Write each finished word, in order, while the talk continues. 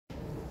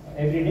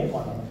every day 1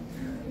 hour.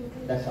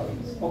 That's how it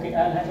is. Okay,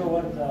 I'll hand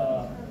over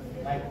the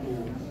mic to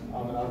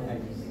our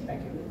organizers.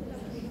 Thank you.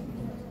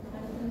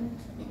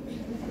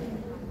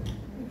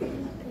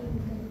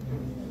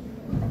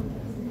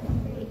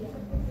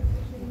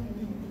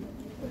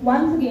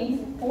 Once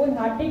again,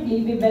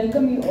 wholeheartedly, we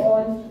welcome you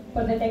all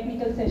for the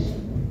technical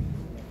session.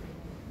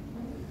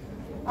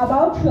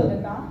 About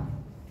Shodhaka.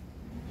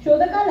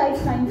 Shodhaka Life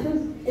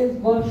Sciences is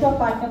workshop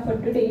partner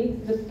for today,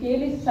 the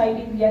KLE site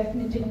in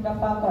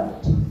S.Nijalingappa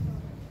College.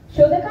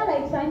 Shodhaka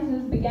Life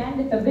Sciences began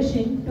with a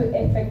vision to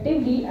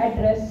effectively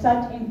address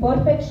such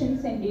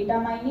imperfections in data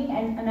mining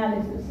and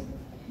analysis.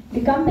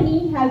 The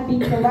company has been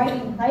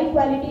providing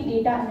high-quality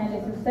data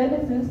analysis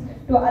services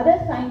to other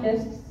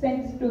scientists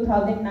since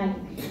 2009.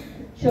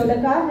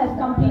 Shodhaka has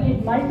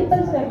completed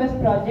multiple service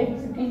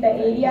projects in the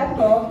areas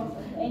of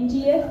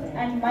NGS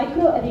and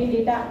microarray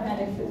data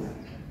analysis.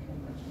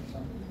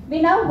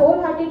 We now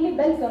wholeheartedly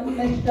welcome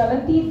Ms.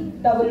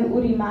 Shravanti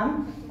Davuluri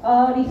ma'am,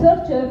 a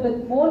researcher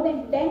with more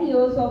than 10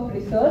 years of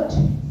research.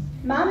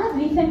 Ma'am has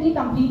recently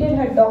completed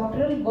her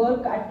doctoral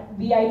work at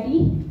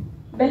VIT,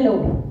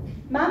 Vellore.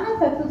 Ma'am has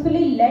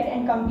successfully led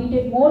and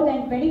completed more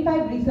than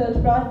 25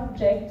 research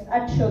projects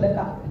at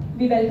Shodhaka.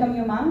 We welcome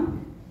you, ma'am.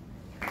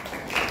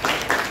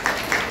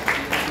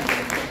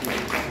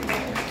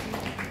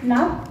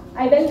 Now,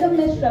 I welcome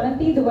Ms.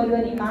 Shravanti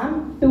Davuluri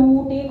ma'am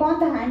to take on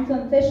the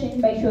hands-on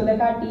session by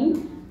Shodhaka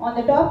team on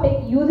the topic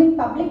using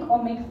public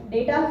omics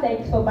data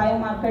sets for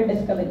biomarker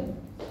discovery.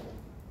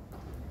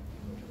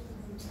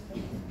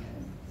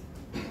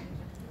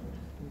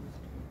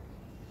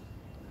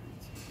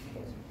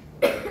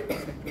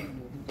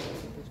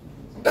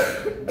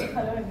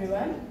 Hello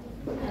everyone.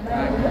 Am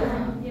I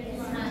audible?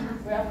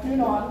 Yes. Good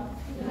afternoon all.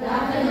 Good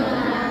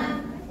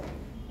afternoon.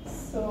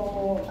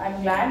 So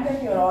I'm glad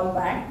that you're all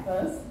back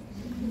first.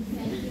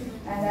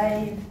 And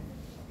I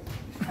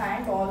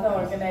thank all the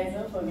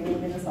organizers for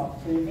giving me this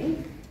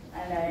opportunity.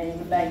 And I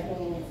would like to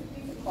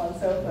call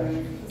Sir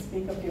to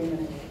speak a few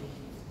minutes.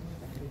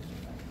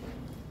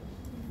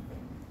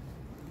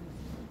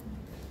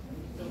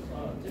 So,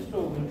 just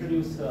to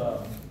introduce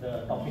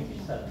the topic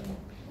itself.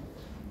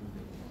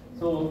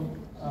 So,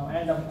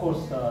 and of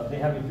course, they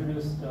have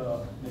introduced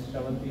Ms.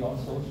 Shravanti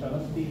also.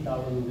 Shravanti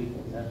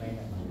Davuluri is her name.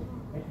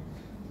 Okay.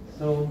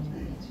 So,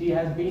 she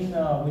has been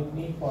with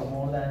me for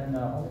more than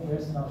how many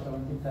years now,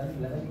 Shravanti?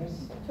 11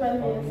 years?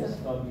 12 years.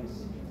 12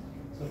 years.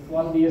 So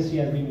 12 years she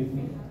has been with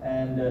me,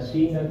 and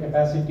she in her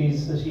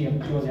capacities, she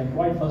was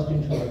employed first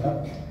in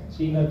Shodhaka.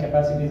 She in her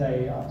capacities,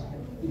 I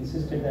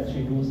insisted that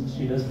she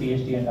does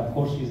PhD, and of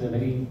course she's a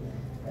very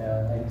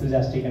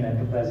enthusiastic and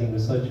enterprising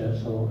researcher.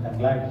 So I'm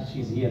glad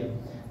she's here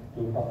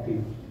to talk to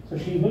you. So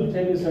she will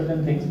tell you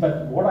certain things,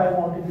 but what I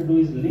wanted to do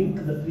is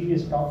link the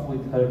previous talk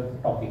with her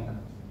topic,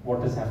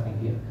 what is happening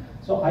here.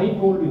 So I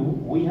told you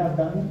we have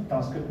done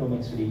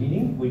transcriptomic study,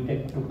 meaning we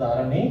took the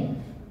RNA,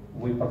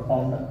 we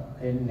performed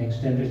in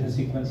next generation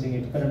sequencing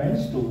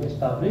experiments to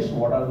establish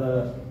what are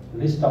the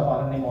list of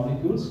RNA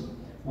molecules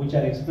which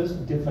are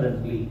expressed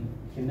differently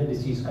in the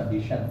disease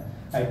condition.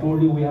 I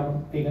told you we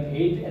have taken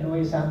 8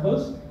 NOA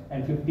samples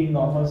and 15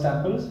 normal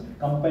samples,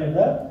 compare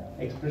the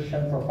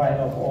expression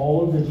profile of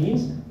all the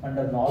genes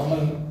under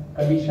normal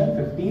condition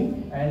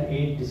 15 and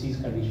 8 disease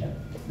condition.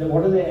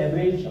 What is the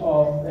average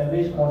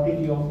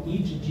quantity of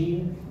each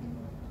gene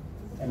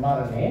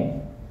mRNA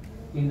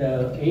in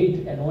the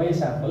 8 NOA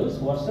samples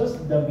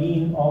versus the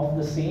mean of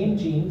the same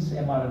genes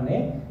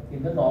mRNA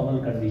in the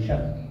normal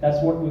condition.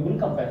 That's what we will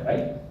compare,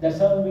 right? That's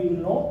how we will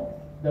know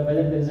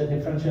whether there is a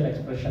differential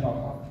expression or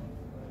not.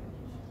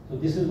 So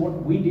this is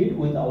what we did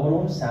with our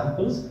own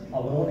samples,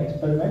 our own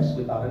experiments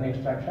with RNA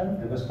extraction,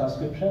 reverse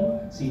transcription,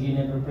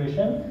 cDNA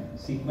preparation,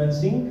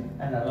 sequencing,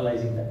 and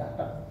analyzing the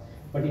data.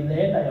 But in the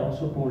end, I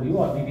also told you,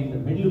 or maybe in the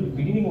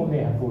beginning only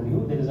I have told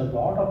you, there is a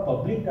lot of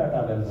public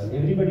data available.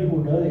 Everybody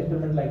who does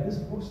experiment like this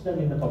puts them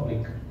in the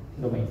public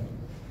domain.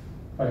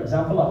 For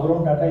example, our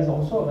own data is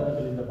also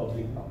available in the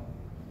public now.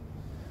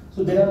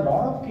 So there are a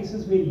lot of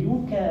cases where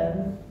you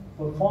can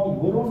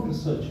perform your own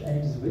research, and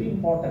it is very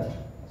important.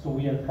 So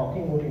we are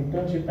talking about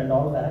internship and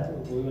all that.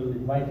 We will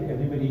invite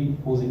everybody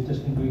who is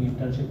interested in doing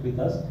internship with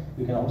us.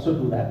 You can also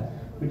do that.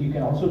 But you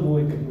can also do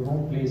it at your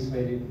own place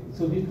where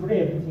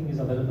today everything is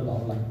available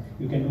online.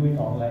 You can do it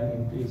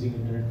online using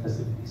internet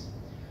facilities.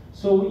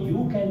 So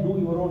you can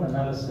do your own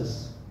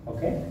analysis,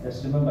 okay?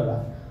 Just remember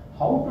that.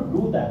 How to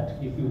do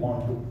that, if you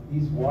want to,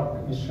 is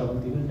what Ms.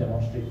 Shravanti will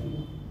demonstrate to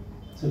you.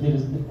 So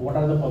what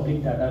are the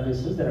public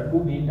databases? There are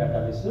 2 main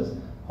databases.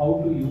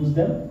 How to use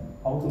them,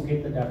 how to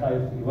get the data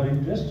of your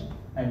interest,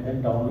 and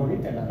then download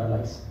it and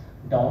analyze.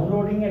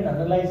 Downloading and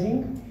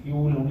analyzing, you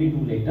will only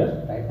do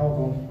later. Right now,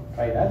 don't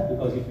try that,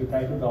 because if you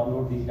try to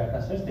download these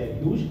data sets, they are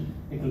huge.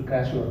 It will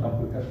crash your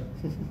computer.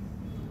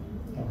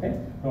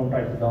 Okay? Don't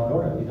try to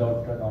download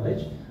without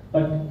knowledge.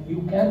 But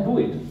you can do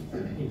it.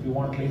 If you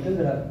want later,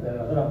 there are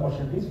other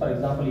opportunities. For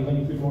example, even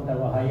if you don't have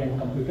a high-end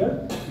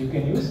computer, you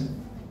can use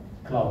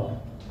cloud,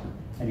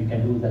 and you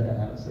can do that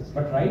analysis.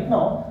 But right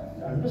now,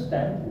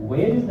 understand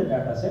where is the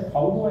data set,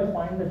 how do I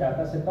find the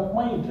data set of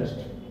my interest?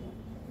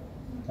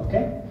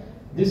 Okay?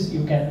 This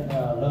you can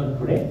learn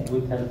today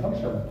with help from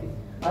Shravanti.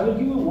 I will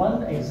give you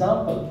one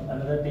example,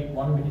 another take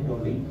 1 minute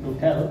only to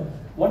tell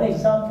one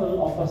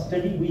example of a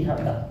study we have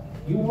done.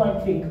 You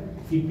might think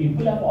if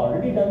people have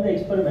already done the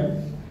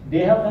experiment, they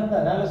have done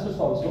the analysis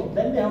also,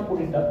 then they have put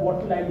it up,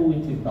 what will I do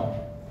with it now?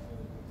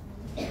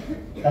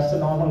 That's the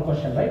normal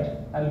question, right?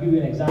 I'll give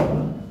you an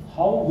example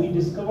how we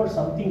discovered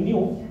something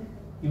new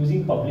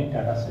using public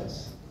data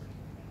sets.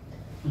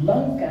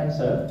 Lung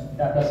cancer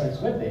data sets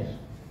were there.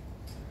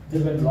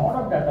 There were a lot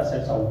of data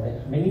sets out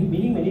there. Many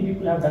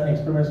people have done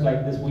experiments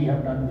like this. We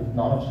have done with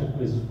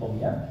non-obstructive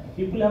esophageal.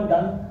 People have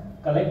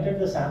collected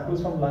the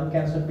samples from lung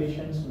cancer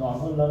patients,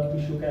 normal lung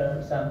tissue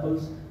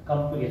samples,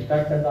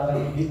 extracted the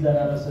RNA, did the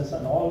analysis,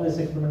 and all this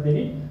experiment they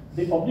did.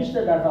 They published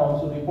the data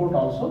also, report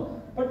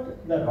also,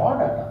 but the raw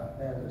data,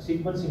 the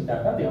sequencing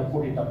data, they have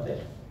put it up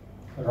there.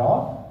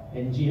 Raw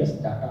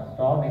NGS data,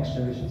 raw next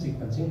generation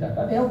sequencing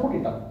data, they have put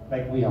it up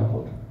like we have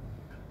put.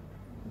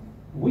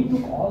 We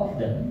took all of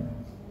them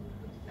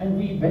and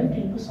we went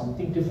into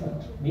something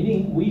different,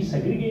 meaning we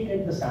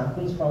segregated the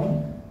samples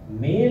from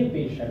male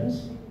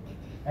patients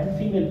and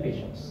female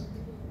patients.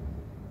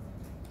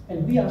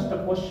 And we asked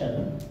a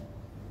question,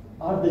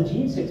 are the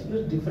genes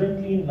expressed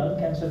differently in lung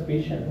cancer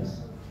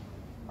patients?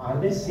 Are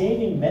they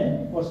same in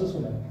men versus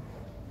women?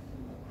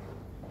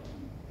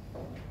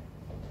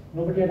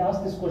 Nobody had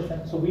asked this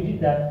question, so we did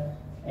that,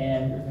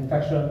 and in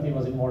fact Shravanti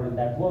was involved in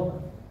that work.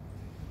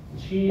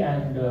 She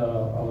and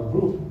our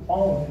group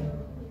found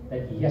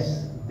that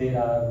yes,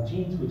 there are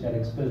genes which are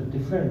expressed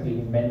differently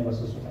in men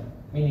versus women,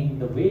 meaning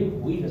the way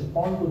we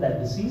respond to that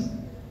disease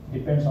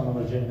depends on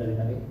our gender in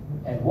a way.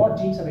 And what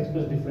genes are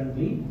expressed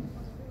differently,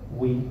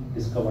 we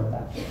discovered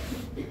that.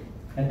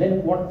 And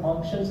then what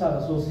functions are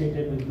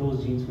associated with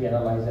those genes we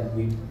analyzed and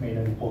we made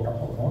a report of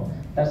our own.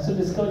 That's the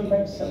discovery by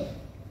itself.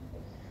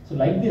 So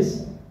like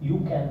this, you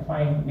can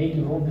make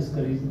your own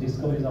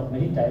discoveries of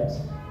many types,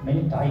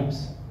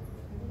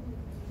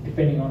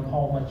 depending on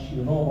how much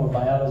you know about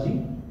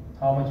biology,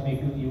 how much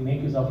you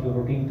make use of your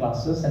routine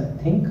classes and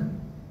think,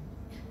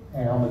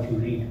 and how much you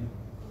read.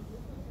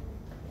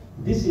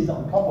 This is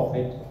on top of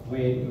it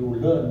where you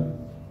learn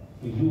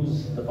to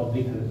use the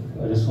public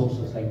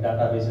resources like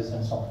databases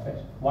and software,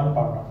 one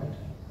part of it.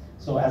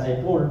 So as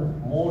I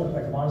told, more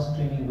advanced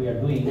training we are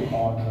doing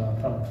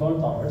on from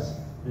 12th honors.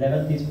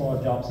 11th is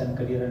for jobs and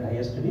career and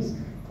higher studies.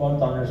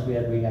 12th honors we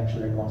are doing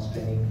actual advanced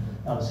training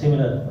on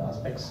similar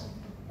aspects.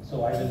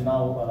 So I will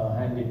now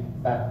hand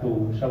it back to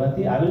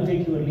Shravanti. I will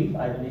take your leave.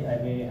 I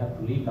may have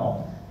to leave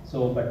now.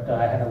 So, but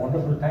I had a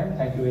wonderful time.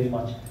 Thank you very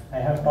much. I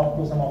have talked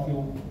to some of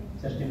you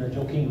just in a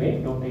joking way.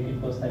 Don't take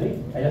it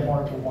personally. I just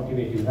wanted to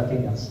motivate you,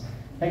 nothing else.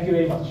 Thank you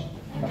very much.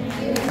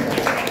 Thank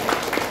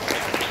you.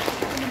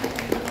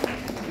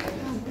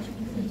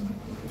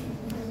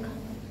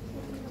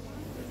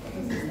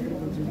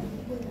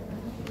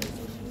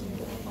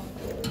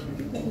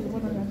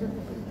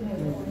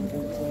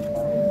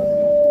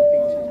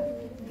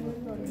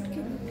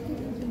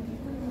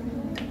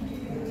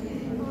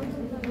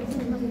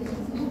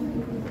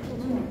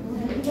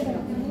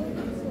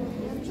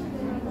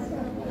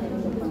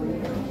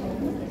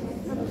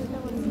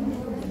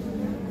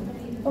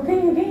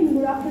 Okay, again,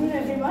 good afternoon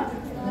everyone.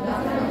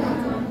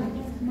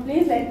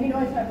 Please let me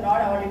know if I'm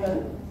not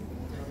audible.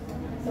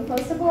 So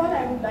first of all,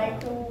 I would like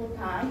to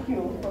thank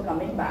you for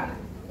coming back.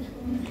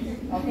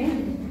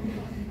 Okay?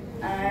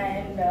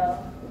 And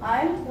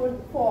I'll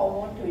put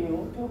forward to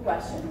you 2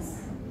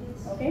 questions.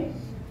 Okay?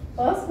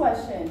 First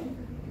question,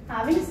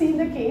 having seen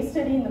the case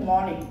study in the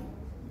morning,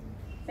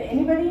 so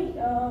anybody,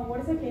 what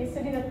is the case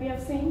study that we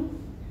have seen?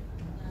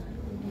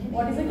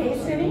 What is the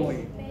case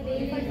study?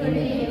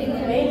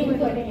 Male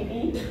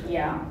infertility,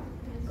 yeah.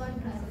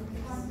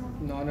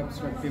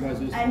 Non-obstructive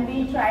esophageal. And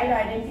we tried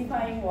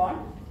identifying what?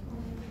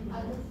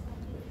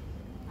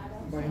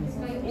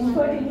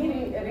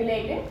 Infertility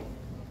related?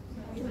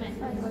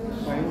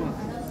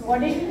 Biomarker. What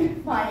did we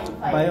find?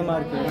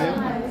 Biomarker.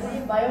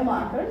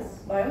 Biomarkers?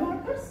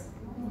 Biomarkers?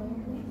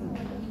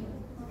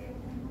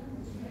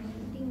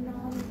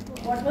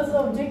 What was the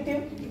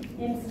objective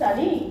in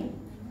studying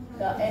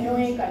the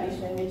NOA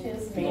condition, which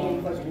is male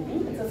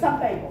infertility? It's a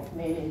subtype of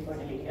male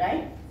infertility,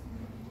 right?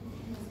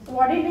 So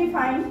what did we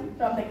find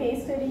from the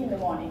case study in the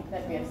morning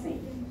that we have seen?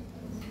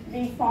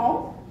 We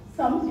found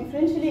some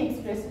differentially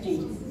expressed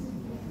genes,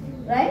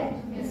 right?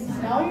 Yes.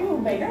 Now you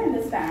better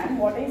understand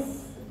what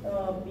is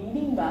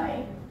meaning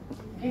by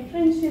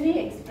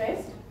differentially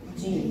expressed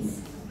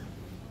genes,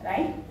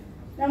 right?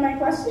 Now my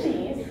question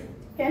is,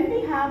 can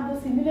we have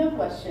the similar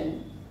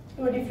question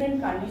to a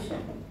different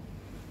condition,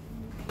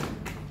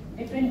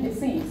 different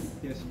disease?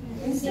 Yes.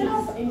 Instead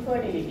of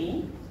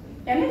infertility,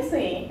 can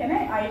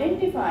I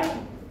identify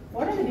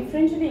what are the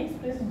differentially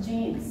expressed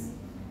genes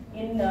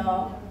in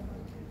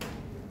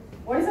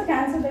what is the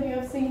cancer that you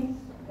have seen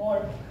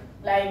more,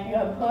 like you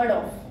have heard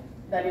of,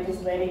 that it is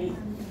very,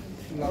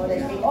 all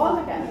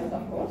the cancers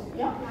of course,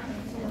 yeah?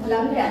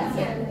 Lung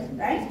cancer,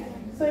 right?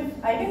 So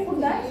if I can put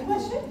that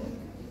question,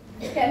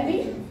 can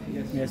we?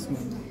 Yes,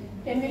 ma'am.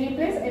 Can we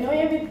replace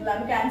NOA with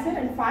lung cancer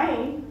and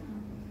find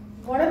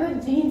what are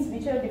the genes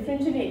which are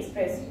differentially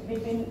expressed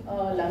between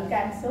lung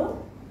cancer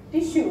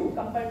tissue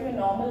compared to a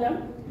normal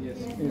lung? Yes.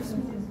 Yes.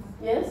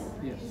 Yes?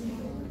 Yes.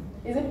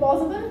 Is it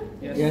possible?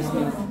 Yes. Yes,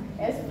 ma'am.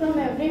 Yes from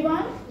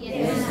everyone?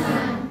 Yes,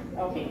 ma'am.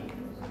 Okay.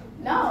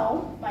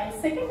 Now, my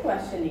second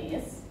question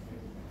is,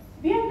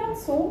 we have done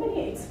so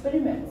many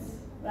experiments,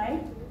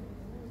 right?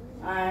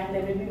 And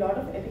there will be a lot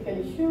of ethical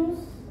issues,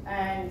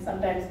 and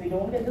sometimes we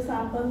don't get the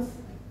samples.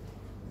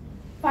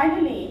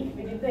 Finally,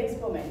 we did the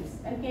experiments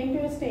and came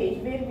to a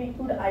stage where we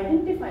could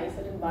identify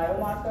certain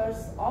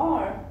biomarkers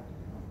or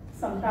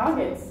some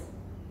targets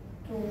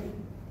to,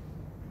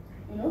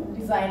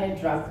 design a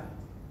drug,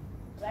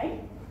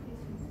 right?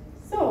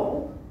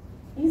 So,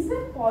 is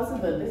it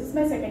possible, this is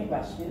my second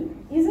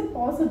question, is it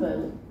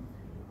possible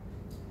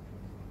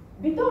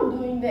without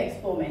doing the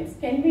experiments,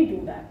 can we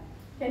do that?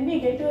 Can we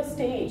get to a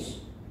stage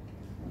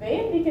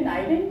where we can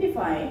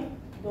identify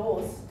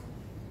those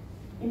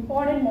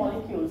important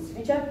molecules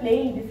which are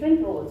playing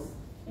different roles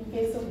in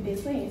case of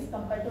disease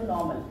compared to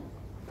normal?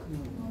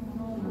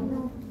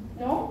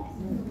 No?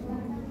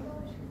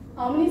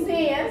 How many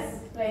say yes?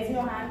 Raise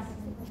your hands.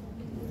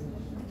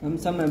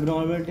 Some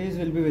abnormalities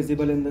will be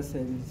visible in the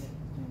cells.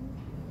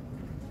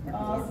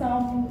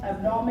 Some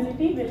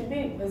abnormality will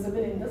be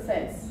visible in the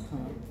cells.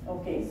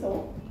 Okay,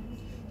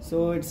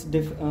 so it's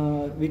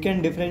we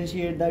can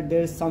differentiate that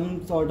there's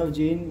some sort of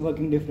gene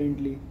working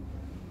differently.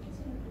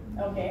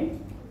 okay.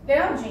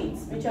 There are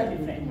genes which are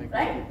different,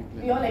 right?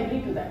 We all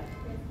agree to that.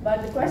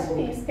 But the question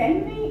is,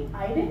 can we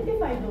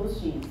identify those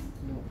genes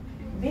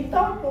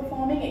without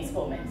performing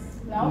experiments?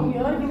 Now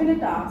you are given a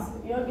task,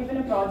 you are given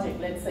a project,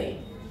 let's say.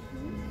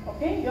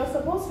 Okay, you are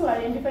supposed to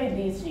identify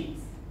these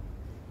genes.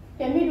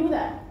 Can we do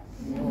that?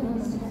 No.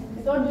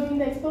 Without doing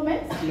the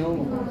experiments?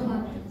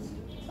 No.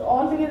 So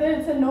altogether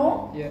it's a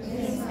no? Yes.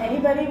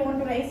 Anybody want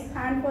to raise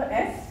hand for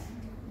S?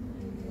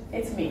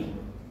 It's me.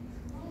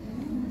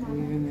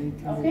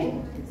 Okay,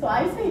 so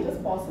I say it is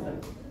possible.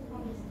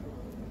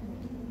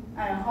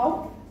 And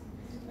how?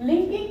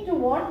 Linking to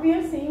what we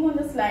are seeing on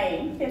the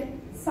slide,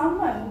 can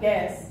someone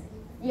guess,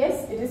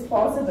 yes, it is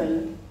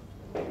possible,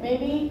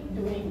 maybe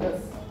doing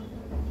this?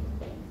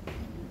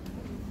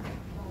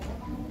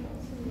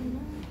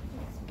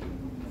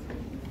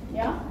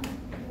 Yeah?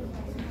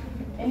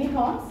 Any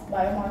thoughts?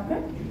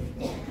 Biomarker?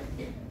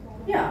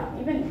 Yeah,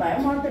 even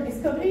biomarker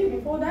discovery,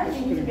 before that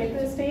we need to get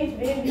to a stage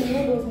where we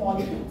know those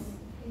molecules.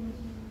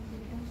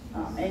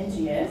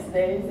 NGS,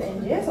 there is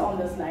NGS on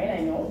the slide,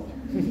 I know.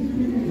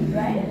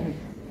 Right?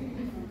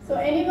 So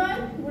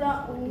anyone would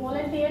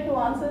volunteer to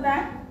answer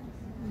that?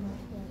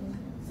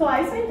 So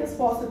I say it is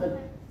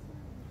possible.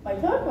 My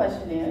third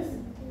question is,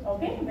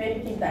 okay, we'll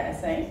keep that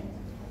aside.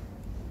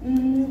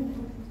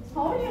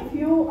 How many of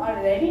you are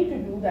ready to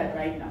do that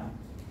right now?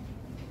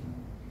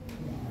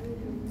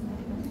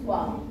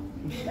 Wow,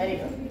 very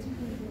good.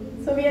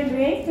 So we are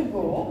ready to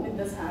go with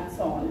this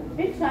hands-on.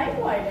 We'll try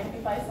to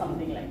identify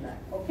something like that,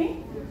 okay?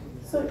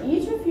 So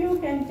each of you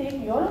can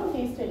take your own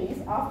case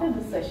studies after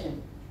this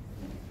session,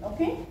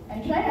 okay?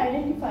 And try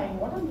identifying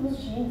what are those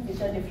genes which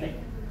are different,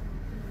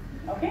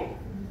 okay?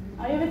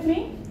 Are you with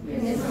me?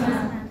 Yes,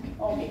 ma'am.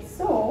 Okay,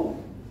 so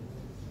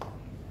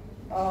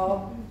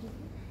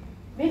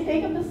we'll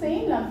take up the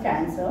same lung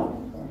cancer.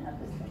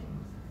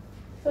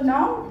 So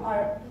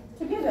now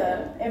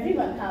together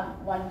everyone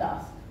have one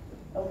task,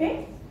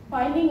 okay?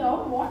 Finding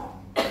out what?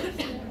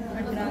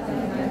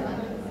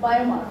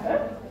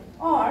 Biomarker,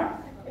 or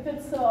if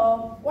it's,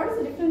 what is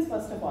the difference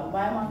first of all,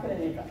 biomarker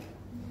and a drug?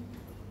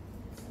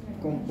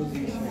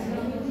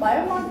 Composition.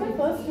 Biomarker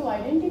first to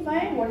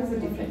identify what is the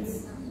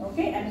difference,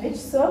 okay, and which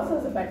serves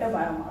as a better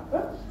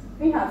biomarker.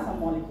 We have some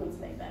molecules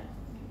like that.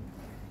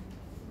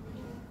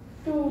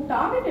 To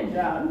target a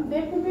drug,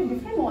 there could be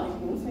different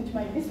molecules which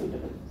might be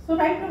suitable. So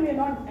right now we are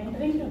not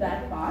entering to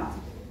that part,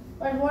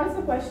 but what is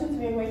the questions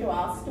we are going to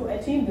ask to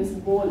achieve this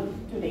goal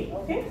today,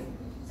 okay?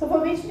 So for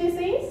which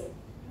disease?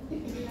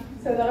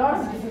 So there are a lot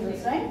of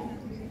diseases, right?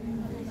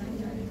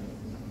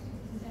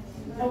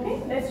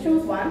 Okay, let's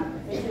choose one,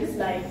 which is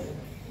like,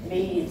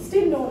 we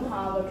still don't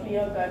have a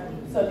clear-cut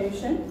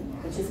solution,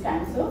 which is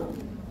cancer.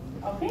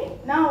 Okay,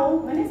 now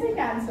when I say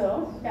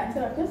cancer,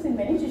 cancer occurs in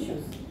many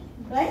tissues,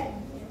 right?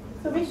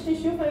 So which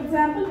tissue, for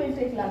example, we'll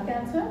take lung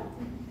cancer,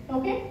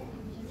 okay?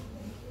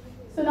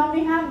 So now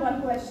we have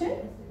one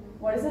question.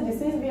 What is the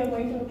disease we are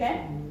going to look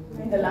at?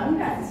 In the lung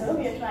cancer,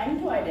 we are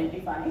trying to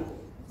identify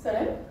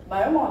certain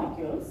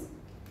biomolecules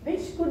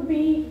which could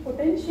be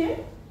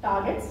potential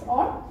targets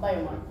or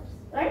biomarkers,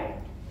 right?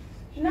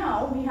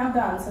 Now we have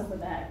the answer for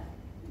that.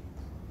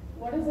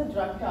 What is the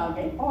drug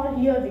target? Or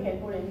here we can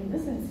put it in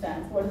this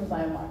instance, what is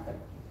biomarker?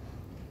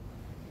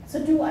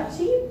 So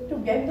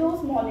to get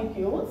those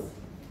molecules,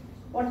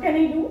 what can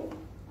I do?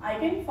 I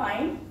can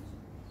find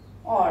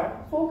or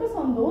focus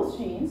on those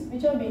genes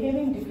which are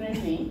behaving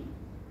differently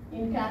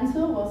in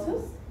cancer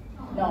versus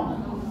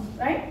normal,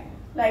 right?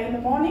 Like in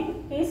the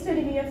morning case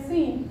study we have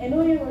seen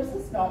NOA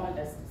versus normal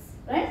testis,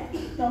 right?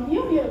 Now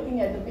here we are looking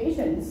at the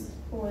patients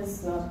who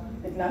is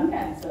with lung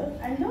cancer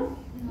and the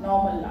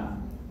normal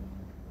lung.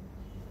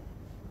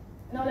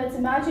 Now let's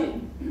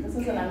imagine this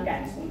is a lung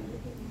cancer.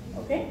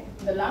 Okay,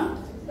 the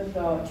lung with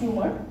the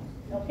tumor.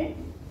 Okay,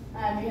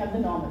 and we have the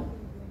normal.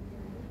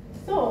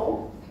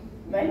 So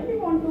when we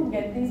want to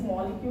get these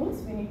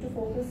molecules, we need to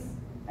focus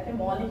at a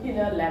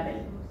molecular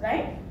level,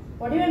 right?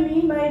 What do I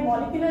mean by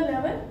molecular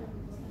level?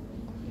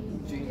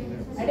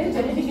 At a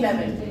genetic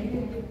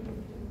level.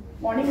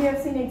 Morning we have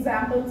seen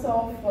examples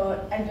of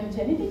at the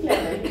genetic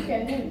level, it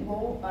can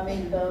go,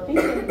 the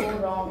things can go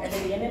wrong at a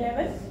DNA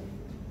level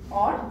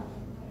or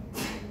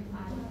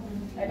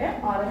at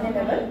a RNA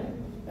level,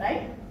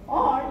 right?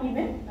 Or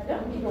even at a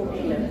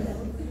protein level.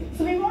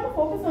 So we want to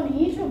focus on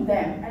each of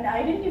them and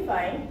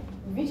identify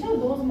which are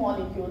those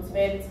molecules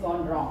where it's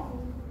gone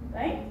wrong,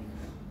 right?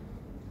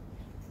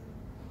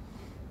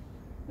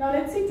 Now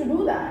let's see, to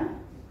do that,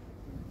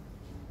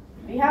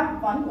 we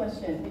have one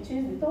question, which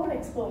is without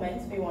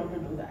experiments we want to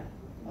do that,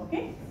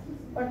 okay?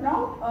 But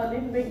now a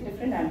little bit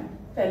different I'm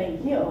telling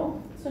here.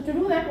 So to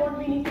do that, what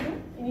we need to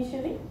do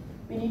initially,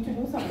 we need to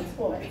do some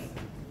experiments,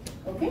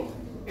 okay?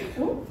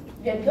 To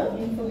get the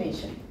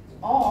information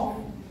of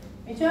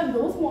which are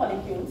those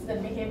molecules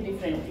that behave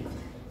differently.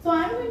 So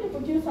I'm going to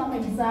put you some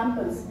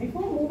examples.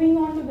 Before moving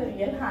on to the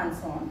real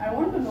hands-on, I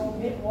want to know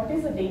what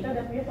is the data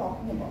that we are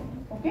talking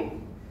about, okay?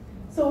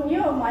 So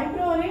here,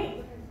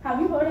 microarray, have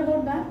you heard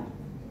about that?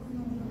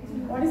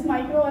 What is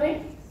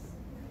microarray?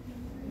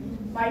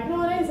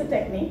 Microarray is a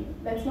technique.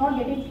 Let's not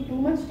get into too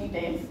much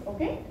details,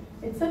 okay?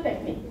 It's a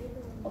technique,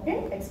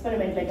 okay?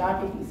 Experiment like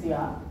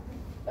RT-PCR.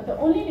 But the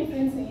only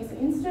difference is,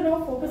 instead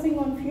of focusing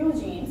on few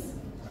genes,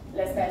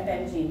 less than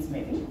 10 genes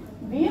maybe,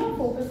 we are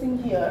focusing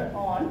here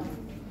on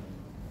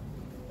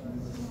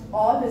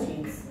all the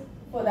genes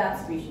for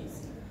that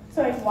species.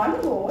 So at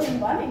one go, in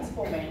one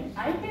experiment,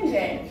 I can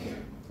get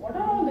what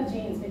are all the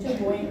genes which are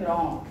going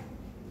wrong.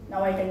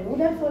 Now I can do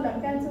that for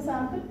lung cancer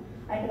sample.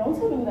 I can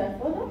also do that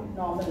for the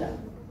normal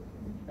lung,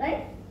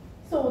 right?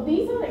 So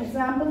these are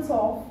examples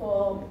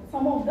of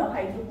some of the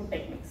high throughput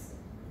techniques.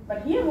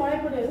 But here what I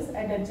put is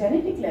at the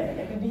genetic level,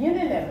 at the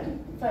DNA level,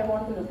 if I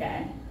want to look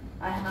at,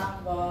 I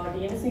have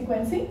DNA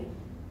sequencing.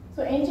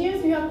 So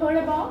NGS you have heard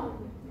about?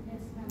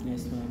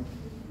 Yes, ma'am.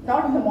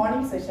 Not in the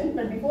morning session,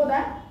 but before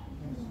that,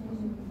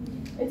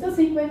 it's a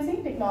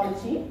sequencing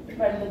technology.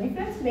 But the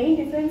difference, main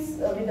difference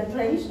with the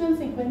traditional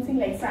sequencing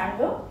like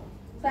Sanger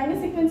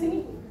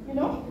sequencing, you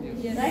know,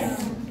 yes.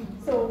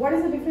 Right? So what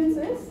is the difference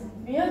is,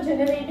 we are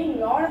generating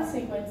a lot of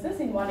sequences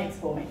in one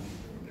experiment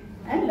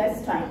and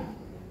less time.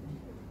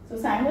 So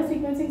Sanger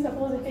sequencing,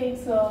 suppose it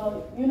takes,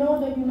 you know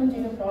the Human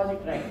Genome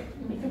Project, right?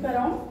 It took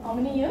around how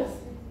many years?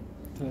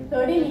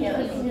 13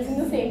 years using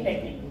the same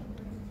technique.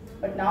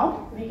 But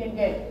now we can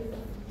get,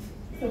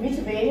 so which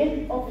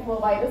variant of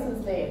virus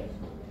is there?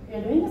 We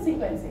are doing the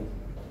sequencing,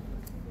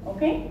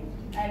 okay?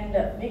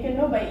 And we can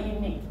know by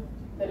evening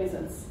the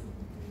results,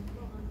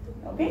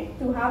 okay?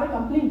 To have a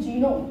complete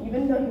genome,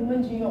 even the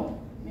human genome,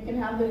 we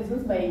can have the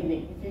results by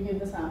evening if you give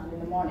the sample in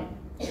the morning.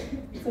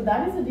 So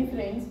that is the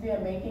difference we are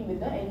making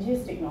with the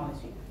NGS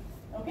technology,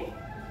 okay?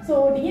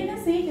 So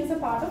DNA-seq is a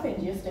part of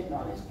NGS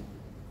technology.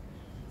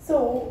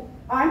 So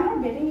I'm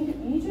not getting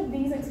into each of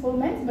these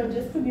experiments, but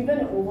just to give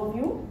an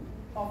overview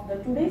of the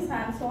today's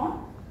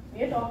hands-on,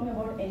 we are talking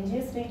about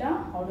NGS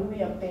data, how do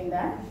we obtain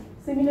that?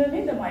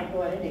 Similarly, the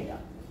microarray data,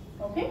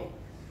 okay?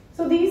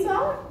 So these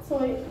are,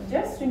 so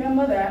just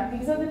remember that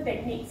these are the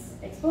techniques,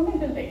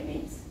 experimental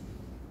techniques,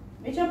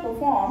 which are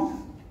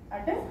performed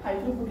at a high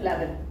throughput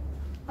level.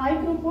 High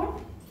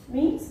throughput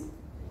means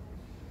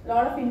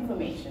lot of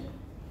information,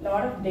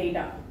 lot of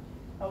data,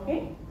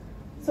 okay?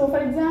 So for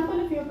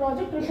example, if your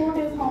project report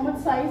is how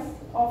much size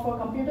of a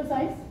computer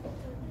size?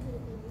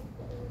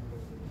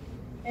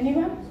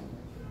 Anyone?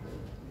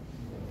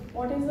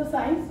 What is the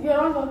size? You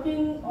are all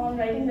working on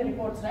writing the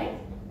reports, right?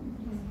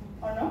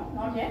 Or no?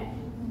 Not yet?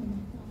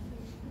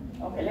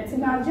 Okay, let's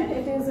imagine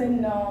it is in,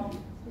 you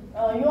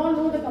all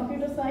know the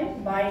computer size,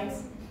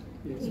 bytes,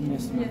 Yes.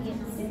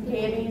 in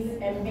KLEs,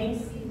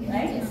 MBs,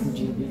 right?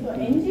 So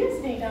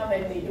NGS data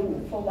when we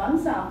do, for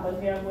one sample,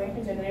 we are going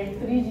to generate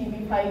 3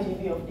 GB, 5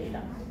 GB of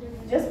data.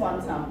 Just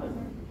one sample.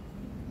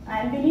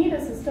 And we need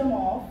a system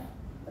of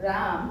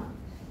RAM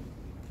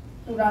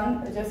to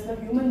run just the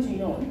human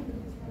genome,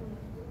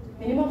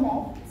 minimum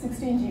of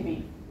 16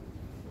 GB.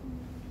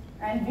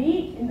 And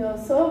we in the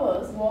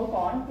servers work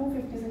on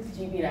 256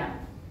 GB RAM.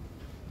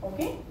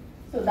 Okay?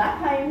 So that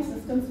high-end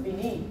systems we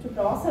need to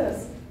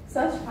process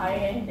such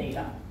high-end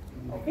data.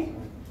 Okay?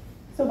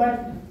 So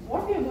but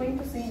what we are going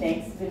to see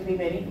next will be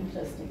very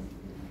interesting.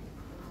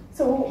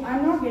 So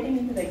I'm not getting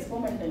into the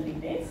experimental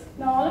details.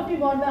 Now all of you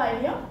got the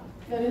idea?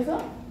 There is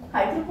a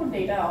high throughput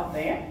data out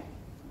there.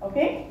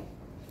 Okay?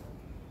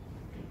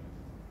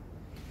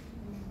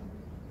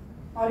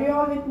 Are you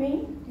all with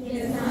me?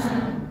 Yes,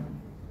 ma'am.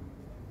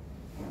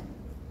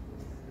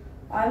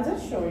 I'll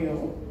just show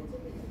you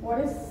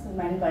what is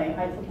meant by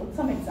high throughput,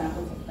 some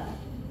examples of that.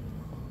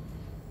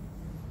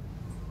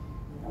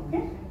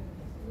 Okay?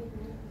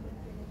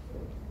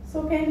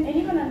 So can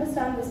anyone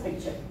understand this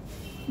picture?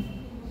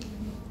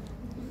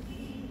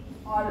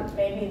 Or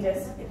maybe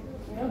just,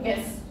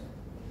 guess.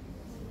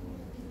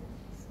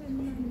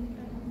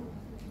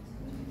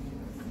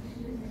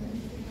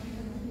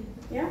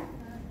 Yeah?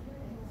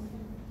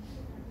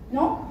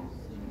 No?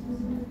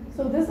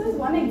 So this is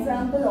one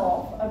example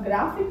of a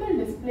graphical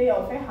display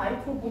of a high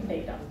throughput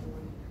data.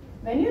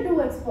 When you do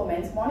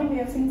experiments, morning we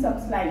have seen some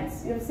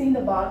slides. You have seen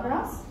the bar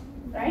graphs,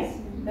 right?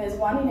 There's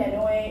one in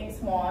NOA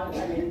small,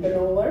 I mean the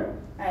lower,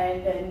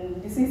 and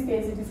in disease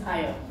case it is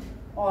higher.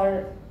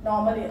 Or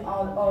normally,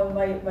 or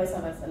vice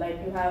versa, like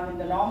you have in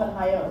the normal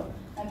higher,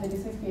 and the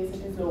disease case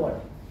it is lower.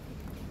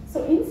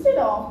 So instead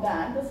of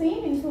that, the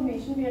same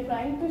information we are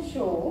trying to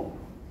show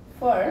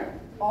for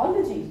all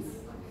the genes.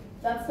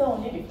 That's the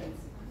only difference.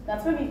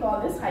 That's why we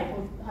call this high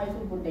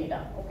throughput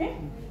data, okay?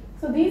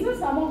 So these are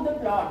some of the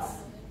plots,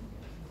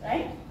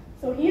 right?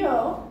 So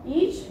here,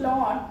 each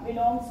plot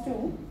belongs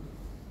to,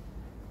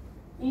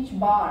 each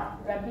bar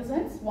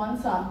represents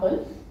one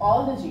sample,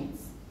 all the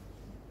genes.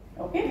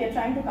 Okay, we are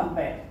trying to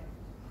compare,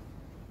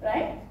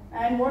 right?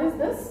 And what is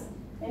this?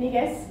 Any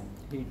guess?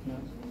 Heat map.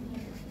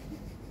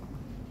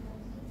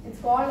 It's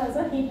called as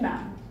a heat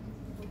map.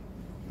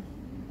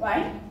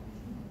 Why?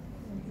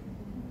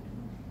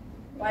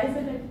 Why is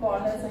it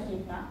called as a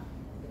heat map?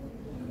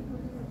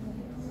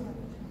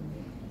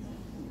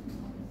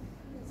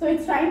 So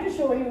it's trying to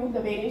show you the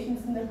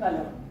variations in the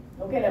color,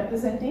 okay,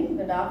 representing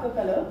the darker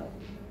color,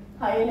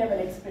 higher level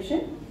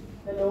expression,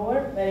 the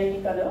lower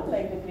variety color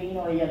like the green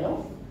or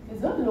yellow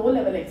is the low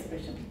level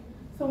expression.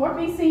 So what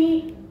we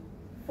see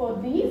for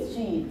these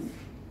genes,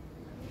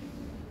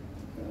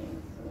 okay,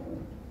 so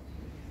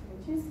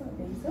which is the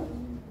laser?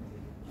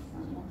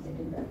 I'm not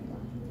getting that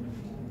one.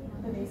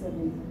 The laser.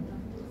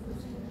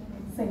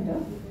 Center.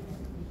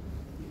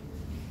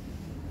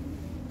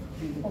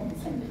 Okay,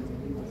 center.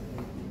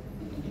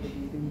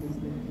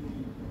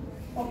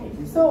 Okay,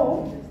 so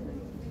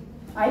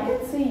I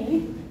can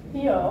see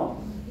here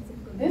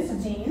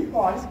this gene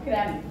called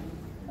KLE.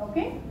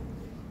 Okay,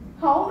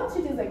 how much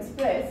it is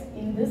expressed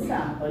in this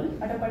sample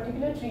at a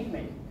particular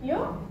treatment.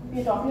 Here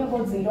we are talking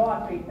about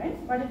 0-hour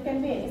treatment, but it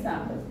can be any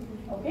sample.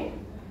 Okay,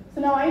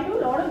 so now I do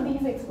a lot of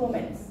these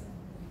experiments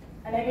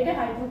and I get a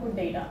high throughput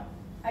data.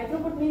 High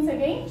throughput means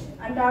again,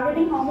 I'm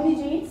targeting how many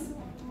genes?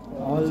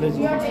 All the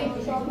We are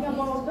genes. talking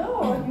about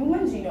the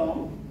human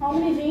genome. How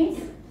many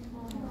genes?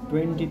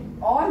 20,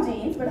 All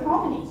genes, but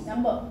how many?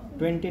 Number?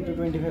 20 to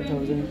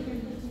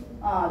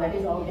 25,000. That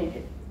is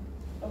outdated.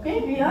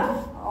 Okay, we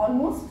are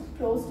almost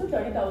close to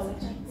 30,000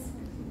 genes.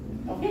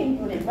 Okay,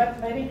 including, but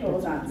very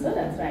close answer,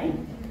 that's right.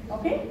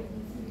 Okay,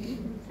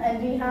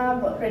 and we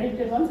have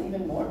predicted ones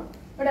even more.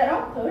 But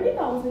around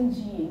 30,000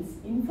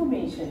 genes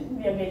information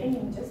we are getting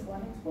in just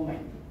one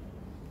experiment.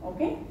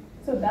 Okay,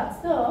 so that's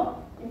the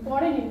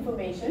important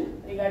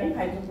information regarding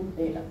high throughput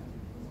data.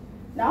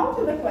 Now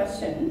to the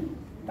question,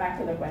 back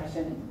to the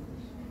question,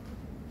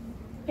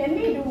 can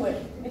we do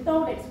it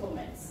without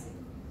experiments?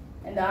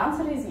 And the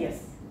answer is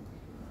yes.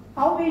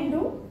 How we'll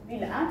do?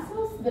 We'll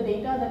access the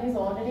data that is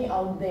already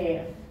out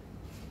there.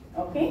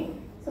 Okay,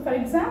 so for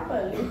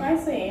example, if I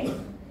say,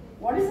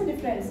 what is the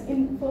difference?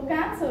 For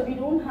cancer, we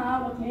don't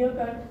have a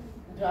clear-cut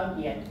drug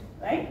yet,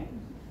 right?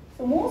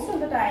 So most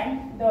of the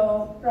time,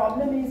 the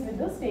problem is with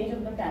the stage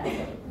of the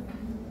cancer.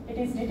 It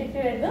is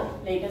detected at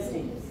the later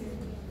stages.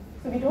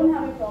 So we don't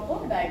have a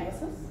proper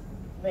diagnosis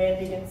where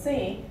we can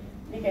say,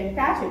 we can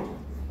catch it,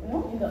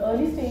 in the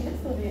early stages,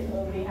 so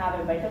we have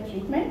a better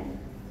treatment,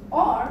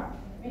 or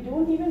we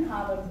don't even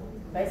have a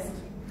best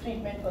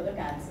treatment for the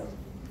cancer.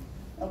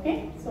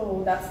 Okay,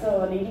 so that's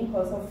the leading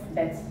cause of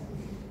death,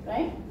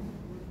 right?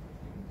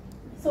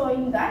 So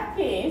in that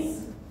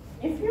case,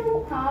 if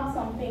you have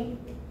something,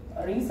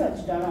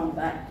 research done on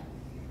that,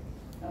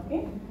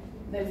 okay,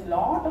 there's a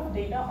lot of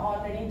data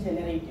already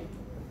generated,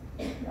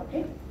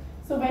 okay.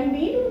 So when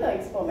we do the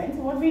experiments,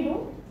 what we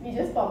do, we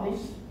just publish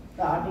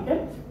the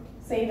article,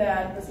 say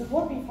that this is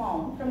what we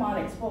found from our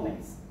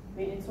experiments.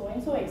 We did so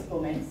and so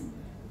experiments,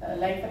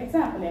 like for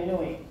example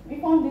NOA, we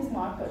found these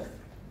markers,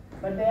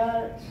 but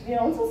we are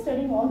also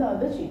studying all the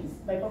other genes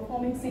by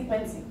performing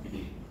sequencing.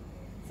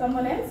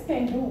 Someone else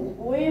can do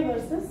OA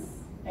versus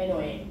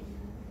NOA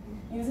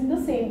using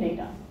the same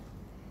data.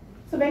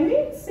 So when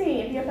we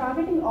say we are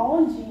targeting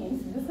all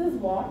genes, this is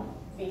what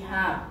we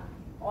have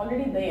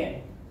already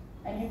there,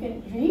 and you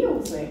can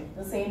reuse it,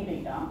 the same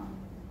data,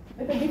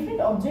 with a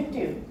different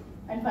objective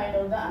and find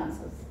out the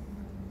answers.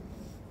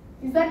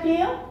 Is that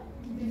clear?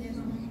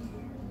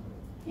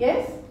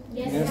 Yes?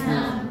 Yes,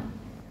 ma'am.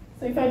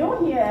 So if I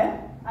don't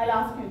hear, I'll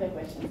ask you the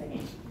questions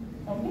again.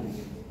 Okay?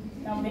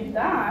 Now with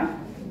that,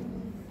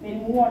 we'll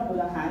move on to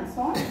the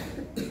hands-on.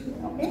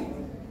 Okay?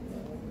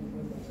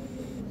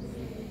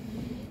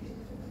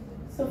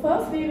 So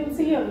first we will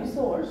see a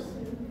resource.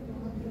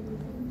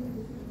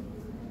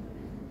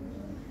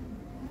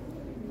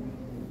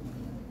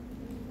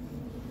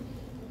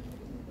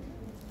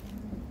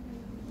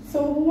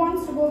 So who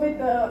wants to go with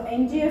the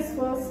NGS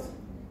first?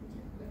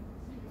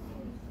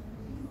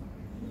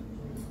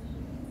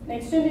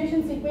 Next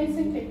generation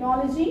sequencing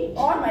technology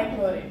or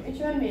microarray? Which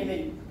one we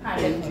will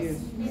handle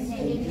first?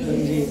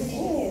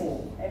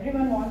 Oh,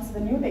 everyone wants the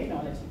new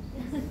technology.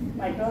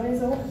 Microarray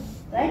is over,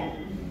 right?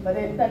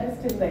 But that is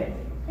still there.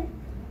 Okay?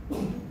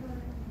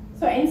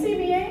 So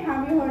NCBI,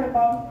 have you heard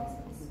about?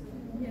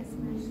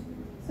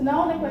 So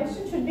now the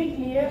question should be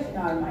clear in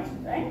our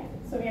mind, right?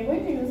 So we are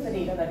going to use the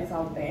data that is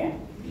out there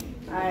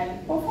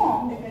and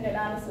perform different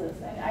analysis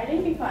and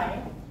identify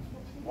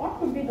what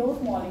could be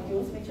those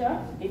molecules which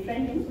are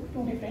different in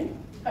two different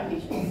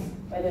conditions,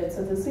 whether it's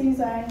a disease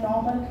and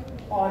normal,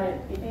 or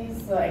it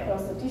is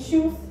across the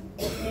tissues,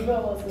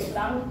 liver versus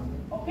lung,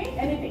 okay,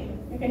 anything.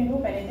 You can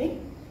group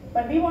anything,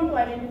 but we want to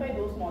identify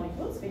those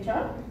molecules which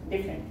are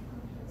different.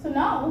 So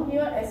now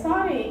here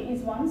SRA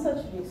is one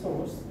such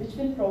resource which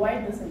will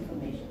provide this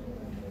information.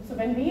 So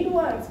when we do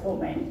our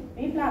experiment,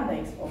 we plan the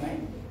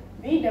experiment,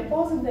 we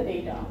deposit the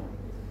data,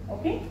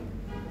 okay.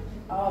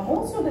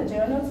 Most of the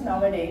journals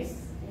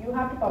nowadays, you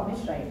have to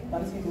publish, right,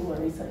 once you do a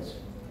research.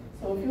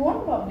 So if you want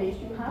to publish,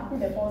 you have to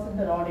deposit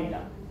the raw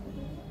data.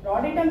 Raw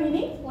data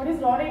meaning, what is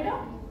raw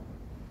data?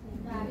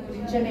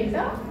 The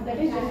data that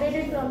is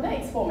generated from the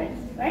experiment,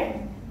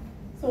 right?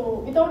 So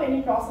without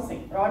any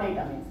processing, raw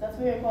data means, that's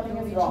what we are calling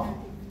as raw.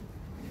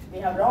 We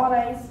have raw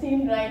rice,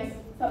 steamed rice,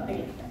 something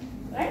like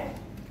that, right?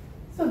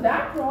 So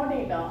that raw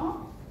data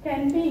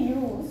can be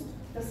used,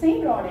 the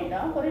same raw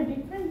data, for a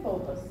different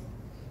purpose.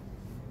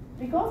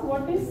 Because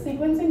what is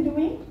sequencing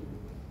doing?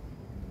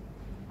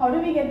 How do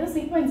we get the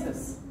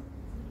sequences?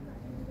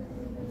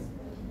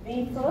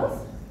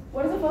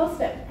 What is the first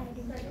step?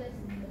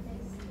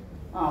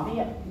 We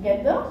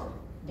get the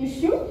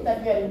tissue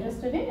that we are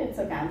interested in, it's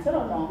a cancer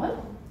or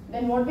normal.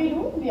 Then what we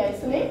do? We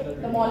isolate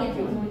the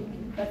molecule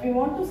that we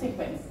want to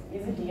sequence.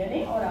 Is it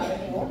DNA or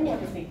RNA? What we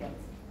want to sequence?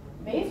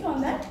 Based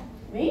on that,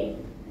 we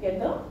get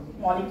the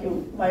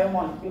molecule,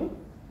 biomolecule,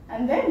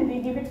 and then we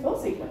give it for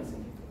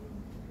sequencing.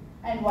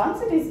 And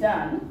once it is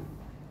done,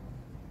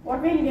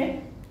 what will we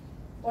get?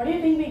 What do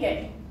you think we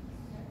get?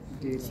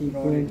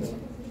 Sequence.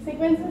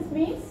 Sequences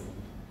means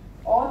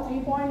all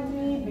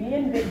 3.3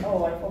 billion base.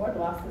 Oh, I forgot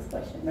to ask this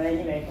question, but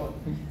anyway, I told.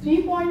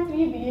 3.3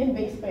 billion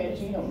base pair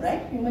genome,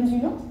 right? Human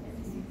genome.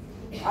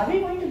 Are we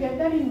going to get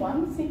that in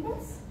one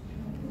sequence?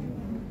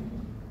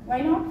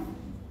 Why not?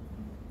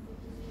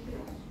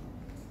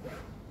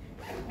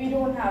 We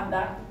don't have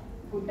that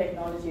good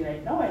technology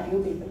right now, and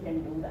you people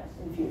can do that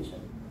in future.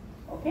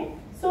 Okay.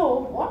 So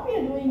what we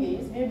are doing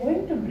is we are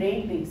going to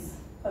break these.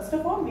 First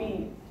of all,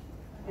 we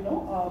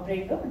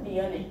break the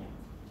DNA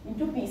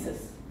into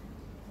pieces.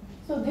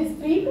 So this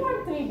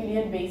 3.3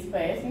 billion base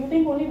pairs, you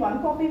think only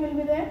one copy will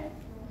be there?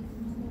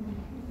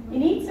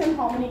 In each cell,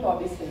 how many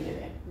copies will be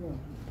there?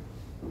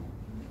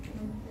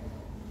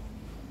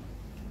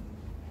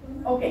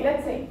 Okay,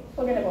 let's say,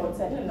 forget about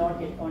cell and not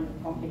get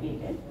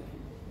complicated.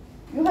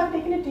 You have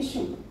taken a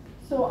tissue.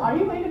 So are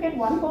you going to get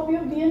one copy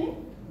of DNA?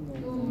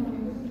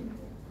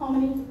 How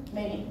many?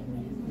 Many.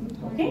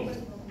 Okay?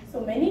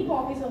 So many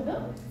copies of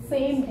the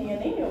same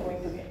DNA you are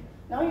going to get.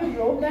 Now you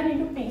broke that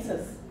into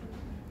pieces.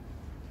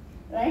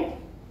 Right?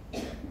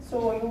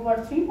 So your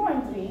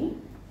 3.3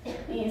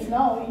 is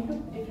now into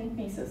different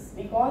pieces.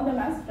 We call them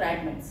as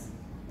fragments.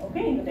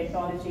 Okay? In the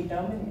technology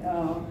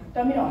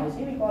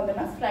terminology, we call them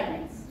as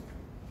fragments.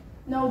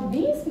 Now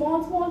these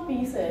small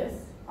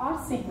pieces are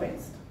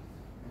sequenced.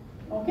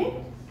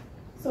 Okay?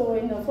 So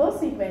in the first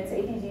sequence,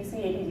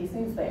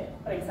 ATGC is there,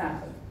 for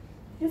example.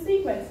 You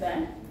sequence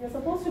that, you're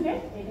supposed to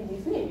get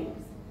ATGC.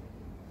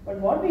 But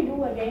what we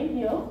do again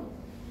here,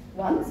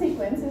 one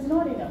sequence is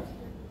not enough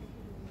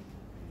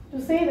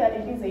to say that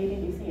it is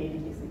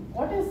ATGC.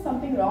 What is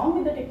something wrong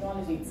with the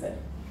technology itself?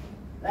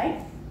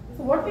 Right?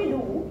 So what we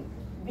do,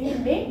 we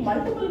make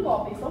multiple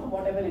copies of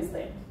whatever is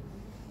there.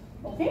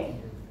 Okay?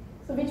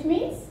 So which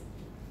means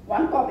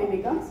one copy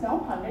becomes now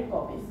 100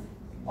 copies.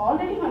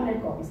 Already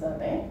 100 copies are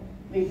there.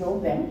 We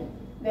broke them.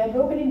 They are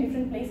broken in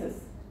different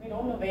places. We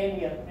don't know where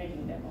we are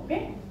breaking them.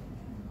 Okay?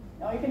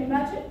 Now you can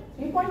imagine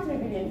 3.3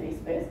 billion base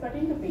pairs cut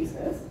into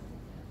pieces.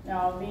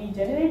 Now we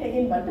generate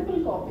again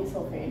multiple copies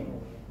of it.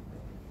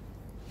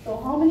 So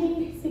how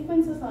many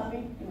sequences are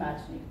we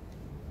imagining?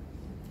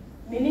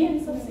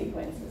 Millions of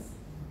sequences.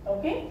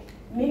 Okay?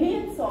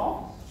 Millions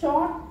of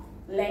short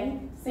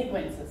length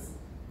sequences.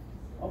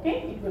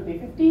 Okay? It could be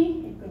 50,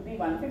 it could be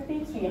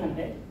 150,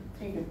 300,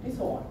 350,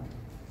 so on.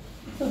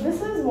 So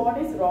this is what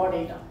is raw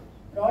data.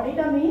 Raw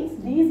data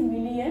means these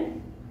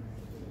million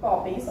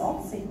copies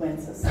of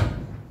sequences.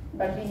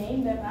 But we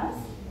name them as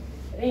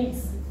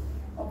reads.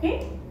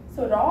 Okay?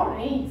 So raw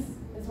reads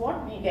is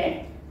what we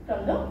get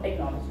from the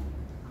technology.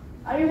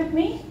 Are you with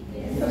me?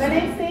 Yes. So when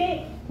I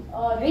say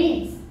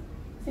reads,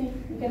 see,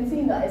 you can see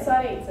in the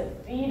SRA itself,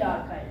 read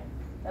archive.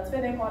 That's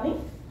why they're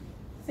calling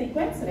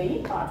sequence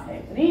read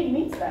archive. Read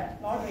means that,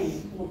 not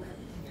read book.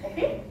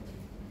 Okay?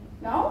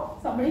 Now,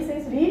 somebody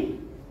says read.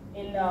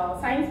 In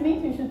science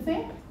means you should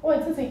say, oh,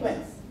 it's a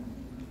sequence.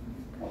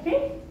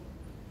 Okay?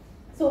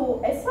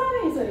 So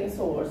SRA is a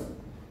resource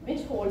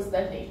which holds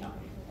that data.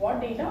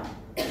 What data?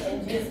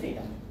 NGS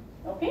data.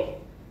 Okay?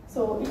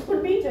 So it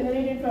could be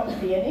generated from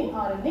DNA,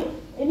 RNA,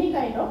 any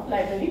kind of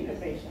library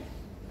preparation.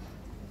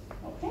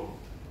 Okay?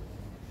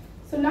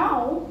 So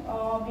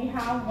now we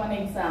have one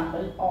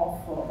example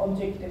of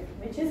objective,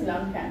 which is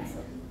lung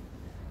cancer.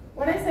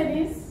 What I said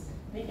is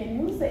we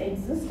can use the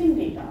existing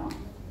data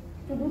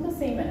to do the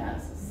same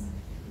analysis.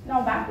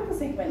 Now back to the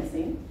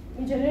sequencing,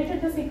 We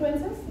generated the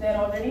sequences, they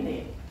are already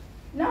there.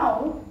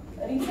 Now,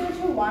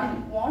 researcher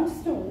 1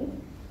 wants to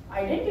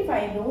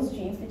identify those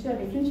genes which are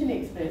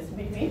differentially expressed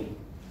between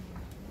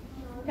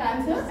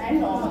cancer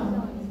and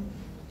normal.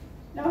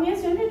 Now, he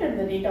has generated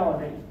the data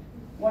already.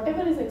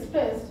 Whatever is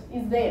expressed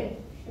is there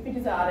if it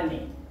is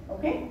RNA.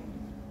 Okay?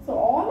 So,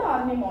 all the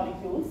RNA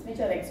molecules which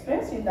are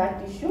expressed in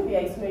that tissue, we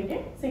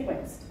isolated,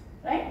 sequenced.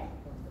 Right?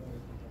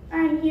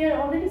 And he had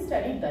already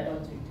studied that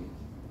objective.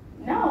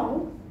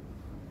 Now,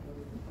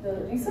 the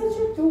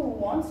researcher 2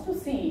 wants to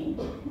see,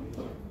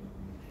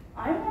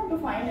 I want to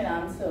find an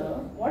answer,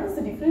 what is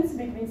the difference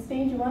between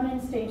stage 1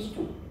 and stage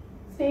 2,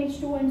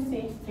 stage 2 and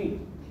stage 3,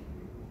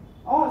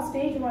 or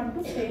stage 1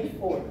 to stage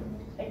 4.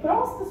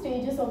 Across the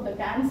stages of the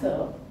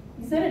cancer,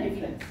 is there a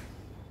difference?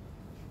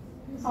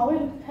 How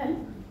will it help?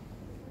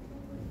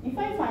 If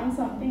I find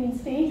something in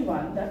stage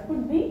 1, that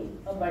could be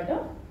a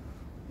better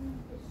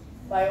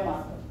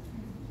biomarker,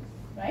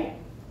 right?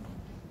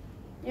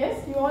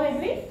 Yes, you all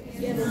agree?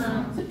 Yes,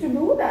 ma'am. So to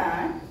do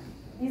that,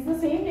 is the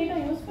same data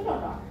useful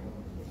or not?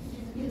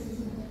 Yes.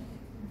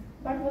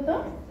 But with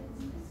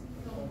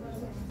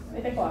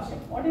a caution.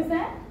 What is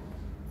that?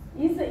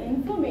 Is the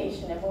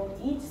information about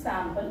each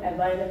sample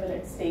available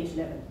at stage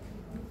level?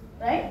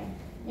 Right?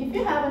 If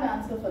you have an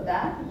answer for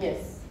that,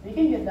 yes, we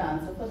can get the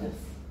answer for this.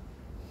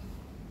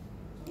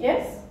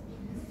 Yes?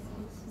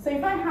 So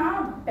if I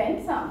have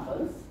 10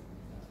 samples,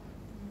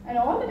 and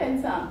all the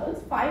 10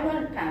 samples, 5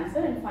 are cancer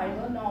and 5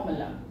 are normal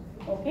lung.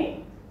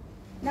 Okay?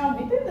 Now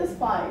within this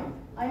 5,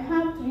 I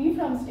have 3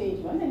 from stage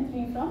 1 and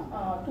 2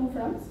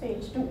 from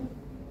stage 2.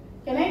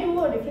 Can I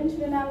do a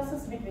differential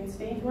analysis between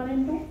stage 1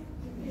 and 2?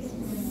 Yes.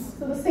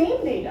 So the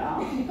same data,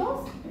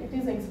 because it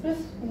is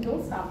expressed in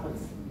those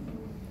samples.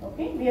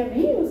 Okay? We are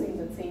reusing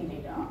the same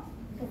data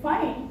to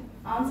find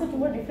answer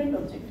to a different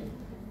objective.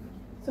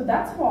 So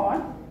that's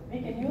what we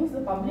can use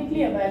the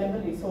publicly available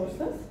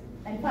resources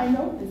and find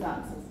out these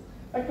answers.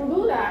 But to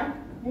do that,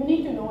 you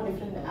need to know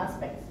different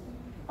aspects.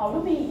 How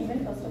do we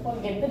even first of all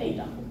get the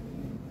data?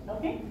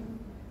 Okay?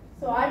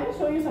 So I will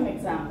show you some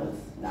examples.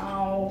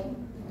 Now,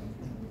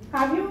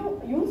 have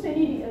you used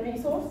any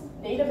resource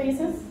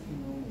databases?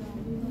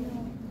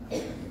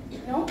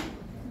 No?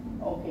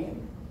 Okay.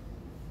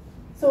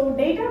 So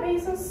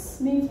databases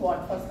means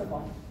what, first of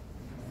all?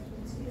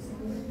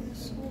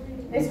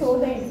 They store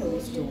the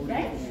information,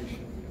 right?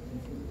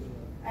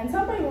 And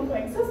somebody wants to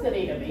access the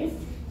database,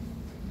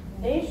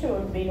 they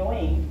should be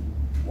knowing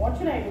what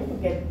should I do to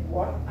get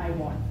what I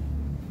want,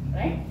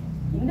 right?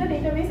 In the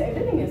database,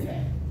 everything is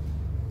there.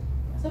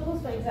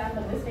 Suppose, for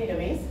example, this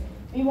database,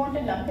 we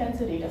wanted lung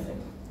cancer data set,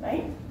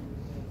 right?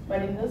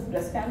 But in this,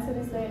 breast cancer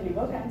is there,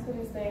 liver cancer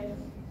is there,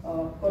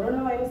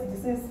 coronavirus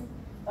disease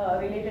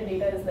related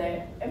data is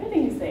there,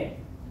 everything is there.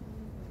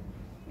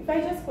 If I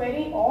just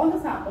query all the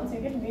samples, you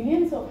get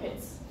millions of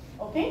hits,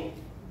 okay?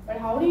 But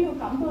how do you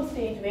come to a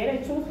stage where I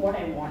choose what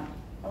I want?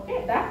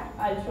 Okay, that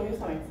I'll show you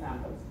some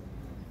examples.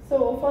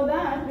 So for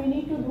that, we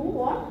need to do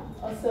what?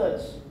 A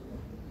search.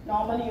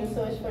 Normally you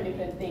search for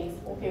different things.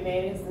 Okay,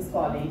 where is this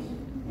college?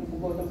 You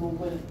can go to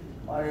Google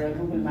or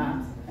Google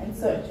Maps and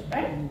search,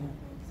 right?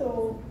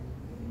 So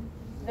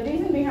the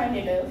reason behind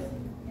it is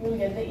you will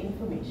get the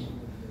information.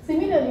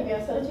 Similarly, we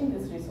are searching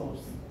this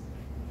resource.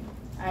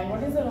 And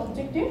what is our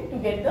objective? To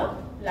get the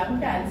lung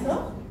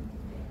cancer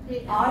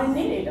RNA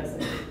data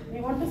set.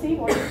 We want to see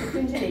what is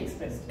differentially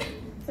expressed.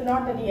 So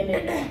not the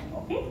DNA data,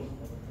 okay?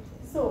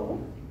 So,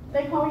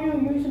 like how you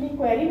usually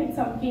query with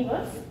some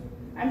keywords,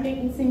 I'm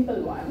taking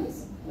simple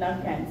ones,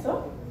 lung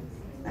cancer,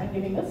 and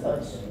giving a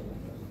search.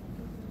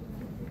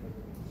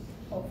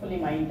 Hopefully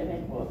my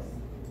internet works.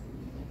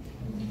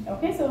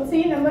 Okay, so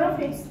see number of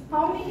hits.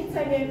 How many hits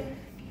I get?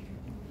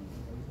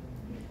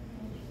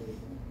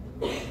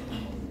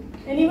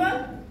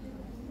 Anyone?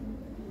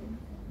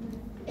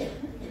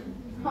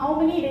 How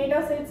many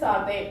data sets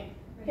are there?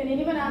 Can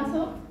anyone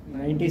answer?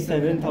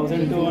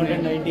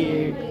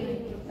 97,298.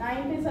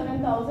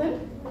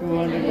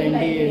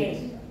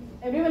 97,298.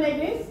 Everyone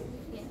agrees?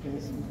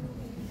 Yes.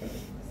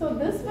 So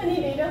this many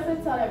data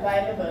sets are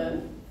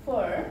available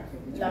for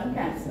lung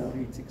cancer.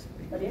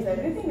 But is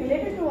everything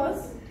related to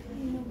us?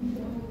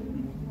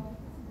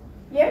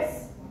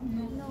 Yes?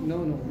 No.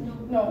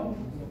 No.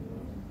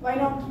 Why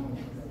not?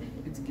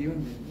 It's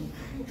given.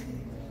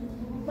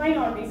 Why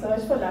not? We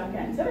searched for lung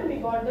cancer and we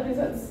got the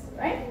results,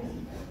 right?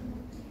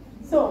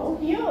 So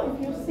here if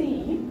you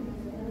see,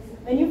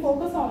 when you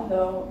focus on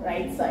the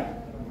right side,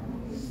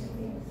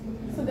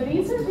 so the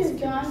research is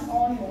done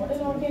on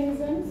model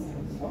organisms,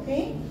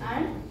 okay,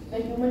 and the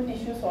human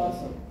tissues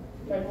also.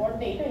 But what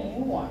data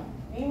you want?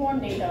 We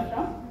want data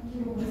from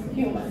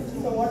humans.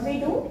 So what we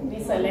do? We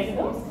select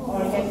the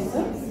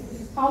organisms.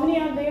 How many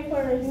are there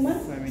for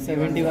humans?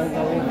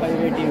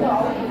 71,581. So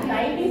out of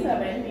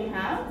 97, we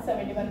have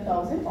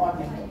 71,000 odd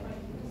number.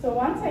 So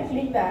once I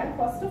click that,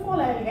 first of all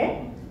I will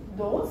get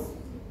those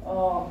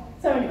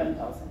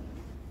 71,000.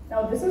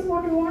 Now this is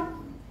what you want.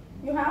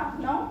 You have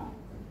now.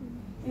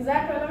 Is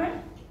that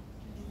relevant?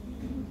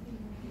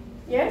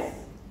 Yes?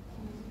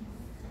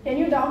 Can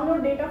you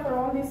download data for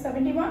all these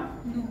 71?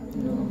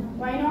 No.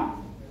 Why not?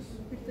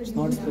 It's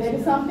not There is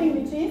specific.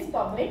 something which is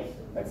public,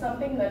 but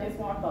something that is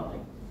not public.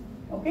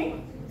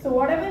 Okay? So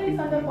whatever is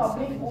under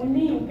public,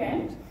 only you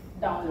can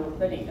download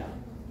the data.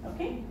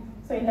 Okay?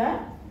 So in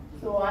that,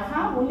 so I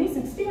have only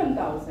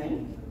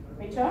 61,000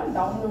 which are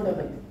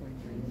downloadable.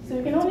 So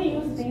you can only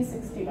use these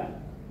 61.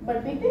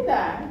 But within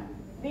that,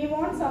 we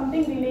want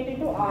something related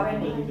to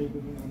RNA.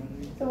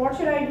 So what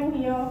should I do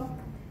here?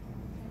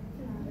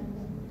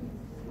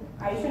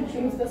 I should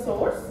choose the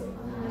source,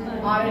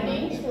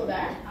 RNA, so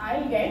that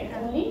I'll get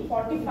only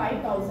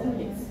 45,000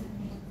 hits.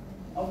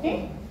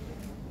 Okay?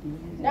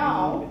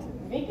 Now,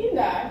 within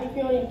that, if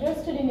you are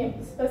interested in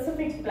a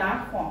specific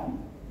platform,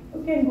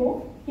 you can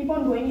keep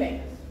on going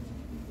like this.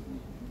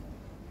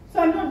 So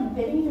I'm not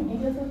getting into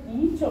details of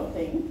each of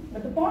them,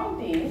 but the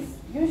point is,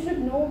 you should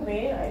know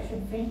where I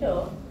should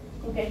filter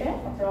to get an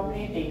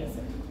appropriate data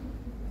set.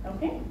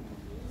 Okay?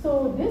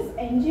 So this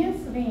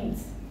NGS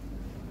reads,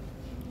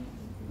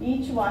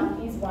 each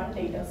one is one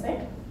data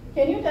set.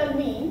 Can you tell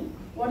me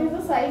what is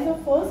the size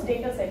of first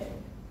data set?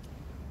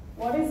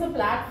 What is the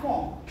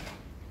platform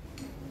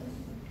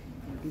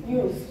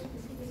used?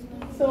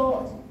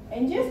 So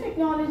NGS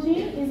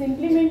technology is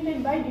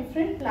implemented by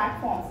different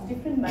platforms,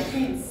 different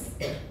machines.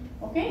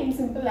 Okay, in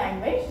simple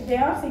language, they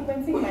are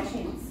sequencing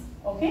machines.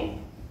 Okay,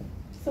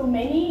 so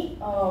many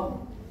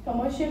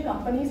commercial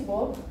companies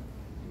work.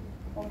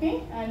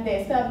 Okay, and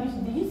they establish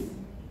these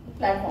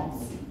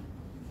platforms.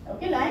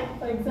 Okay, like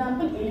for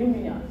example,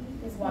 Illumina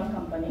is one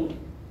company.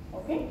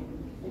 Okay,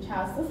 which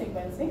has the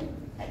sequencing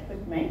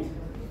equipment,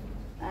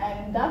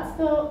 and that's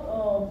the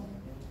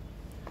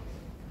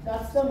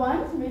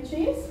one which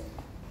is,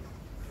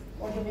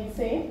 what do we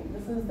say?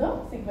 This is the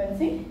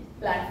sequencing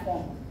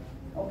platform.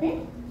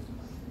 Okay.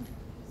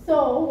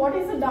 So, what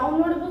is the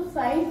downloadable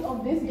size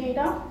of this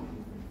data?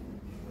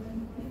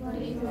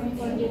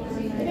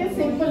 It is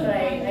simple,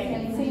 right? I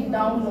can see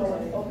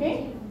download.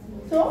 Okay.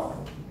 So,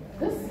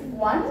 this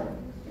one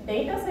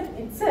data set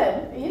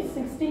itself is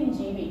 16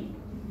 GB,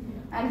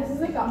 and this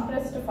is a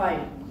compressed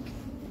file.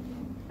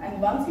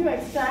 And once you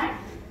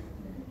extract,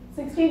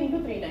 16 into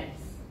 3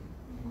 times.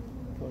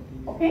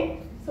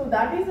 Okay. So,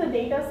 that is the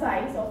data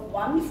size of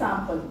one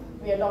sample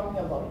we are talking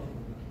about.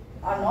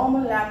 Our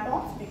normal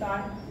laptops, we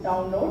can't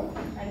download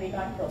and we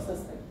can't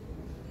process them.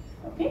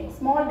 Okay,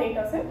 small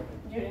data set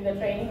during the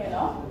training and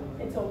all,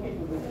 it's okay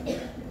to do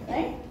it,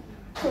 right?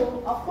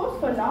 So, of course,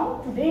 for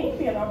now, today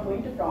we are not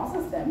going to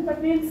process them, but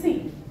we'll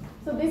see.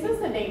 So, this is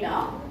the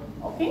data,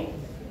 okay,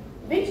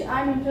 which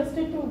I'm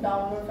interested to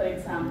download, for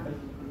example.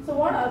 So,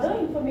 what other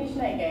information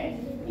I get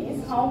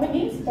is how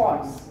many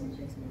spots.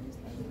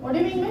 What do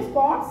you mean by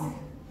spots?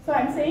 So,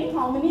 I'm saying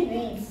how many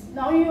reads.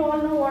 Now, you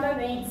all know what are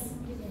reads.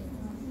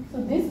 So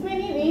this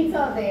many reads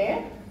are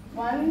there,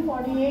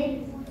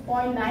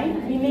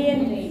 148.9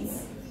 billion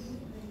reads.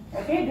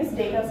 Okay, this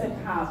data set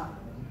have.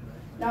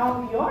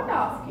 Now your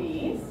task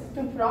is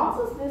to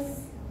process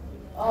this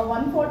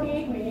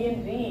 148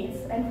 million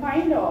reads and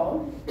find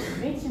out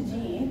which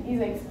gene is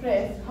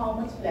expressed how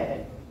much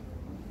level.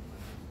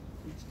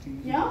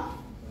 Yeah?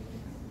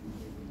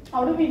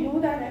 How do we do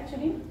that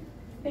actually?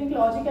 Think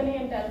logically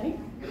and tell me.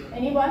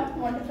 Anyone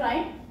want to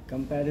try?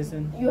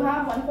 Comparison. You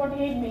have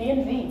 148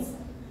 million reads.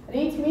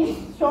 Reads means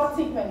short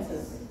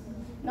sequences.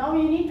 Now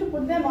you need to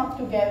put them up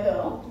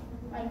together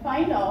and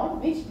find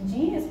out which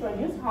gene is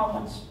produced how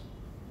much.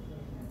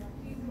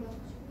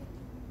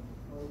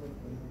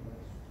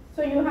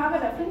 So you have a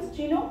reference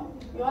genome,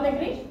 you all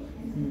agree?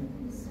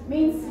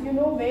 Means you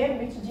know where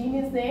which gene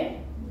is there,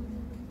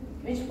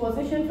 which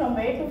position from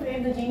where to where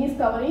the gene is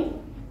covering.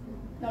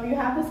 Now you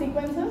have the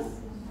sequences.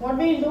 What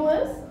we will do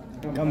is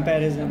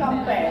Comparison.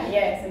 compare,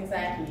 yes,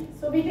 exactly.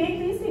 So we take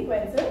these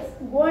sequences,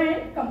 go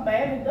and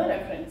compare with the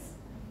reference.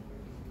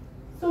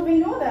 So we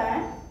know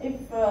that if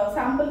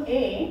sample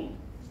A,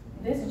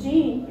 this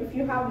gene, if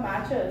you have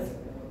matches,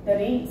 the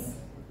reads,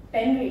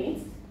 10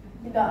 reads,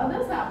 in the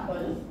other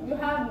sample, you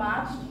have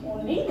matched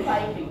only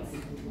 5 reads.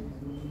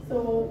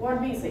 So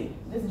what we say?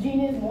 This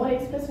gene is more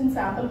expressed in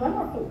sample 1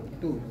 or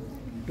 2?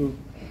 2.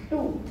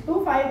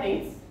 2, 5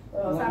 reads.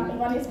 Sample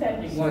 1 is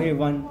 10 reads. 1.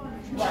 1,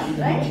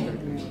 right?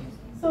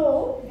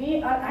 So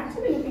we are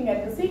actually looking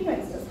at the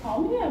sequences. How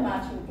many are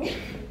matching to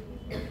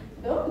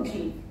the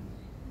gene?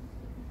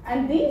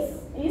 And this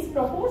is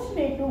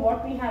proportionate to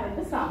what we have in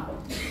the sample.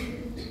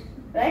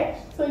 Right?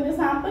 So in the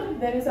sample,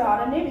 there is a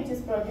RNA which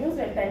is produced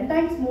at 10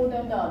 times more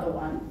than the other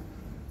one.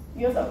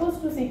 You are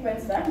supposed to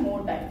sequence that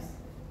more times.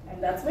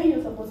 And that's why you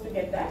are supposed to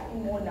get that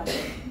in more number.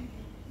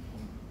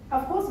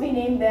 Of course, we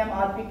name them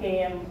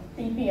RPKM,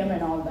 TPM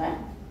and all that.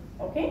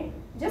 Okay?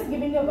 Just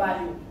giving a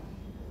value.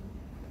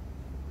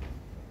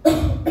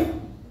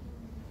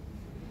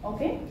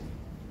 Okay?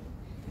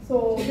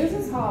 So this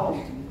is how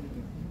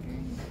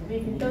we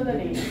filter the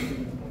data.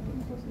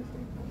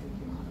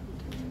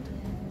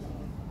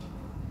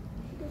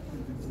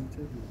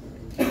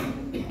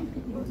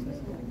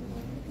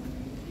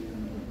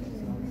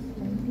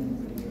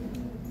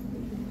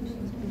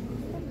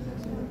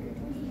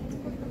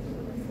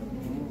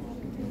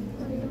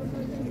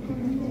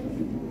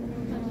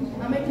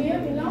 Am I clear,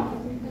 Mila?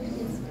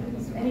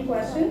 Any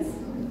questions?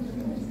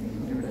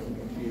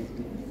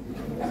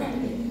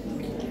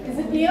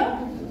 Clear?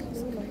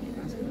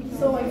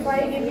 So if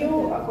I give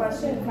you a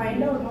question,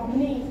 find out how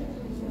many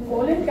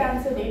colon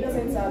cancer data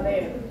sets are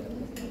there.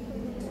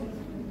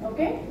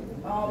 Okay?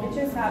 Which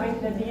is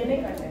having the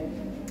DNA content.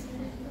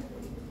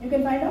 You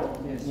can find out?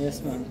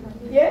 Yes, ma'am.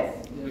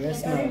 Yes?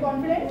 Yes, Are you ma'am.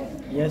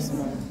 confident? Yes,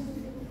 ma'am.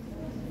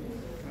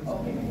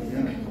 Okay.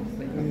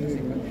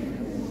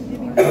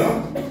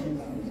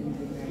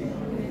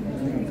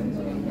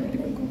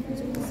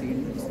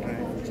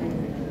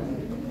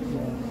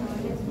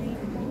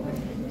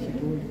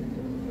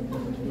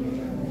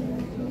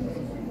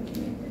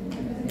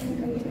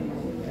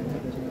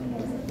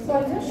 So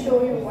I'll just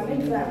show you one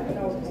example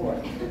of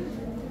board.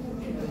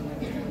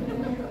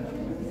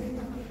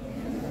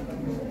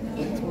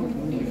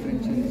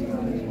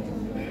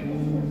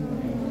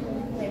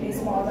 Maybe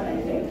small one I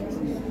take.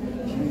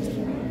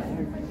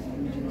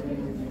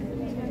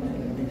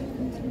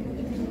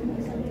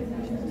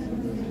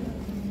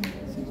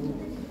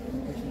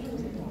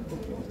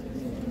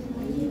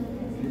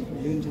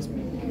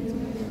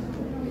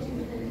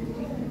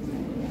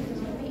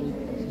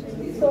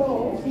 So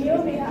here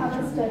we have a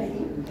study.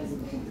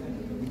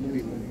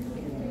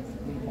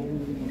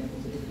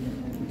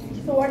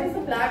 So what is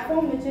the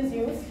platform which is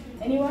used?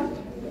 Anyone?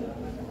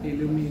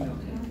 Illumina.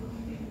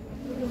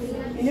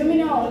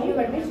 Illumina only,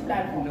 but which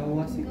platform?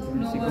 Nova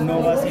sequence.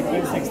 Nova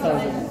sequence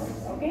 6000.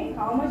 Okay,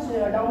 how much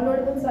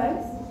downloadable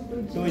size?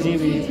 2 GB.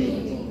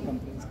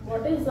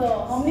 What is,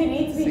 how many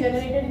reads we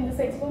generated in this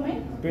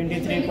experiment?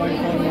 23.4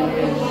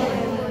 million.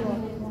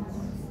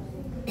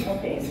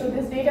 Okay, so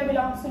this data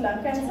belongs to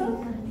lung cancer?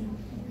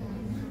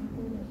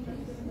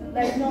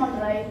 That's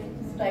not right,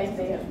 it's right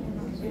there.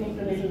 You need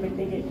to little bit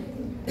dig it.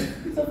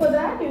 So for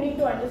that, you need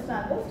to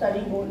understand the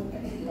study goal.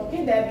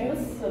 Okay, their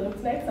views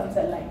looks like some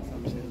cell lines.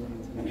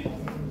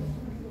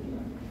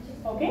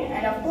 Okay,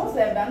 and of course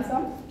they have done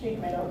some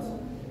treatment also.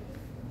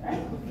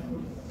 Right?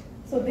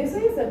 So this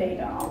is the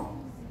data.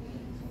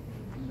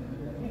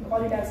 We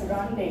call it as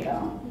run data,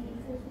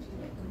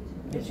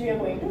 which we are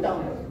going to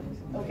download.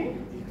 Okay?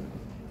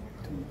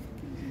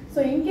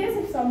 So in case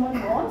if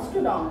someone wants to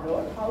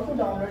download, how to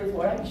download is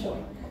what I'm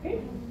showing.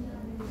 Okay?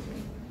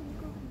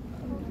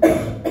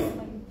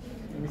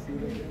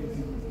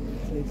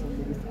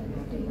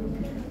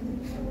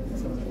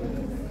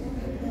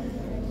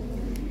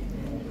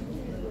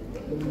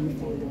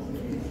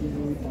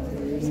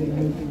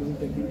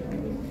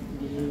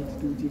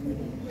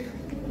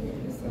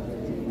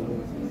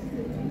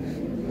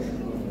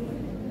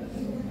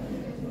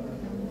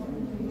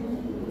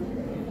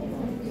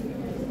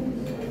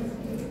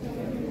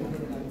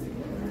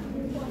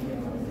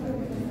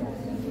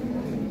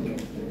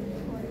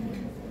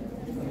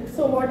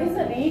 So what is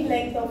the read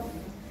length of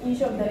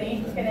each of the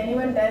reads? Can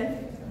anyone tell?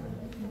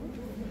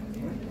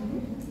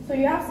 So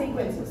you have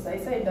sequences. I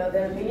said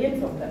there are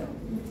millions of them.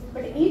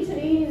 But each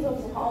read is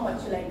of how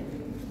much length?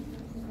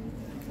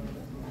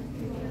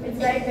 It's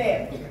right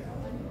there,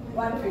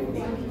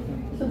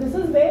 150. So this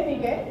is where we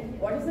get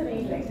what is the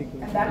read length.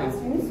 And that is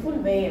useful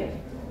where?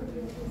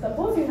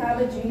 Suppose you have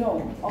a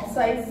genome of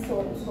size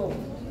so and so.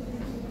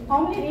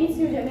 How many reads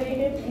you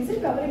generated? Is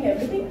it covering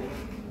everything?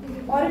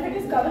 Or if it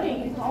is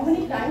covering, how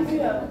many times you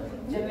have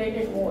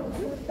generated more?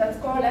 That's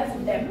called as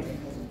dept.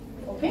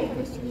 Okay?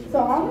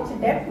 So how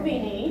much depth we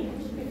need?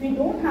 If we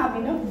don't have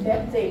enough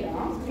depth data,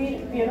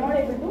 we are not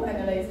able to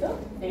analyze the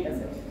data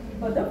set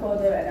for the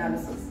further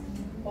analysis.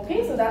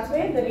 Okay? So that's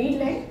where the read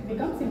length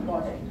becomes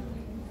important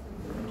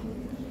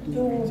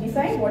to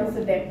decide what is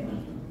the depth.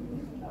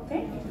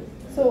 Okay?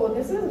 So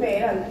this is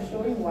where I'll just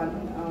show you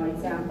one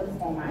example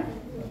format.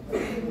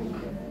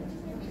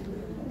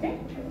 Okay?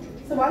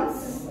 So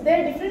once there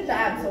are different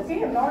tabs,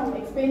 okay, I'm not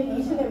explaining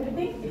each and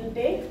everything, it will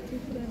take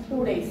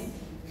 2 days.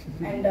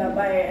 And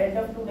by end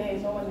of 2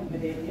 days, no one will be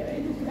there here,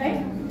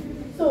 right?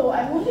 So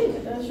I'm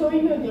only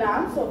showing you a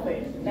glance of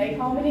it, like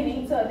how many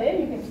reads are there,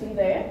 you can see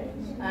there.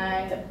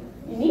 And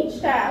in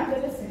each tab,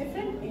 there is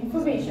different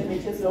information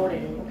which is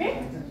loaded,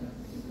 okay?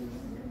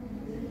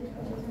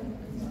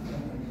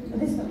 So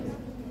this one.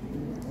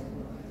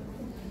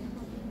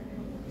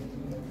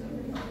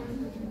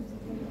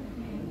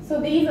 So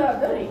these are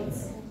the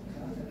reads.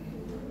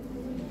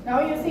 Now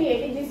you see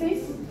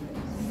ATGCs,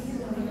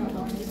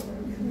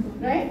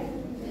 right?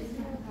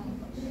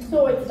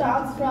 So it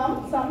starts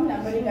from some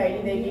numbering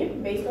ID they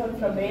give based on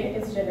from where it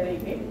is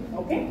generated,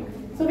 okay?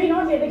 So we're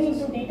not getting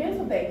into details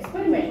of the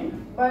experiment,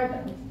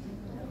 but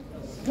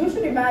you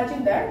should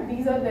imagine that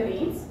these are the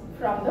reads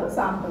from the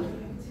sample.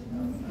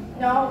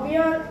 Now we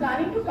are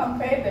planning to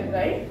compare them,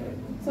 right?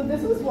 So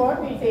this is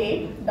what we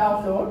take,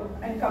 download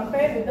and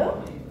compare with the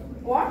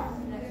what?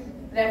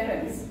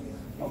 Reference,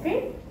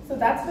 okay? So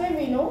that's where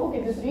we know,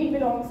 okay, this read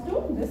belongs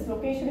to this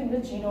location in the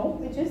genome,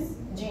 which is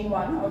gene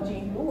 1 or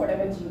gene 2,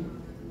 whatever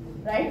gene,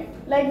 right?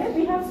 Like that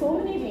we have so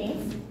many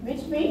reads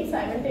which we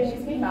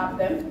simultaneously map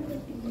them.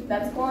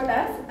 That's called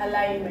as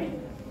alignment,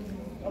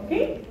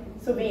 okay?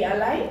 So we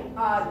align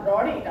our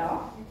raw data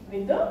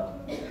with the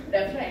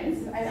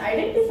reference and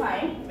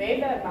identify where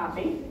they are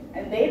mapping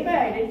and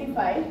thereby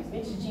identify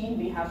which gene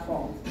we have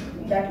found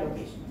in that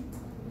location.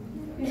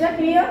 Is that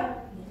clear?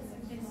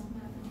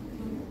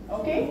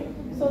 Okay,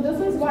 so this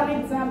is one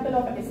example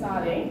of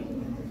SRA.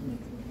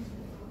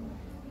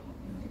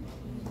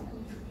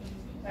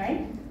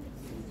 Right?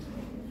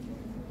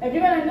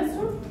 Everyone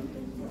understood?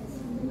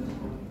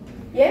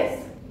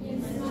 Yes?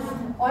 Yes.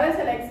 Or else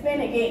I'll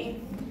explain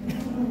again.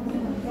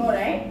 No,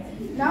 right?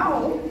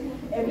 Now,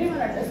 everyone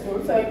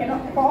understood, so I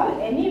cannot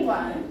call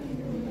anyone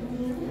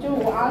to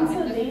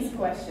answer these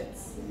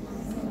questions.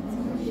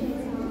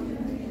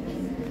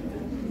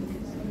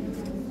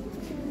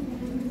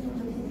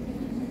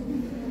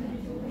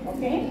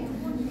 Okay?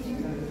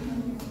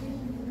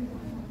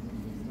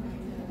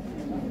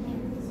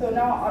 So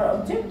now our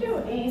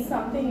objective is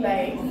something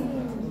like,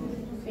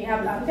 we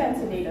have lung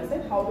cancer data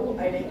set, how to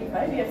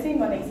identify. We have seen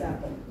one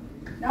example.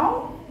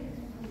 Now,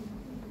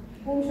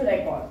 whom should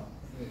I call?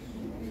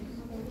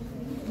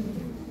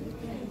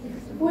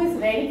 Who is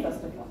ready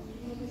first of all?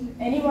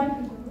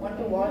 Anyone want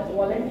to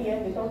volunteer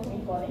without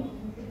me calling?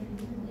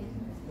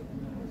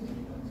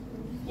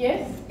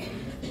 Yes?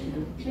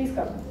 Please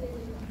come.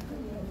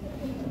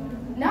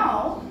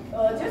 Now,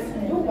 just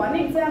do one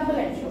example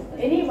and show.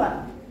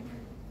 Anyone.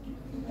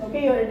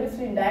 Okay, you are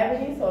interested in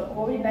diabetes or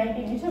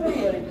COVID-19, whichever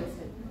you are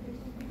interested.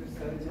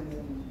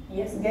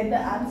 Yes, get the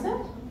answer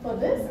for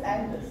this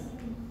and this.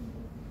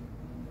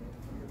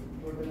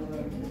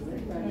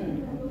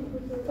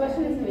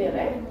 Question is clear,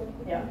 right?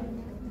 Yeah.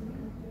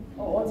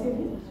 Oh, what's your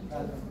name?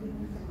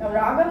 Now,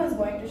 Raghav is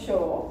going to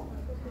show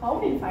how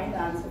we find the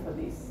answer for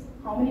this.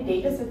 How many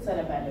data sets are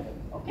available,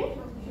 okay?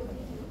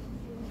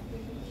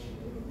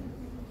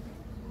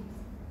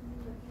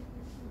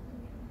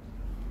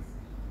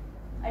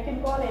 I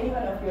can call any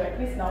one of you, at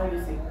least now you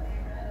see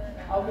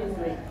how he is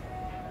doing.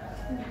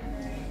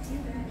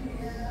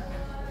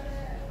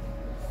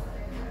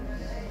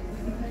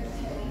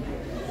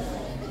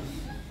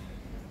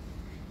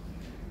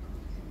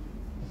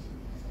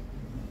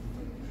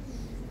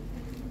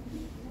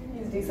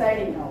 He's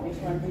deciding now which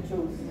one to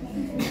choose.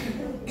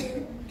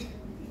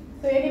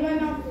 So anyone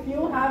of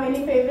you have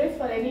any favorites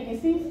for any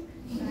disease?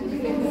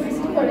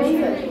 For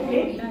research,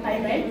 okay? I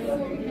meant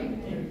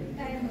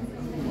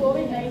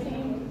COVID-19.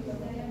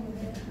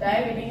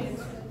 Diabetes.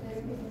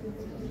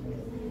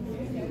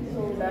 So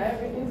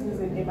diabetes is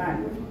in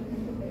demand.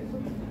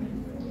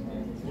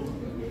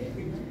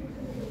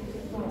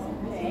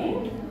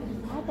 Okay.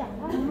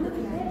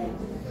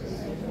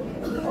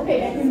 Okay,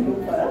 let him do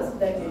first.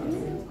 Then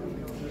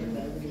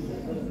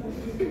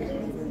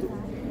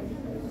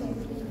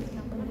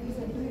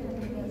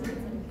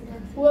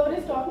whoever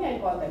is talking, I'll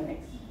call them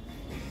next.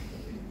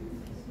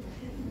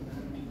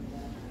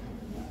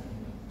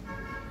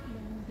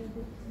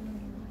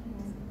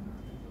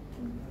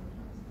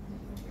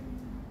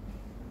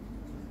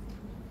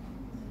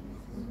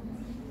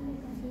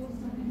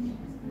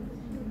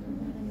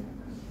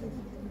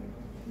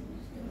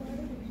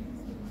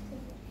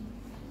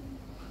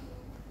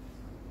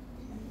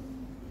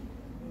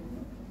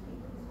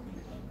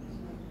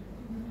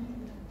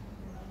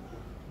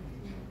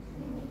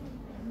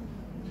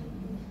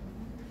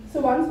 So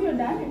once you're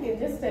done, you can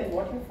just tell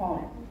what you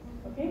found.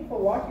 Okay, for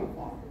what you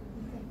found.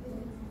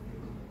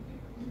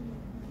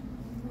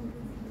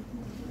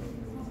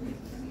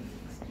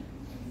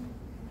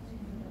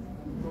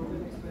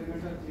 Total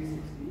experiments are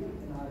 360 in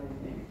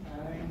RNA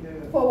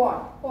and For what?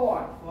 For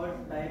what? for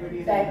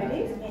diabetes.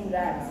 Diabetes in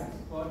rats.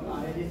 For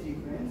RNA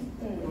sequence,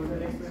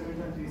 total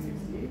experiments are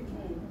 360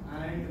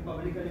 and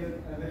publicly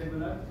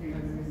available are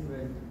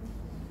 312.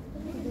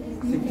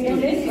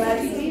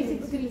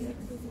 312.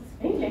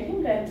 Hey, let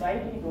him tell why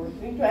he wrote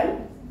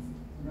 312.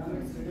 Now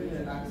it's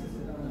written access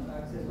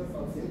for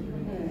public.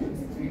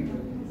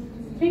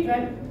 312.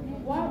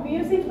 312. Wow, we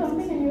are seeing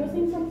something and you are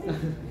seeing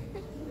something.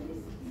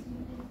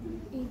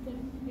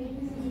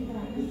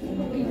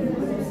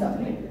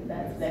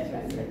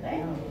 That's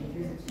right?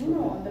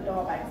 No, on the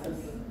top axis.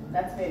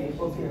 That's very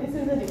important. This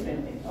is a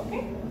different thing,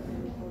 okay?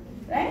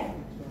 Right?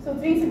 So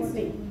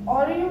 360.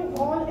 Or you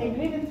all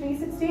agree with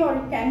 360 or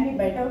it can be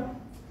better?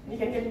 We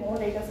can get more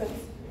data sets.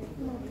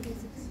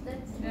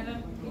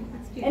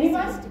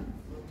 Anyone?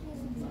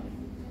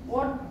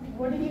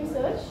 What did you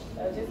search?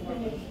 Just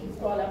can you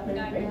scroll up a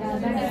little bit?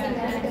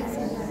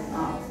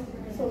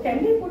 So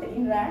can we put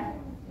in rat?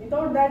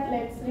 Without that,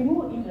 let's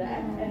remove in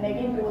rat and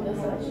again do the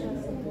search.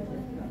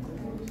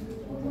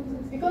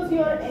 Because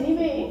you are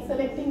anyway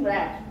selecting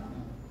rat.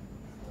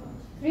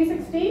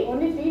 360,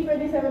 only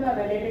 327 are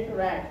related to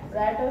rat.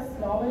 Ratus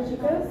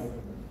normalicus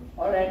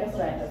or Ratus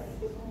ratus.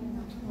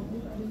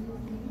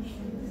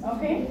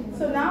 Okay,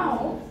 so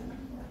now,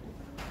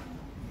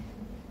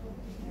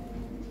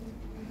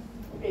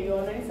 okay, you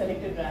already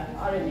selected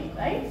RNA,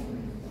 right?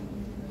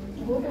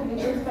 Go to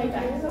results by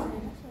taxon.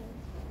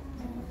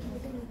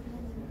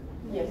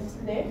 Yes,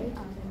 there.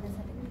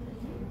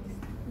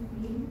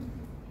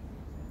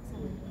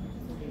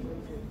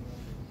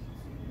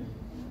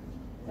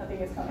 Nothing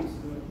is coming.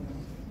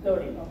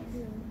 Loading.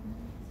 Okay.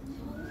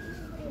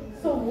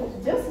 So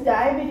just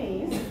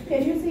diabetes,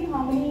 can you see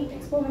how many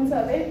experiments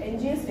are there?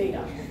 NGS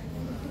data.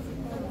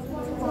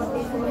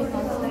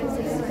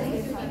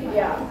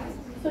 Yeah.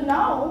 So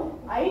now,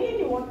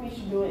 ideally what we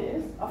should do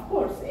is, of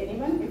course,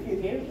 anyone, if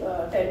you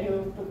tell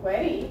you to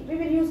query, we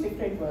will use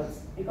different words.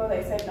 Because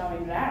I said now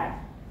in RAD,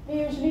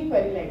 we usually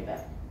query like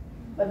that.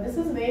 But this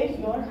is where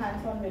your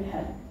hands-on will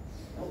help.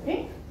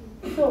 Okay?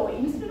 So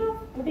instead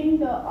of putting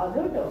the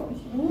other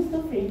terms, use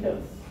the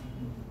filters.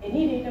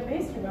 Any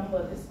database,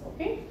 remember this,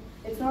 okay?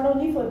 It's not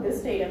only for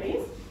this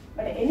database,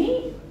 but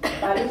any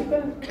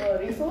biological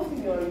resource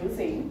you are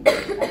using,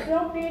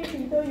 appropriate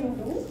filter you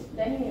do,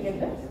 then you will get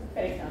the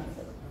correct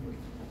answer.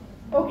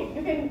 Okay,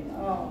 you can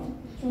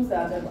choose the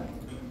other one.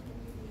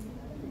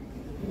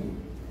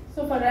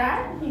 So for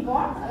RAD, he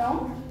got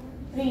around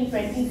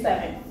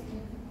 327,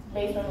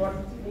 based on what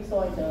we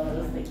saw in the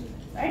listing,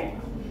 right?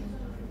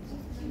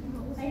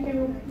 Thank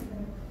you.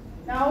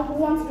 Now, who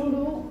wants to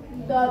do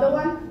the other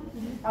one,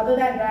 other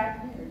than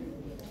RAD?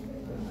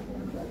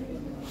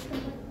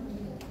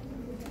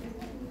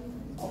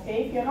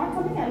 Okay, if you're not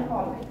coming, I'll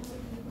call it.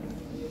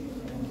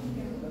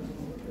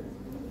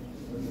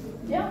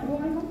 Yeah, you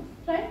want to come?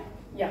 Try?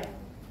 Yeah,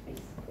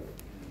 please.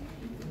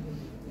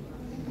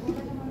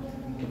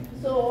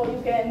 So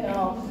you can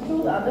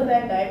choose other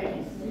than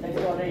diabetes. That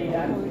is already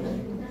done.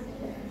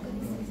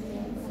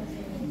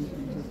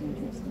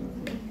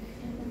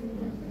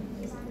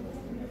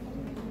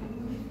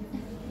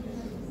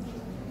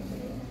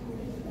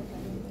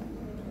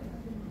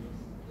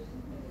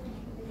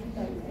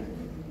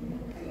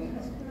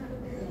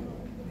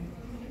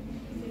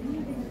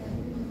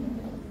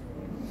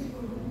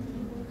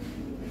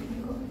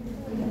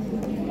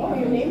 Oh,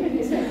 you named it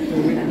different.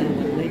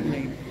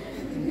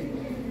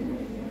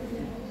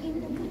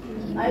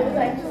 I was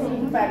actually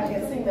in fact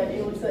guessing that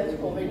you would search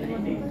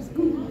COVID-19.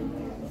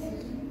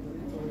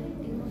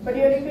 But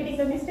you are repeating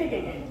the mistake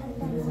again.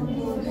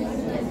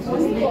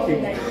 Only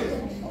COVID-19.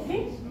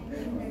 Okay?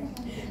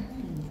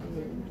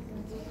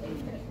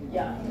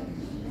 Yeah.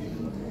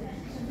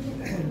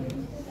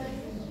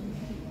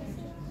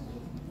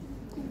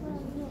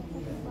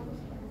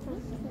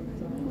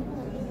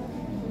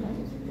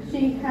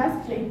 She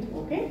has clicked,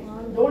 okay?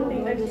 Don't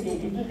think that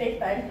it will take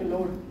time to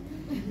load.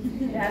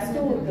 It has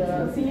to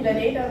see the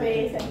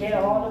database and get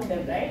all of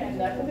them, right? And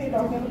that will be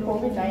talking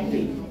about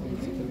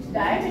COVID-19.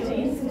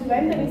 Diabetes,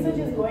 when the research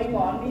is going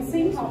on, we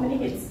see how many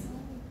hits.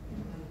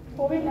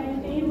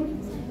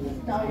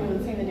 COVID-19, now you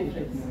will see the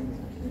difference.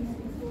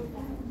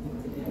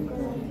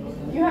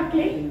 You have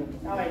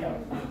clicked? Now I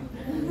don't.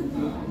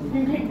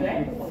 You clicked,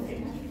 right? Okay.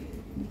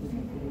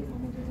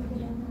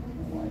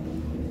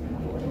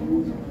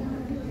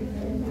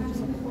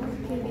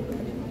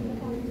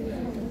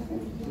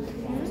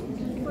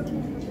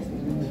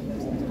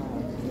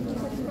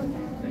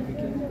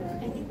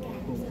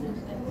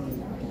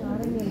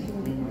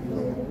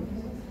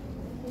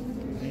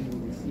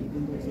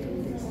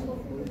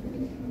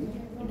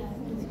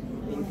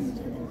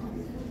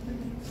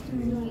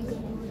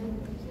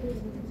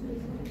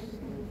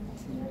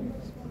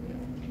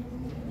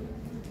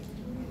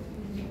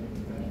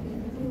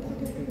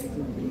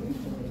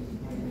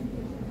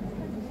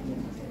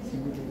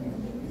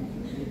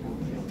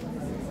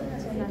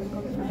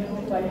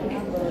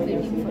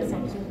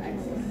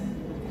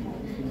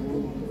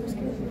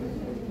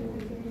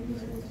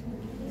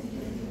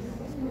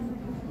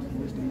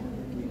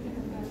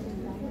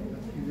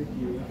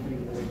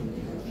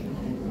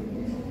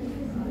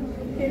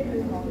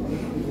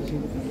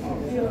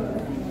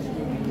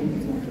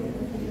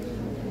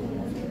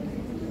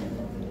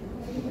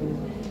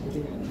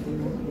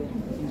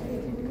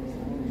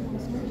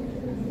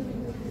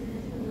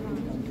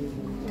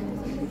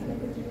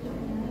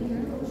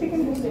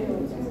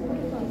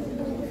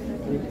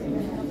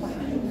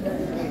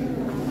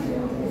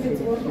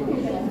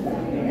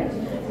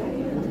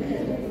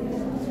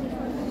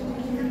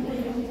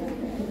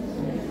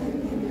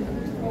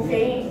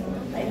 Okay,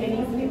 I can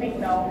easily pick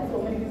now. So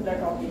many people are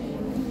talking.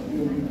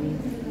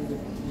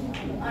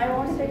 I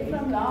want to take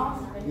from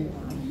last.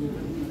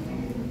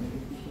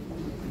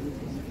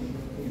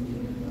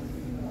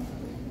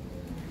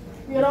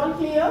 We are all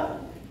clear?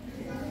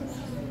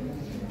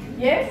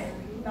 Yes?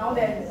 Now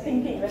they're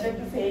thinking whether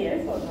to say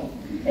yes or no.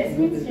 S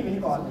means she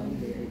will call.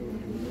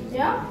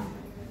 Yeah?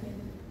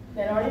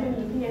 They're not even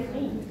looking at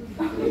me.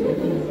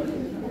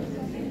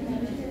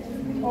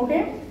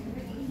 Okay?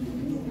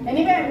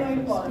 Anyway, I'm going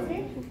to call,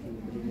 okay?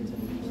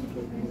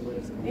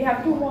 We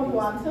have two more to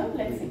answer.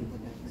 Let's see.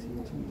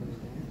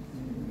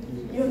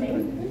 Your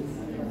name, please.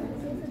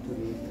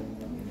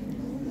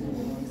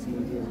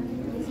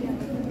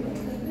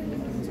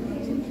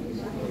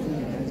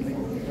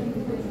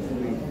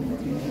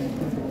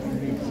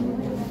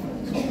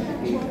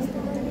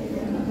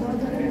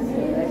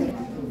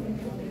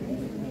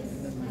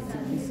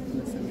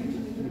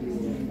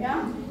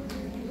 Yeah?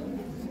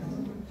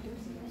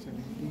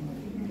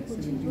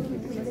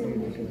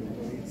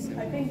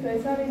 I think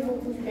SRA is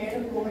also scared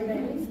of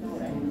COVID-19 now,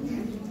 right?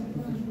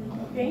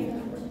 Okay?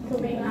 So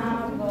we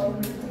have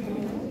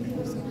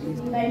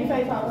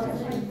 95 hours.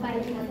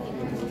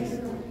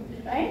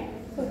 Right?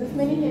 So this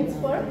many hits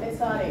for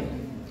SRA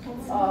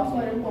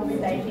for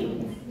COVID-19.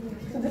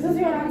 So this is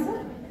your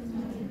answer?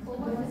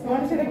 You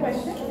want to see the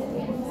question?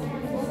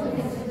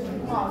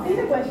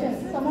 see the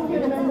question. Some of you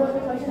remember the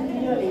question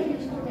clearly.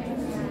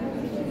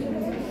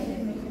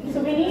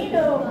 So we need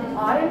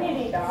RNA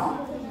data.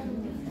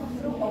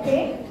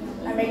 Okay,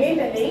 I'm again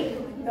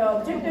telling the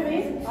objective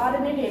is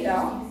RNA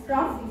data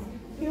from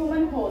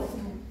human host.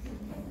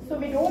 So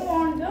we don't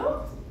want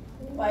the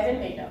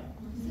viral data.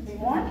 We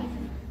want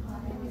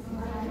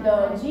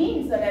the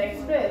genes that are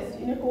expressed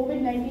in a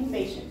COVID-19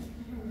 patient.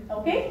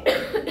 Okay?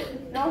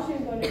 Now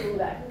she's going to do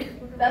that.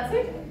 That's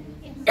it?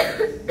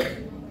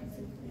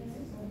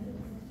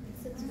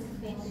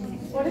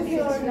 What is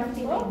your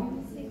number?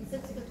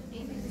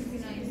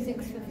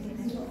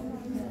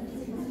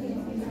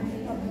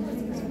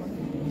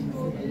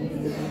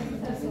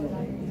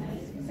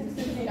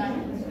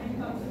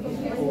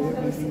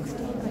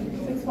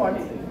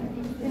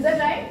 643. Is that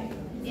right?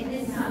 It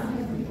is.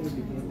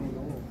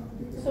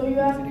 So you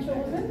have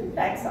chosen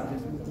taxa,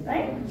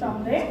 right?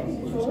 From there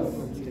you chose.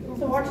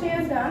 So what she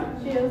has done,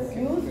 she has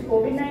used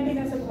COVID-19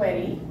 as a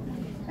query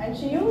and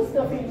she used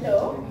the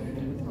filter.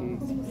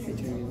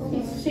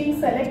 She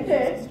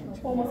selected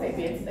Homo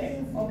sapiens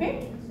there.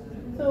 Okay?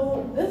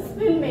 So this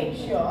will make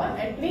sure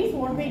at least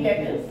what we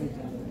get is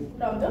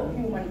from the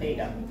human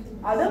data.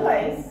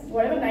 Otherwise,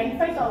 whatever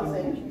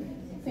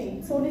 95,000, see,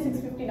 it's only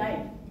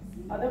 659.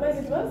 Otherwise,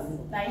 it was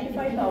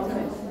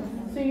 95,000.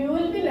 So you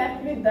will be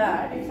left with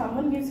that. If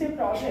someone gives you a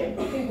project,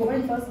 okay, go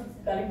and first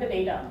collect the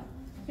data.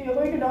 So you're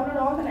going to download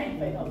all the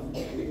 95,000.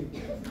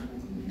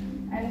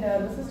 And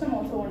the system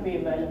also won't be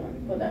available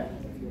for that.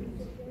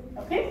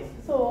 Okay?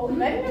 So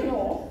when you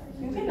know,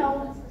 you can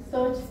now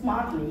search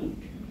smartly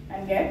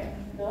and get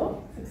the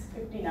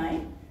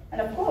 659.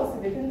 And of course,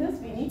 within this,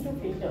 we need to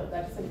filter.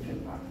 That's the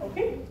different part.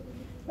 Okay?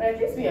 But at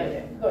least we are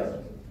there.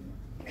 Good.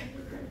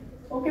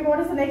 Okay, what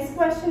is the next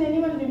question?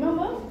 Anyone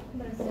remember?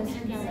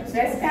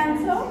 Breast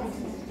cancer.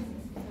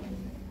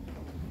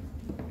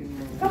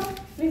 Come,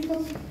 please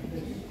come.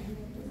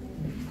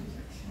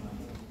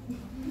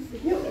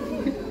 You?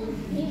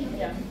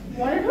 Yeah. You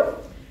want to do?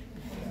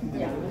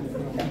 Yeah.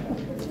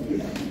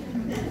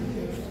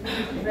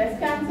 Breast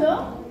cancer.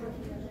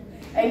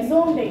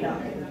 Exome data.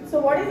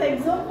 So what is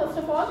exome? First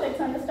of all, let's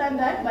understand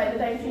that by the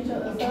time she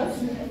search.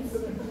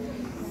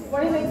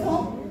 What is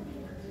exome?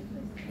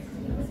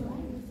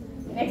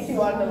 Next,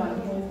 you are the one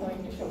who is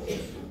going to show.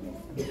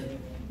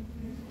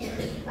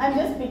 I'm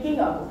just picking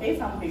up, okay?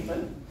 Some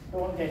people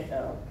don't get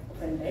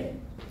offended.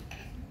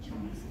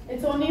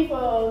 It's only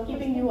for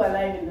keeping you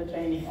alive in the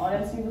training, or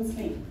else you will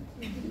sleep.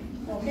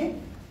 Okay?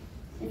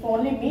 If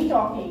only me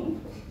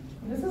talking,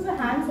 this is a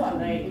hands-on,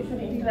 right? You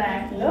should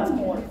interact, learn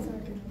more.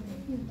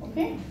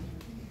 Okay?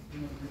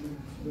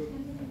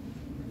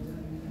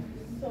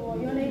 So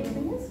your next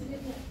thing is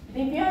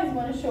Divya is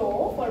going to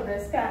show for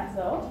breast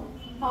cancer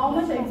how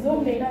much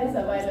exome data is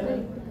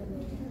available.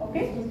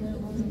 Okay?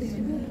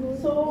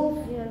 So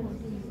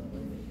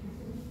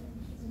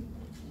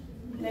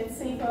let's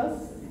see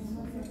first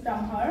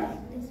from her.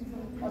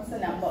 What's the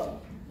number?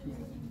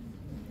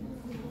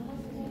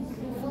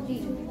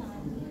 She's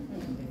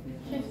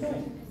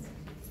doing.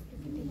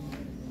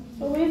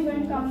 So who is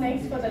going to come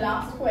next for the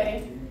last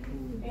query?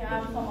 We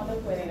have some other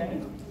query,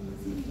 right?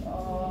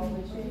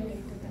 Which is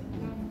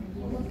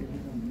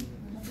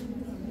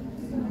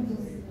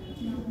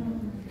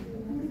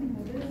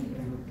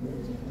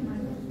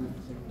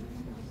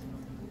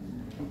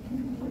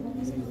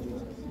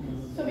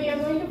so we are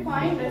going to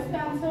find breast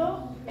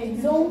cancer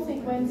exome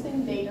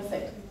sequencing data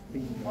set.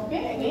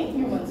 Okay, again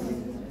humans,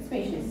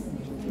 species.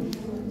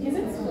 Is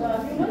it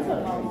humans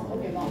or mouse?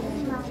 Okay, mouse.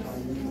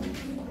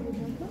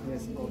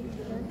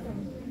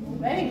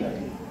 Very good.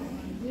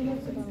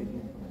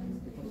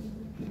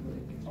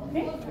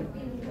 Okay,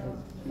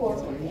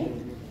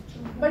 414.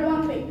 But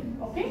one thing,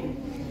 okay?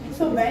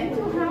 So when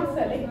you have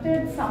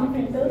selected some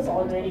filters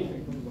already,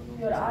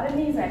 your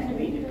RNA is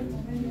activated.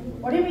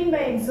 What do you mean by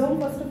exome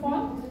first of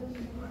all?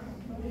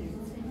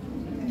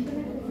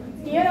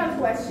 Here our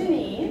question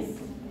is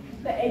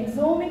the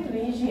exomic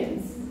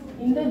regions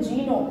in the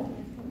genome.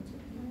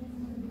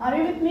 Are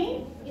you with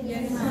me?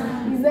 Yes.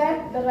 Is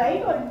that the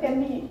right or it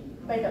can be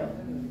better?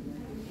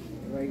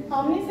 Right.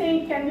 How many say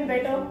it can be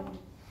better?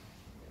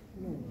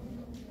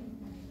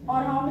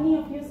 Or how many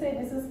of you say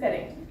this is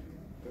correct?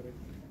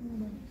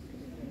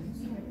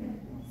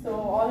 So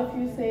all of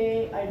you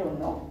say I don't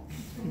know,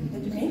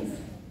 which means?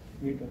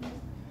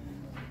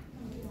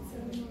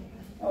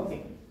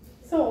 Okay.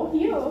 So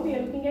here we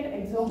are looking at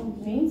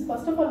exome. Means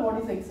first of all, what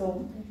is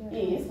exome?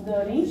 Is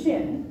the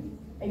region,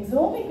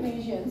 exomic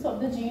regions of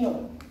the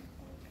genome.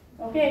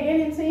 Okay,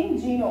 again it's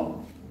saying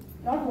genome,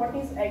 not what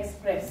is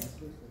expressed.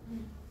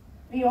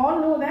 We all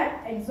know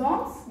that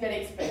exomes get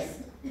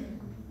expressed.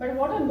 But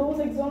what are those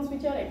exomes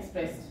which are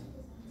expressed?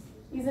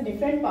 Is a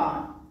different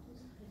part.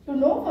 To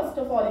know first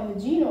of all in the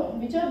genome,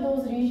 which are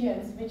those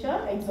regions which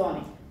are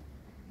exonic.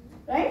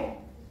 Right?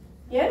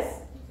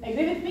 Yes?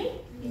 Agree with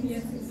me?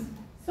 Yes.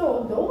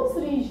 So those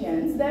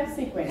regions that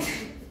sequence.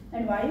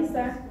 And why is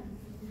that?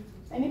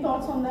 Any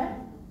thoughts on that?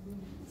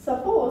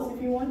 Suppose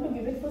if you want to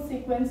give it for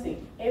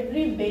sequencing,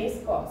 every base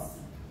costs.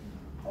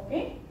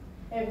 Okay?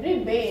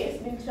 Every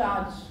base will be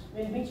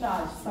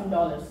charged some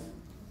dollars.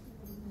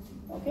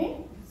 Okay,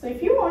 so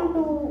if you want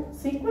to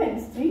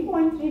sequence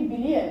 3.3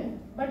 billion,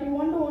 but you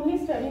want to only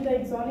study the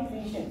exonic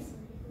regions,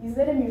 is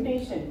there a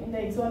mutation in the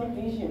exonic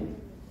region?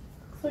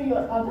 So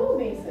your other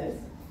bases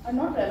are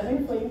not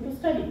relevant for you to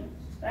study,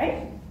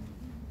 right?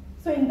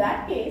 So in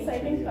that case, I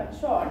can cut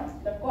short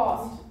the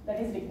cost that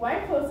is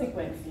required for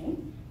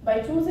sequencing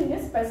by choosing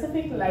a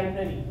specific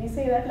library. We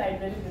say that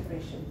library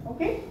preparation,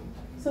 okay?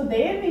 So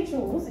there we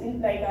choose,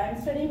 like I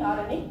am studying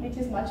RNA, which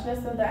is much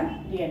lesser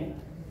than DNA,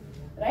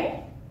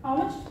 right? How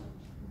much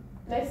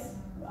less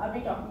are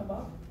we talking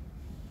about?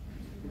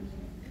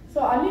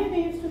 So earlier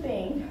we used to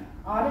think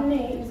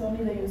RNA is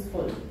only the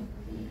useful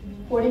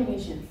coding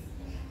regions,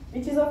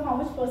 which is of how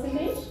much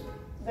percentage?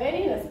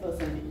 Very less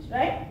percentage,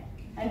 right?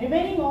 And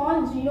remaining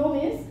all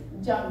genome is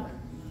junk.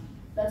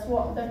 That's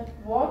what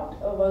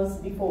was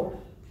before,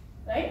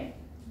 right?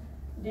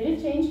 Did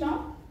it change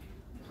now?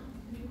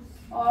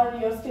 Or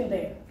you're still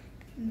there?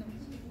 No.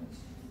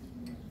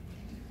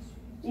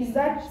 Is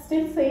that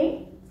still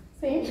same?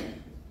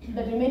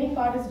 The remaining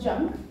part is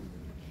junk?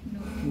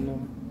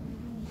 No.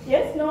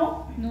 Yes,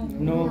 no? No.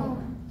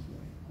 No.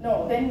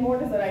 No, then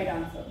what is the right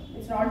answer?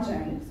 It's not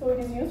junk, so it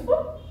is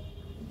useful?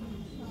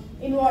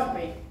 In what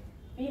way?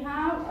 We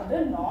have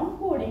other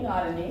non-coding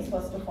RNAs,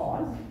 first of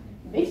all,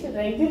 which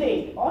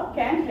regulate or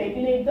can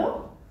regulate the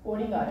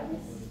coding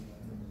RNAs.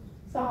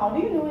 So how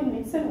do you know in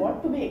which cell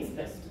what to be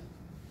expressed?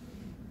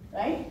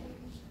 Right?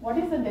 What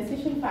is the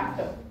decision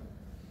factor?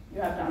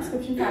 You have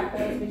transcription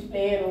factors which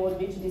play a role,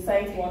 which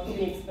decides what to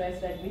be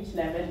expressed at which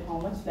level, how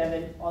much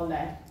level, all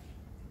that.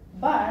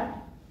 But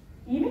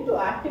even to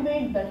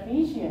activate that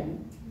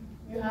region,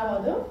 you have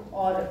other,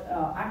 or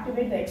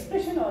activate the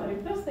expression or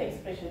repress the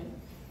expression,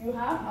 you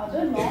have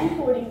other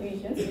non-coding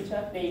regions which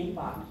are playing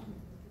part.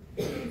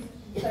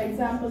 For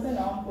example, the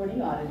non-coding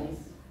RNAs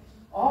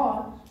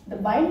or the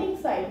binding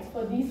sites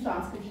for these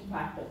transcription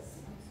factors.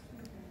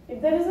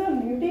 If there is a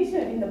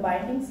mutation in the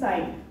binding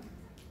site,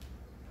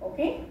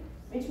 okay,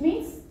 which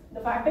means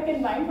the factor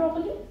can bind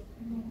properly?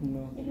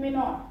 No. It may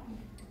not,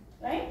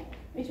 right?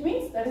 Which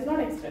means that is not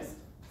expressed.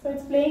 So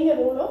it's playing a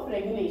role of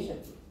regulation,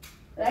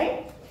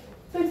 right?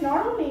 So it's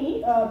not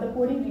only the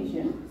coding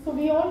region. So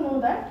we all know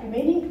that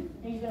remaining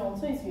region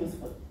also is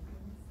useful,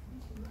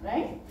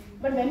 right?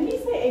 But when we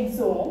say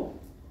exome,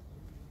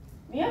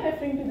 we are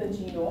referring to the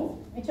genome,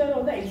 which are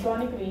all the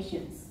exonic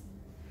regions.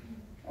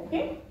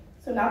 Okay?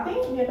 So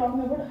nothing, we are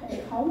talking about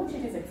how much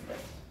it is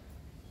expressed.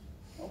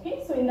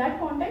 Okay? So in that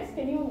context,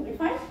 can you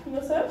refine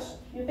your search?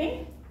 You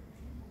think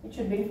it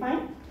should be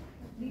refined?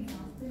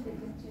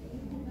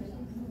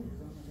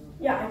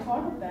 Yeah, I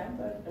thought of that,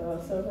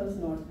 but sir was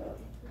not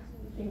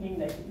thinking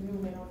that you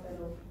may not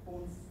allow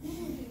phones.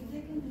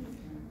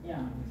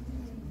 Yeah.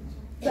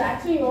 So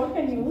actually you all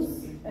can use,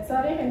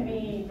 SRA can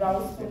be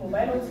browsed through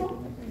mobile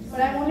also, but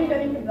I'm only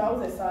telling you to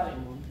browse SRA,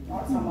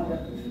 not some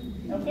other.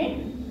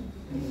 Okay?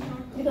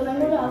 Because I'm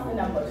going to ask the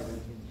numbers.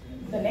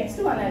 The next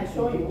one I'll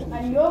show you,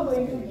 and you're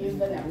going to give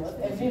the numbers,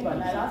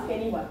 everyone. I'll ask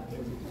anyone.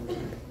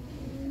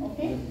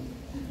 Okay?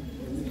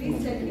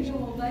 Please check in your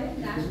mobile.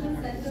 National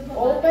Center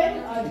for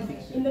Open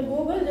in the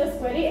Google, just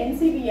query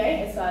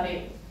NCBI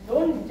SRA.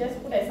 Don't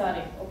just put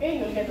SRA, okay?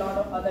 You'll get a lot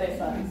of other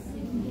SRAs.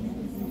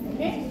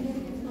 Okay?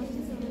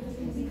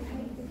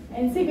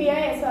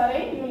 NCBI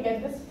SRA, you will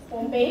get this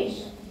home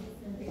page.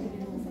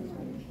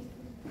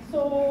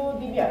 So,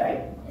 Divya,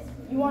 right?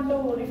 You want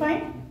to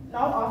refine?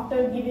 Now,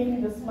 after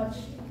giving this much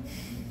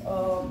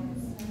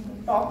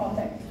talk on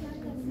that,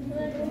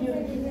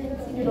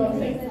 you don't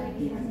think.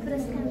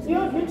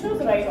 You choose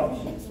the right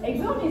option.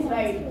 Exome is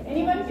right.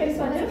 Anyone can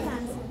suggest?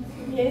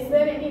 Is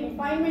there any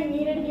refinement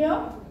needed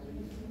here?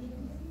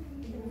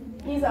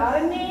 Is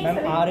RNA? Ma'am,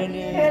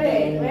 RNA.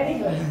 Correct. Very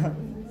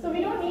good. So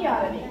we don't need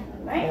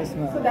RNA, right? Yes,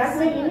 ma'am. So that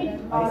may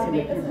limit our I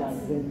data selected sets.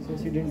 that then,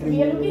 so she didn't We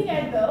are remember. looking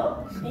at the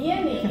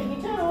DNA,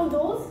 which are all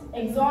those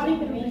exonic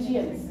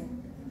regions,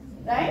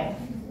 right?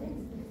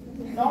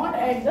 Not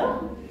at the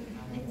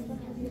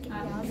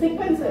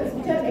sequences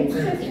which are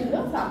expressed in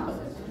the sample.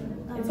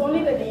 It's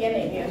only the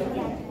DNA we are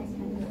looking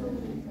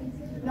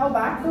at. Now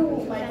back to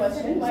my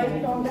question, why we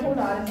talked about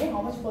RNA,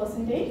 how much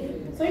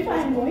percentage? So if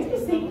I am going to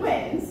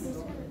sequence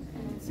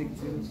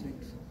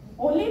 606.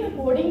 only the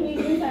coding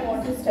regions I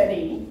want to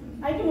study,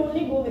 I can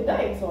only go with the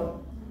exon.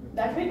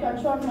 That will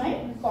cut short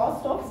my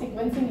cost of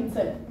sequencing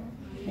itself,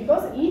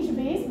 because each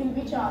base will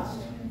be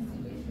charged.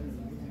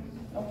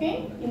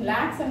 Okay, in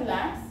lakhs and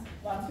lakhs.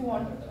 Once you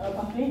want a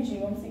complete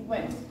genome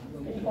sequence,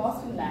 it will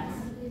cost in lakhs.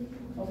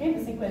 Okay, the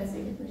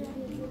sequencing.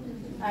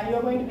 And you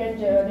are going to get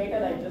data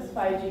like this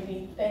 5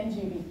 GB, 10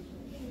 GB.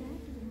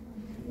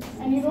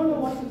 And you don't know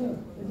what to do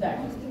with that.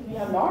 We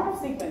have a lot of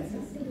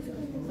sequences.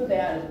 So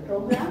there are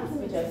programs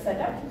which are set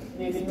up.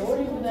 We will load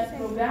into that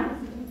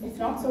program. It's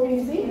not so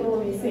easy, though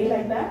we say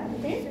like that.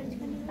 Okay?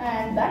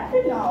 And that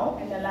will now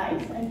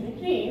analyze and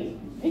retrieve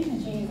which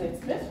gene is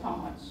expressed how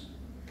much.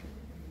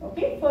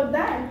 Okay, for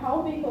that,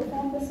 how we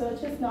perform the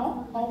searches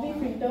now, how we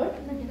filtered.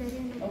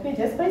 Okay,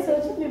 just by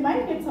searching, we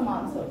might get some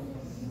answer,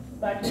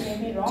 but we may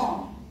be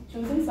wrong,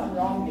 choosing some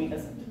wrong data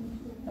set.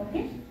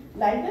 Okay,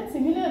 Like that,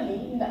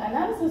 similarly, in the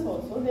analysis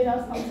also, there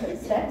are some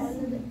steps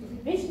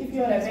which, if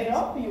you are aware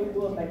of, you will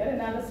do a better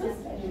analysis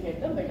and you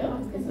get the better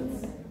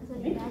results,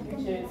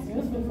 which is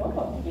useful for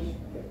publication.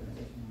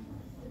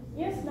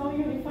 Yes, now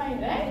you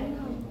define, right?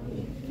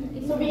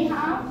 So we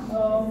have,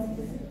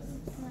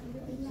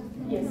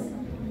 yes.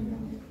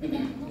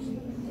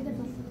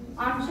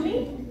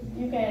 Actually,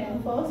 you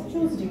can first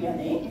choose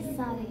DNA.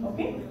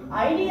 Okay.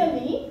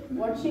 Ideally,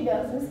 what she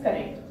does is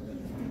correct.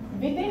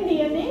 Within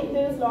DNA,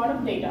 there is a lot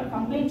of data.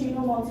 Complete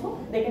genome also,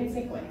 they can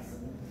sequence.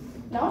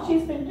 Now she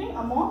is filtering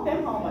among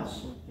them how much.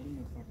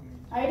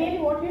 Ideally,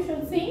 what you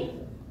should see,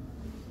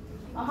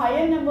 a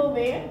higher number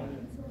where?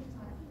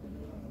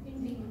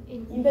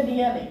 In the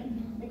DNA.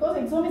 Because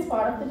exome is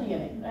part of the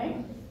DNA,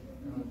 right?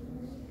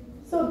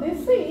 So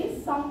this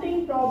is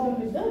something problem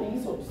with the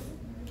resource.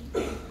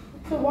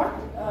 So what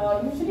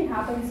usually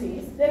happens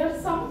is, there are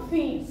some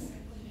fields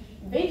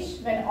which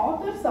when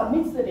author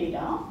submits the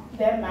data,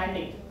 they are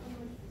mandate.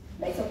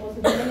 Like suppose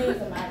the DNA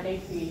is a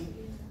mandate field,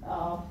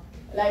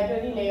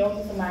 library layout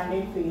is a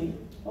mandate field.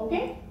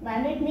 Okay?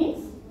 Mandate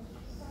means,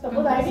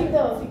 suppose I did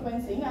the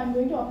sequencing, I am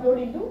going to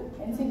upload into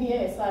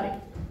NCBI SRA.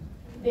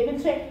 They will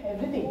check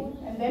everything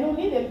and then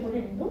only they will put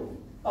it into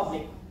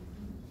public.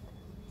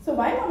 So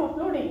while I am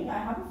uploading, I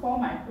have a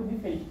format to be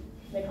filled,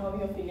 like how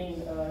you are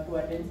filling to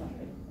attend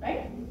something,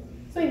 right?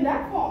 So in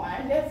that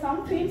format, there are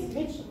some fields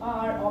which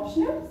are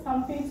optional,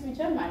 some fields which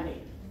are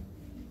mandate,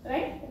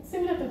 right? It's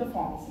similar to the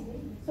forms.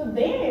 So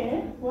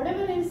there,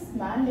 whatever is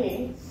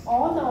mandate,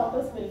 all the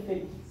authors will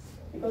fill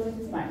because it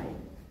is mandate.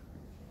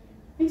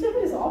 Whichever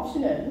is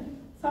optional,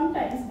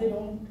 sometimes they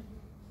don't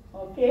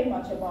care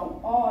much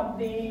about, or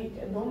they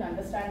don't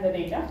understand the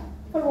data.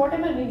 For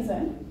whatever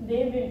reason,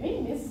 they will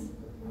be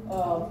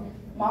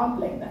marked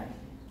like that.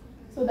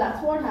 So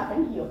that's what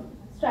happened here.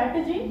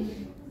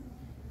 Strategy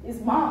is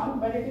marked,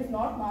 but it is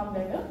not marked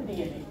under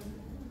DNA.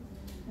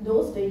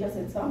 Those data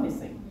sets are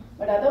missing.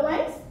 But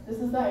otherwise, this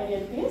is the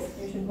ideal case.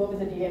 You should go with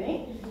the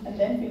DNA and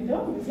then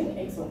filter using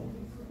exome.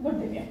 Good,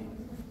 Divya.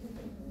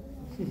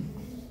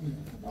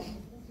 Okay.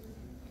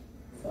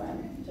 So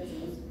I'm just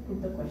going to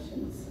put the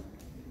questions.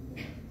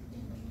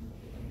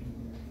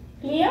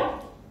 Clear?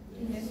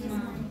 Yes,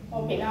 ma'am.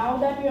 Okay, now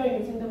that you are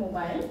using the mobile,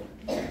 ma'am,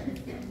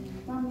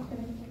 you can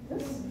check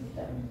this.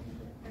 There.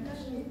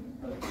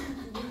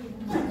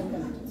 I can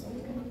connect it. It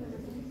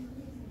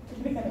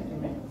should be connected,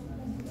 right?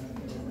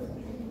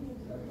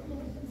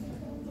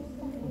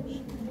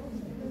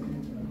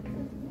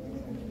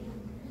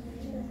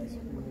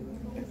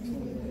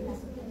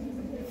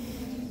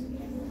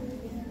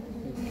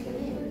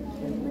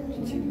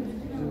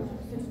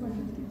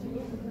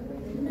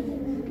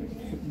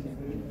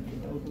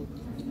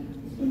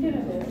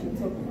 Internet there,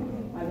 it's okay.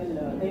 I will,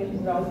 they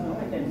will browse now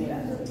and tell me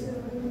that.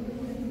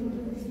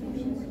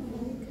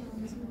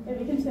 Yeah,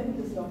 we can send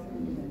this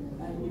document to them.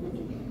 I'll give it to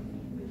you.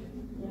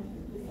 Yeah,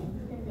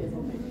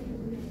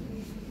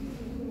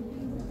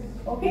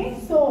 okay,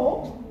 so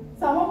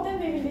some of them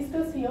we will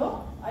discuss here.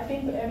 I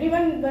think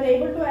everyone were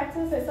able to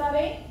access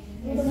SRA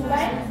in the mobile?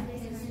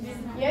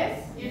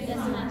 Yes? Yes,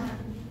 ma'am.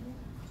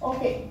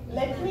 Okay,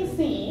 let me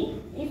see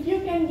if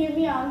you can give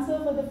me answer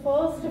for the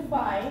first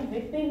 5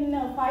 within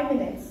 5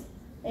 minutes.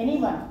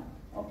 Anyone?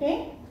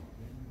 Okay?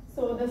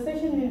 So the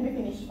session will be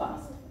finished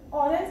fast.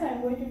 Or else I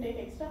am going to take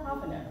extra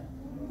half an hour.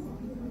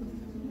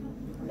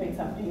 So it's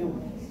up to you.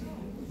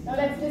 Now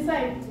let's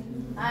decide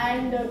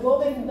and go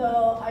with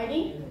the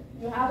ID.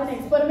 You have an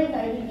experiment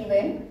ID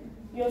given.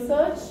 Your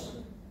search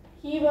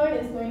keyword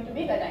is going to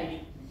be that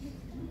ID.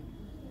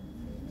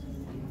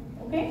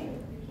 Okay?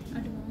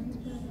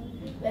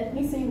 Let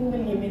me see who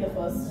will give me the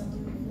first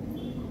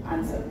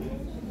answer.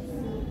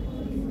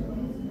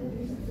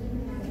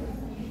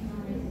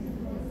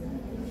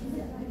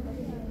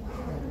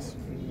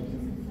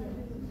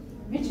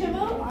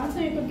 Whichever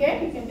answer you could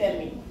get, you can tell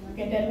me. You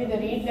can tell me the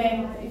read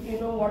length, if you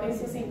know what is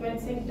the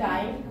sequencing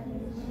type,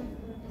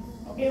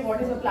 okay, what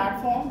is the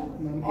platform,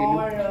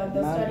 or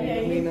the study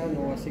ID.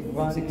 Nova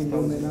sequence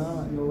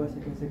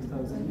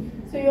 6000.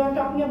 So you are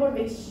talking about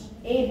which?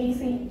 A, B,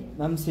 C?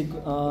 Ma'am,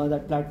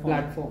 that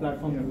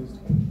platform used.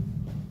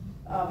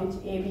 Which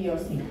A, B or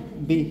C?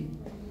 B.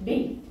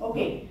 B.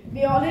 Okay.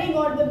 We already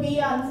got the B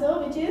answer,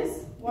 which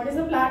is, what is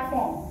the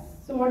platform?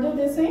 So what do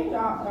they say?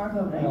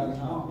 Raghav, right? Raghav.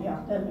 Oh, yeah,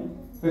 tell me.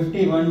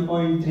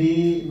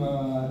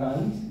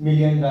 51.3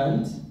 million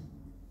runs.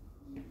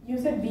 You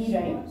said B,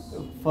 right?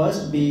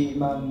 First B,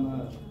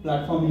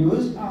 platform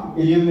used. Ah.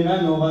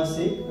 Illumina Nova 6.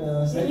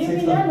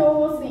 Illumina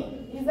Nova C.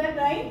 Is that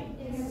right?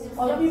 Yes.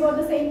 All of you got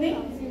the same thing?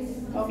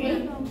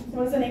 Okay.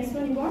 What is the next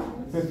one you got?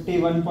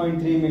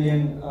 51.3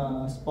 million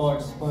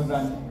spots per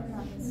run.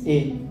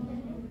 A.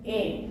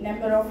 A.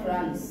 Number of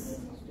runs.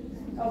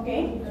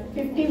 Okay.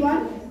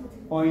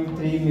 51.3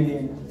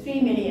 million.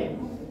 3 million.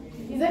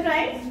 Is that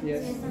right?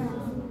 Yes.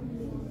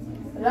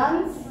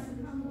 Runs,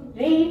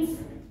 reads.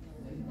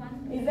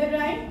 Is that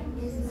right?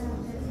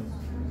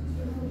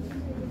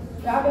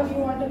 Raghav, you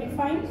want to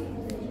define?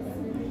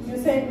 You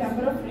said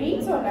number of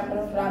reads or number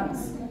of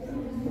runs?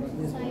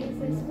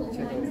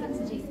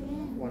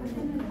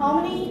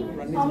 How many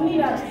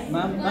runs?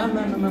 Ma'am.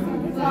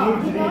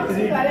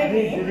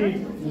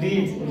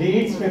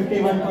 Leads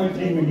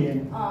 51.3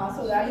 million.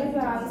 So that is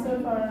the answer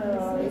for,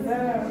 is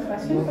there a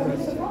question for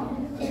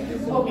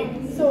Mr. Okay,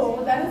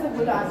 so that is a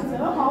good answer.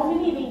 How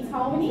many reads?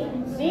 How many?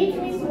 Reads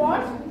means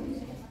what?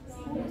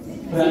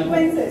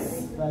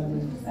 Sequences.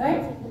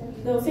 Right?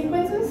 The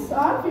sequences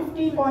are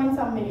 50 point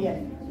some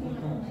million.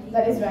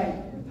 That is right.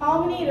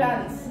 How many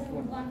runs?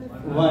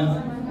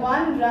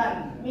 One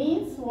run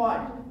means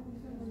what?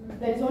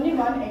 There is only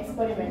one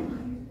experiment.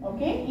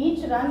 Okay?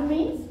 Each run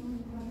means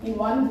in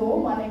one go,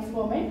 one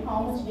experiment,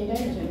 how much data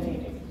is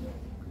generated.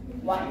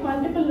 Why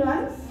multiple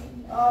runs?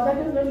 That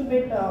is a little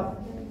bit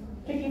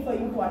tricky for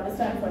you to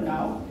understand for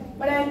now.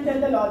 But I will tell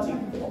the logic.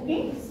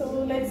 Okay?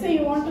 So let's say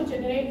you want to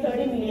generate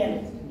 30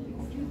 million.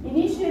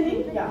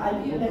 Initially, yeah, I'll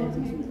give that.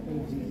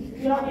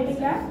 You're not getting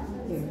that?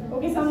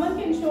 Okay, someone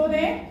can show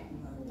there.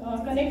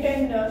 Connect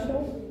and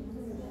show.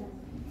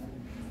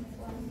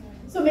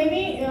 So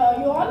maybe you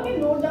all can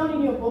note down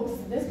in your books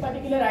this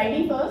particular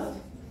ID first.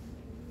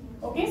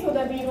 Okay, so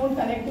that we don't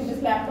connect to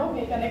this laptop,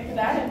 we'll connect to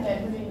that and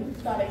then we'll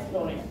start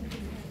exploring.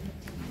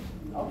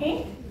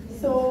 Okay,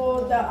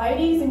 so the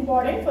ID is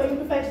important for you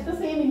to fetch the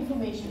same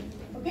information.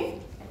 Okay,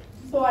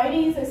 so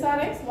ID is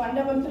SRX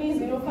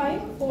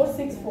 13305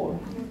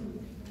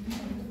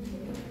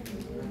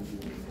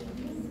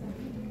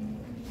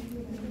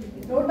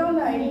 Note down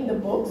the ID in the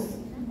books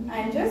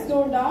and just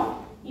note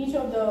down each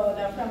of the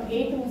from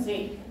A to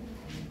Z.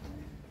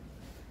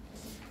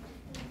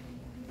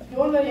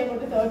 Don't worry about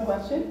the third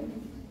question.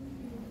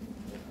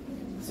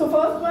 So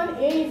first one,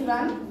 A is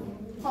run.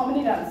 How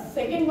many runs?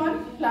 Second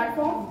one,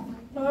 platform.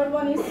 Third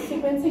one is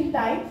sequencing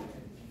type,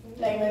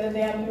 like whether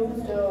they have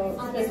used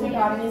specific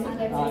RNA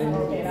sequencing or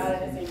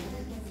RNA sequencing.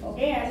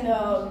 Okay, and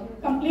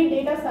complete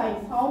data size.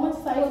 How much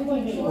size it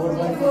will be?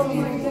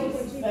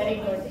 Very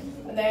good.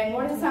 And then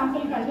what is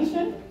sample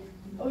condition?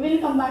 We'll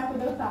come back to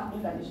the sample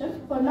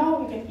condition. For now,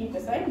 we can keep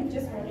aside.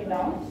 Just note it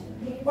down.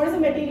 What is the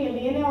material?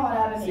 DNA or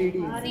RNA? CD.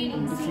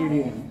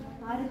 RNA?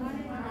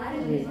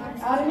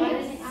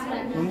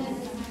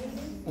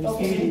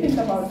 Okay, we'll think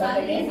about that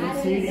again.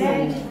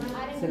 CDN.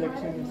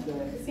 Selection is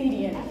there.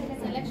 CDN.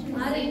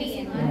 RNA.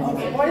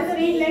 Okay, what is the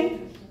read length?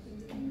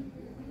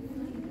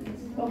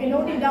 Okay,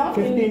 note it down.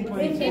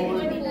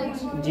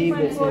 15.4 G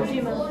bases.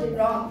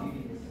 Wrong.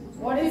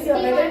 What is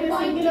your whether it is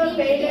single or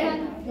pair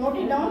length? Note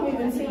it down, we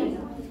will see.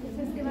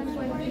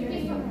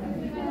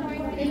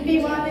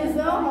 51 is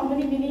the how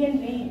many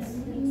million reads?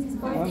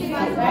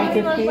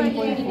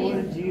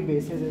 15.4 G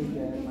bases is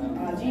there.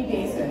 G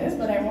bases,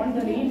 but I want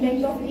the read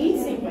length of each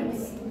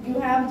sequence. You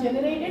have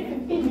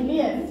generated 50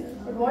 million,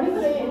 but what is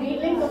the read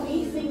length of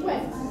each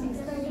sequence?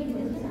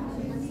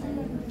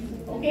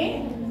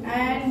 Okay,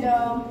 and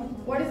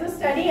what is the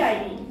study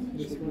ID?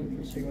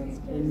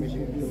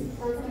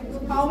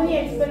 How many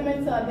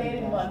experiments are there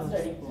in one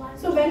study?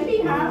 So when we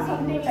have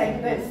something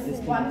like this,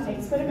 one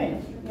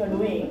experiment you are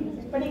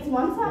doing, but is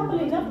one sample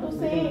enough to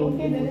say,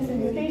 okay, there is a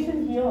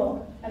mutation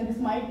here and this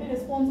might be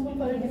responsible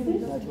for a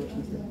disease?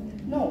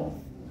 No.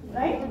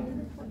 Right?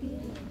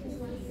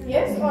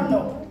 Yes or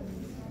no?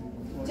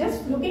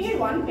 Just looking at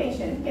one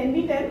patient, can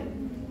we tell?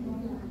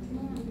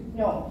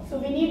 No. So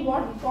we need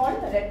what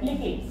called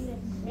replicates.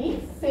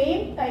 Means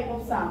same type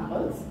of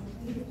samples,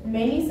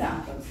 many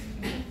samples.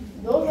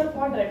 Those are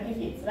called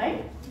replicates,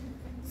 right?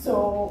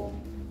 So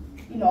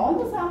in all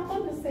the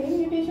samples, the same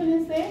mutation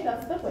is there.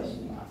 That's the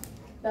question mark.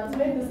 That's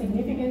where the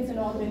significance and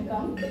all will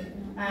come.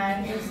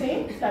 And you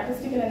say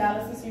statistical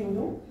analysis you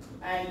do.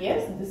 And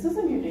yes, this is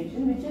a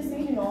mutation which is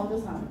seen in all the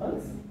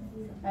samples.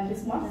 And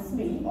this must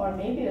be or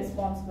may be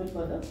responsible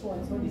for the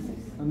so-and-so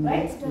disease.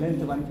 Right? Length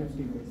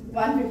 150 bases.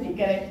 150,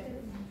 correct.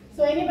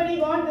 So anybody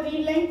got the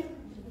read length?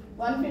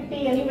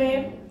 150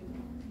 anywhere?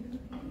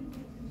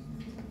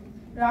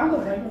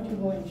 Raghav, why don't you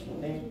go and show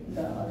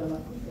the other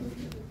one?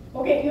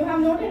 Okay, you have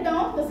noted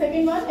down the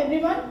second one,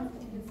 everyone?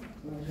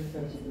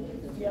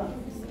 Yeah,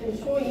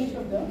 show each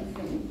of them.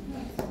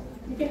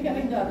 You can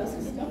connect the other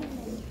system.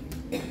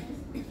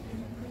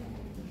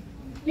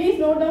 Please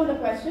note down the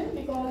question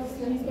because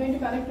he's going to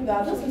connect to the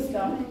other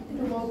system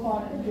to work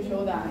on and to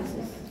show the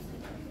answers.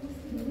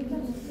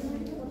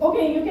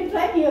 Okay, you can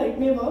try here, it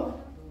may work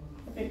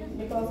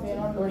because we are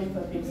not loading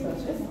for big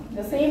searches.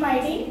 The same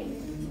ID,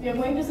 we are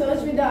going to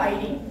search with the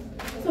ID.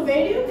 So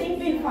where do you think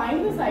we'll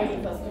find this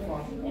ID first of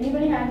all?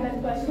 Anybody had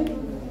that question?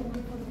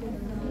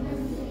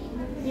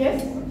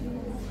 Yes?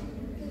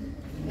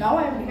 Now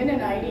I have given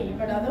an ID,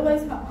 but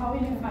otherwise how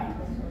will you find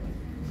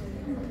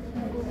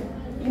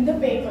it? In the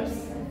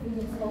papers.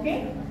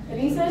 Okay?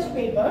 Research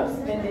papers,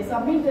 when they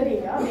submit the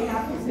data, they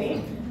have to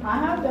say, I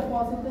have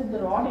deposited the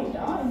raw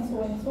data in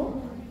so and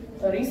so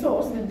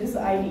resource with this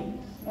ID.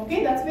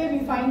 Okay, that's where we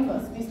find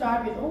first. We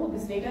start with, oh,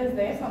 this data is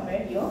there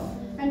somewhere here,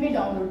 and we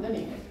download the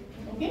data.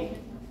 Okay?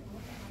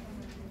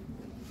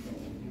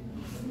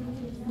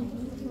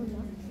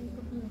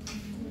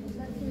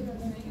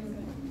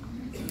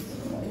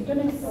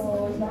 Internet is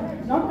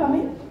not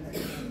coming.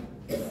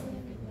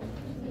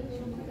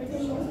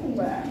 Okay, show me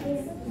where.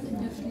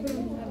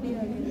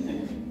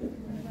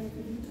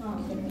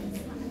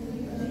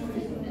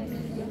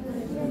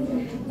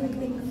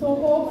 So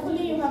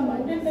hopefully you have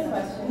noted the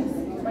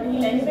questions, but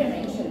he'll anyway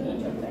mention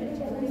each of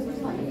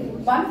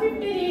them.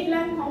 150 read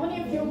length, how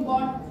many of you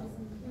got?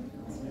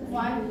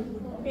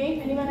 1. Okay,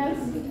 anyone else?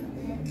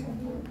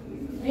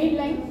 Read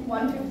length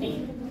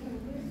 150.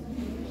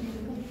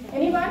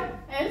 Anyone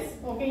else?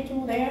 Okay,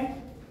 2 there.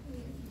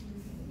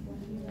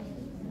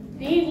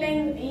 Read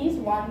length is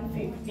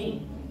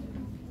 150.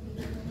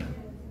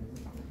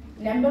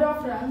 Number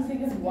of runs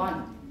is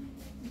 1.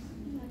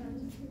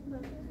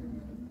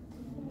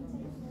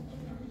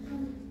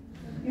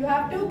 You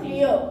have to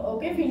clear,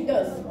 okay,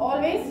 filters.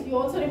 Always, you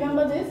also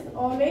remember this,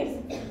 always.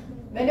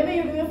 Whenever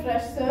you do a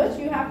fresh search,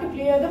 you have to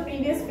clear the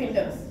previous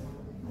filters.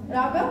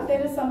 Raghav,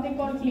 there is something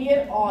called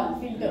clear all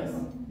filters.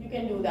 You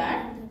can do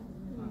that.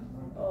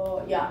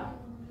 Yeah.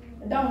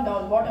 Down,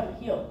 bottom,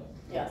 here.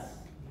 Yes.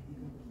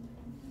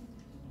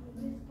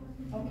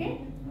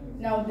 Okay.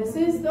 Now this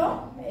is the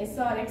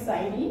SRX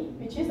ID,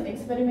 which is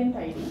experiment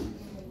ID.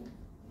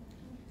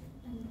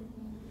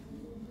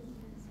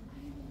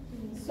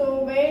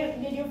 So where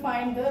did you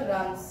find the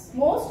runs?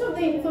 Most of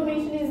the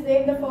information is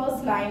there in the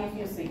first line if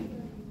you see.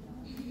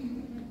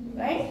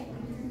 Right?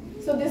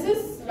 So this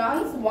is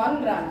runs,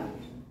 1 run.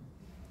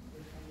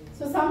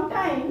 So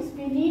sometimes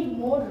we need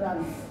more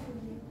runs.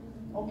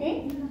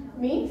 Okay?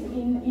 Means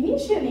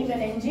initially when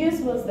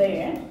NGS was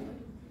there,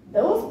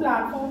 those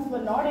platforms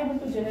were not able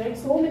to generate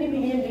so many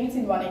million reads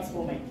in one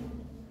experiment.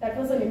 That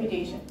was a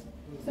limitation.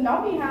 So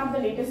now we have the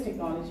latest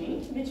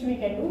technology which we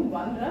can do in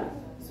 1 run.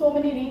 So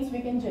many reads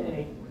we can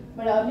generate.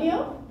 But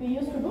earlier we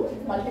used to do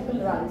multiple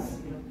runs.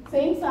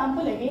 Same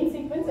sample, again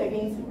sequence,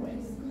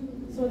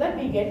 so that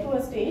we get to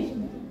a stage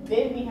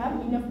where we have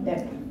enough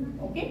depth.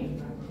 Okay?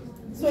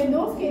 So in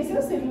those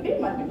cases it will be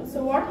multiple.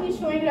 So what he is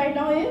showing right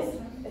now is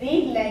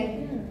read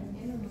length.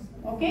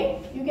 Okay?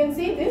 You can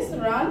see this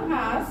run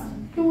has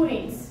 2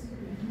 reads.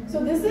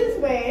 So this is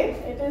where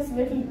it is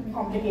little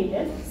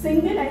complicated.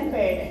 Single and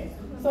paired end.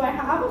 So I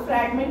have a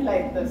fragment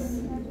like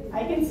this.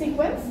 I can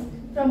sequence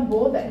from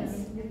both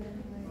ends.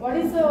 What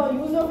is the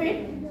use of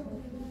it?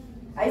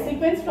 I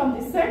sequence from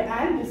this side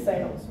and this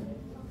side also.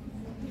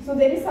 So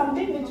there is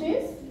something which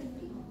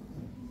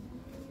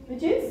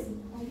is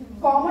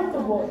common to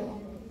both.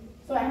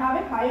 So I have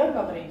a higher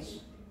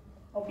coverage.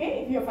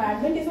 Okay, if your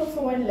fragment is of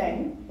so much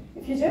length,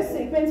 if you just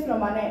sequence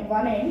from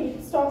one end,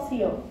 it stops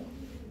here.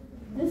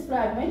 This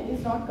fragment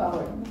is not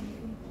covered.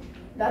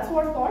 That's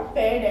what's called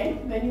paired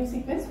end when you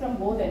sequence from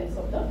both ends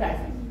of the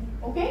fragment.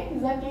 Okay,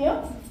 is that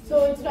clear?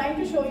 So it's trying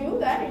to show you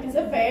that it is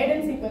a paired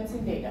end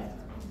sequencing data.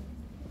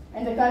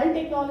 And the current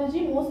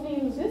technology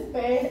mostly uses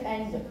paired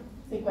end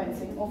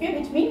sequencing. Okay,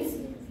 which means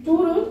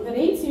 2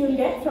 reads you will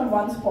get from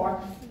one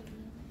spot.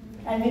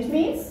 And which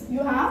means you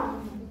have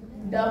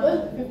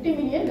 50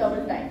 million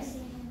double times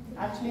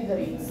actually the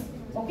reads.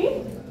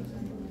 Okay.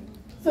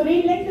 So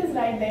read length is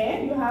right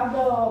there. You have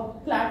the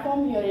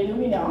platform here,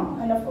 Illumina,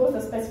 and of course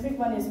the specific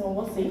one is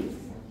NovoSeq.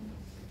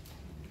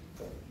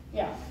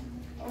 Yeah.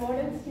 What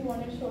else do you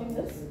want to show in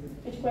this?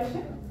 Which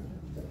question?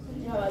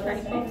 Yeah, Type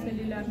of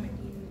cellular material.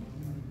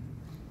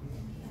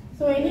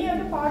 So any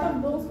other part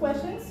of those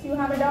questions you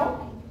have a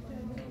doubt?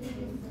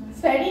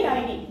 Study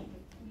ID.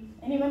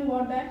 Anyone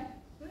got that?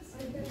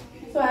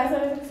 So as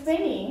I was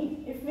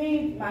explaining, if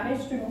we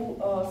manage to do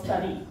a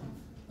study,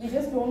 we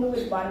just don't do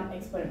it one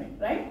experiment,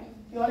 right?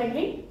 You all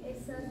agree?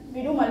 Yes, sir.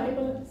 We do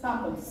multiple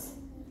samples.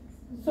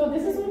 So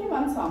this is only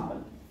one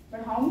sample.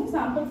 But how many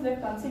samples they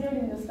have considered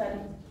in the study?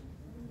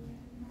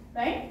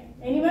 Right?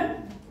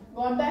 Anyone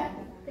got that?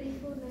 3,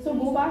 4, 9. So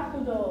go back to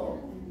the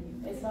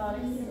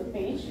SRX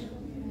page.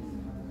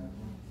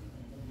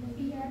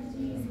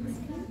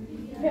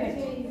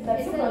 Correct.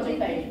 That's the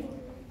project ID.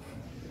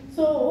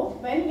 So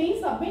when we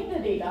submit the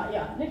data,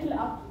 yeah, little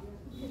up.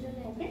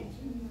 Okay.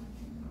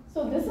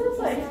 So this is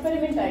the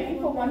experiment ID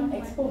for one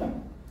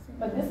experiment.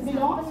 But this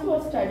belongs to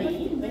a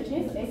study which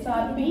is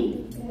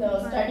SRP in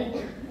the study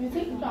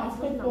using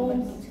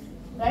transcriptomes,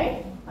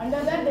 right?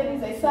 Under that there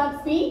is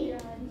SRP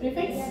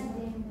prefix,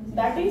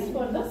 that is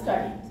for the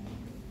study.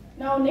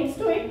 Now next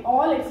to it,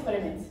 all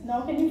experiments.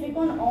 Now can you click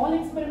on all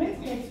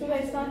experiments next to the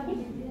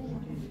SRP?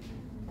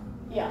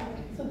 Yeah.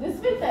 So this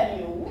will tell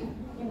you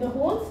in the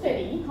whole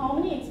study how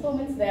many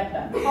experiments they have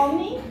done. How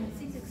many?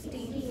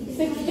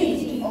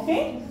 16.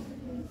 Okay.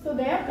 So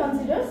they have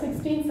considered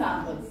 16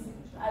 samples.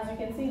 As you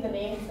can see, the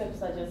name itself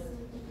suggests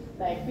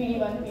like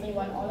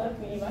PD1, all are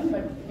PD1,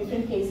 but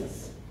different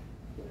cases.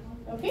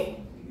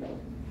 Okay?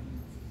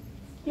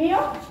 Clear?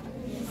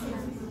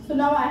 So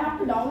now I have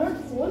to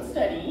download the whole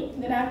study,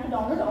 then I have to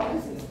download all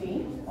the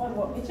 16 or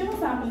whichever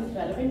sample is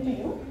relevant to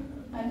you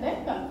and then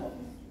confirm.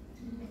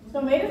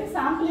 So where is the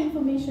sample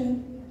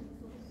information?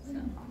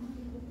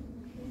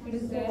 It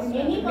is there.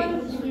 Any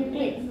one you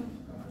click,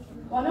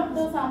 one of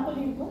the sample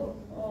you go,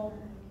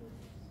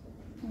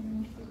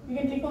 you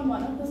can click on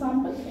one of the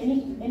samples,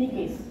 any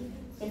case. You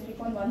can click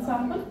on one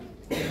sample.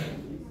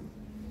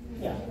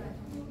 Yeah.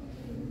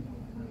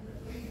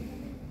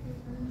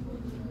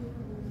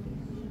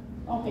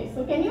 Okay,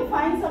 so can you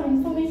find some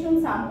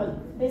information sample?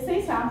 They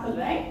say sample,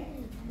 right?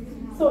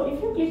 So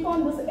if you click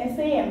on this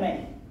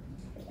SAML,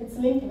 it's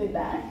linked with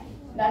that.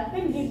 that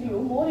will give you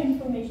more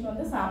information on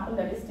the sample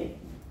that is taken.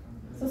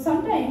 So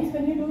sometimes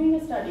when you're doing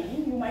a study,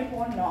 you might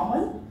want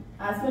normal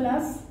as well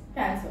as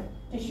cancer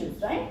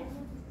tissues, right?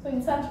 So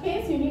in such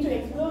case, you need to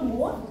explore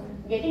more,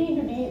 getting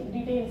into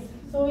details.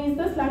 So is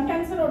this lung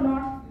cancer or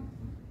not?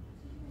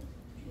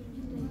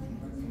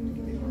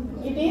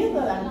 It is the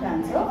lung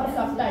cancer or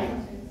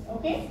subtype,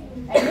 okay?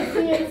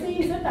 NSCLC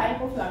is a type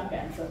of lung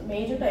cancer,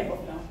 major type of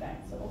lung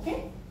cancer,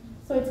 okay?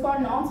 So it's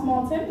called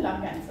non-small cell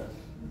lung cancer,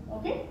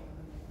 okay?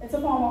 It's a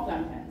form of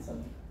lung cancer,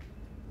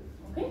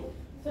 okay?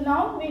 So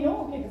now we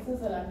know, okay, this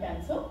is a lung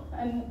cancer,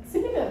 and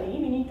similarly,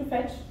 we need to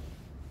fetch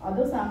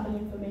other sample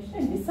information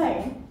and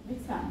decide which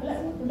sample I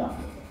want to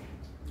download.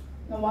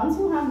 Now once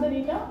you have the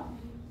data,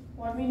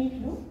 what we need to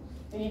do?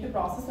 We need to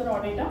process the raw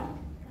data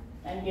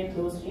and get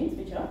those genes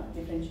which are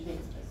differentially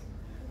expressed.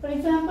 For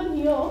example,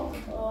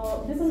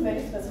 here, this is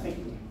very specific,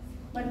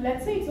 but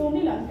let's say it's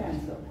only lung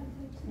cancer,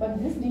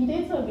 but these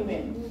details are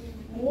given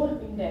more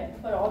in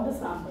depth for all the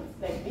samples,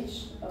 like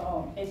which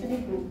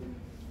ethnic group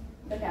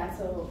the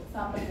cancer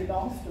sample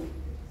belongs to.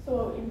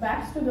 So it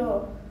backs to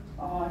the,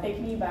 take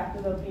me back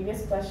to the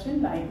previous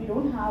question, like we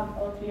don't have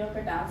a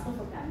clear-cut answer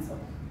for cancer,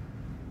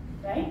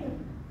 right?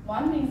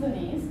 One reason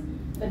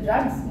is the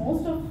drugs,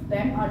 most of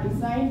them are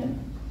designed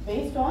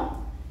based on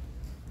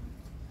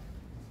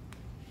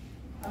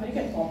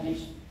American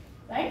population,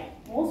 right?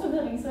 Most of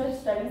the research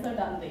studies are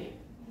done there.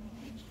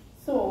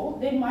 So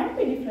there might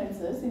be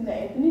differences in the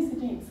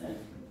ethnicity itself,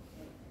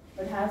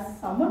 but has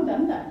someone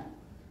done that?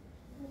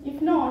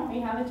 If not,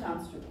 we have a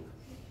chance to do.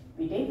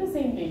 We take the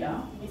same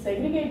data, we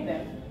segregate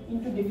them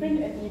into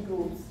different ethnic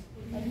groups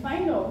and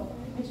find out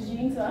which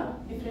genes are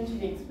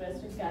differentially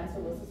expressed in cancer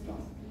versus not.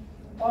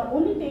 Or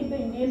only take the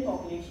Indian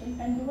population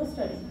and do a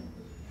study.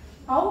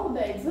 How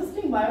the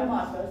existing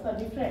biomarkers are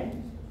different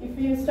if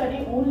you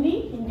study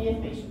only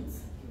Indian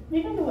patients.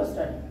 We can do a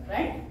study,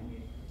 right?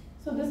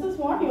 So this is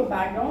what your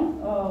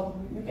background,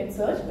 you can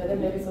search whether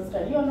there is a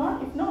study or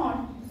not. If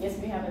not, yes,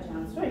 we have a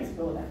chance to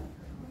explore that.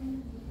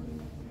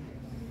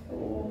 So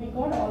we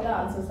got all the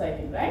answers, I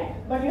think, right?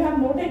 But you have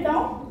noted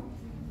down,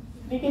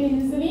 we can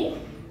easily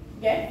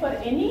get for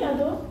any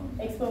other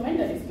experiment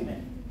that is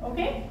given.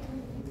 Okay?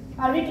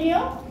 Are we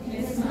clear?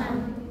 Yes,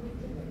 ma'am.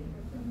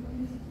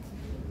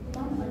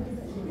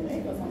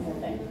 Right, for some more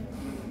time.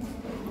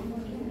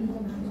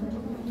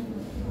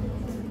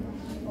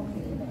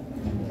 Okay.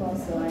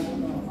 Because I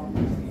don't know how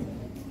to.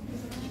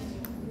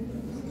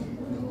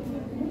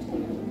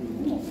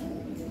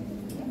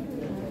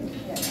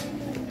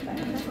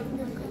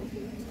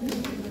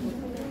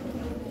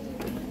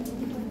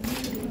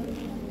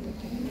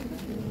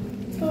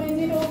 So is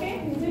it okay?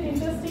 Is it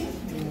interesting?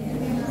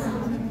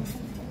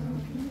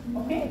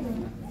 Okay.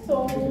 So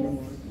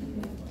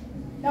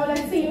now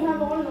let's see, you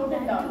have all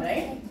noted down,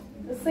 right?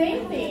 The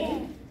same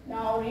thing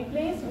now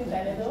replace with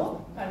another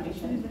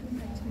condition,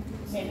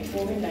 maybe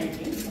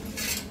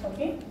COVID-19.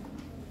 Okay.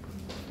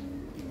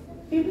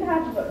 People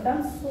have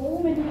done so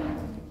many,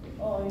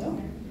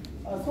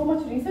 so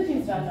much research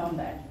is done on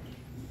that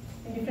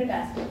in different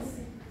aspects.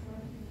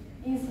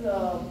 Is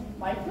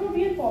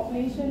microbial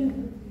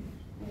population,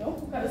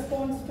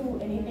 corresponds to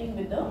anything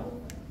with the,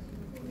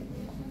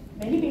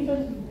 many people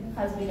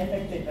has been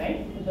affected,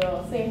 right, with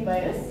the same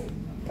virus,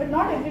 but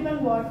not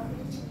everyone got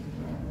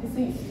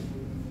disease.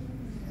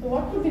 So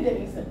what could be the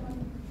reason?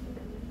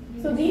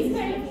 So these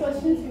kind of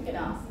questions you can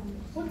ask.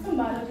 Put some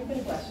biological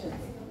questions,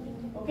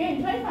 okay,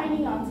 and try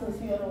finding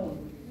answers your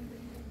own.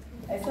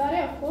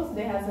 SRA, of course,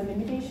 there has a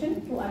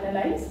limitation to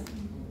analyze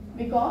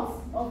because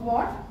of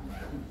what?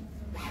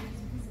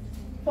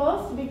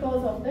 First,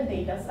 because of the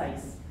data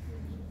size.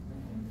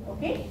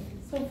 Okay,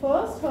 so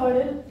first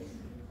hurdle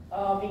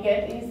we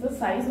get is the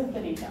size of the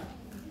data.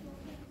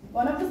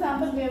 One of the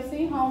samples we have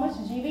seen how much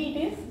GB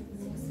it is?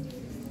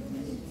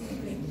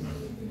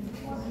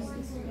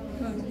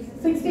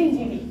 16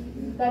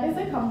 GB. That is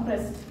a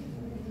compressed.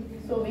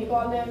 So we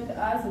call them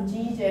as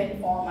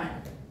GZ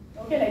format.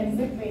 Okay, like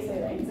zip we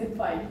say, right? Zip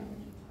file.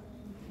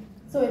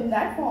 So in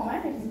that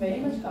format, it is very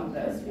much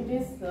compressed. It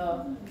is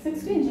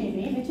 16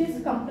 GB, which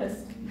is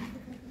compressed.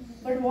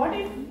 But what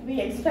if we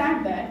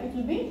extract that? It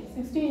will be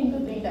 16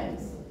 into 3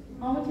 times.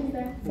 How much is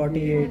that?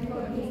 48.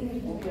 Oh,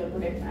 you are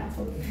good at maths.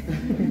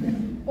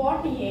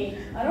 48.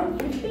 Around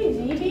 50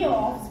 GB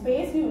of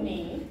space you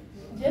need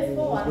just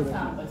for one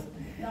sample.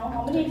 Now,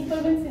 how many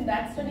experiments in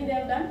that study they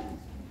have done?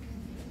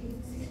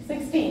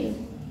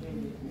 16.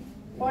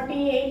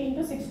 48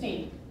 into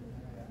 16.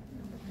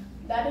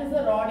 That is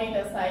the raw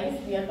data size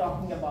we are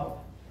talking about.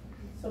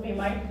 So we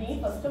might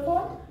need, first of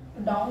all,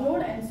 to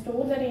download and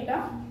store the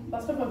data.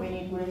 First of all, we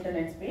need good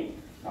internet speed,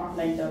 not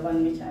like the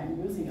one which I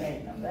am using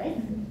right now, right?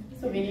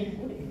 So we need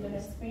good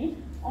internet speed.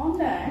 On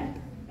that,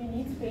 we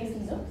need space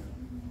in the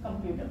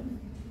computer,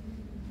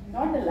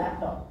 not the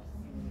laptop.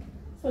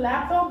 So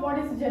laptop, what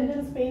is the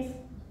general space?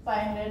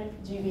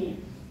 500 GB,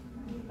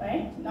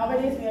 right?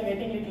 Nowadays we are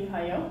getting a little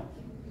higher.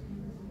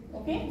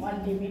 Okay, 1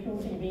 TB, 2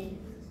 TB,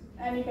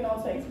 and you can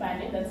also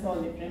expand it, that's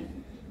all different.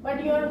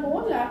 But your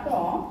whole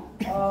laptop,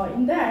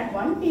 in that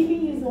 1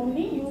 TB is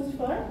only used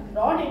for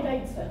raw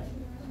data itself.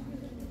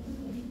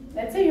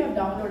 Let's say you have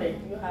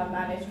downloaded, you have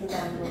managed to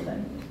download that.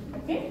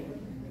 Okay?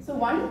 So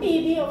 1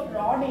 TB of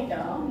raw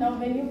data, now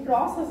when you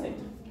process it,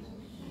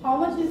 how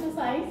much is the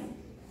size?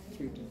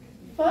 3 TB.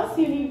 First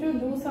you need to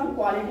do some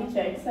quality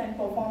checks and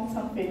perform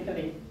some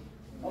filtering.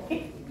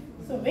 Okay?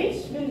 So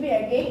which will be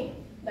again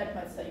that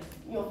much size.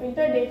 Your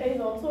filtered data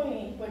is also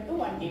equal to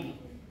 1 TB.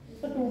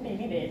 So 2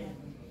 TB there.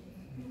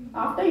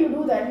 After you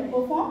do that, you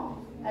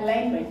perform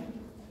alignment.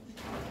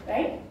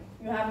 Right?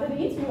 You have the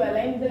reads, you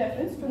align with the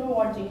reference to know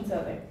what genes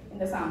are there in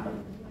the sample.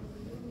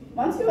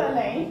 Once you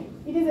align,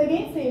 it is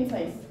again same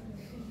size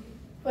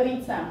for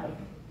each sample.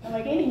 Now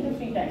again into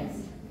 3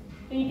 times.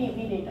 3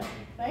 TB data.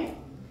 Right?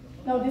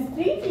 Now this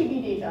 3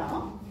 TB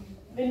data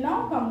will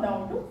now come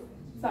down to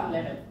some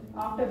level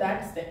after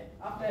that step,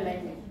 after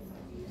alignment.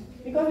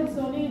 Because it's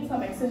only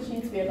some Excel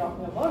sheets we are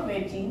talking about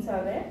where genes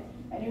are there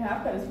and you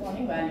have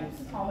corresponding values,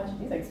 how much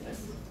it is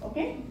expressed.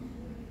 Okay?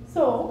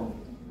 So,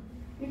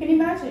 you can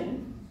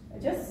imagine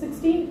just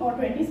 16 or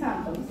 20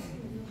 samples.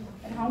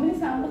 And how many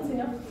samples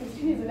enough?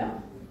 16 is enough?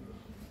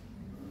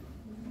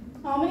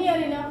 How many are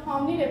enough? How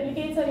many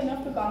replicates are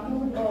enough to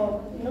conclude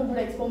good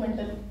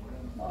experimental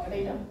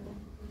data?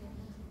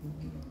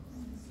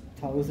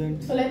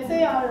 1000. So let's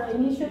say our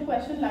initial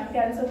question, lung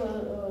cancer,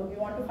 we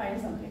want to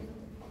find something.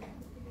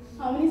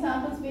 How many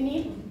samples we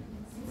need?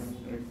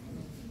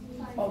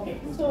 Okay,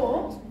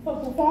 so for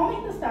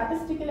performing the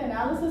statistical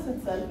analysis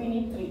itself, we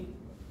need 3.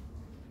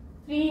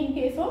 3 in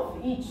case of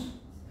each,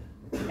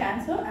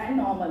 cancer and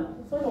normal,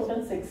 so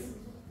total 6.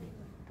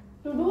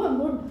 To do a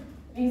good,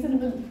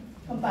 reasonable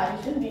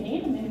comparison, we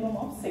need a minimum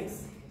of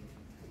 6.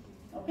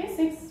 Okay,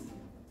 6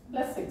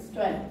 plus 6,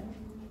 12.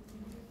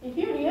 If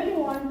you really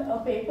want a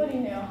paper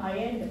in a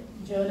high-end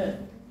journal,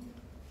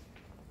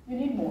 you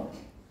need more.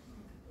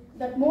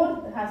 That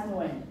more has no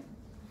end.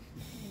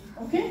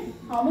 Okay?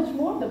 How much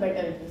more, the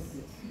better it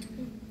is.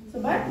 So,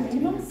 but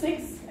minimum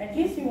 6, at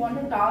least you want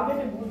to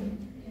target a good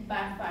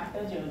impact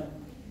factor journal.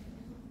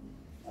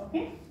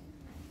 Okay?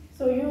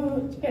 So,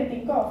 you can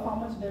think of how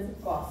much does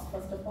it cost,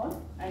 first of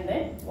all, and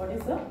then what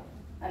is the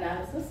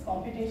analysis,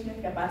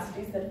 computational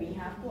capacities that we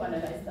have to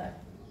analyze that.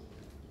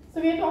 So,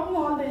 we are talking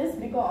all this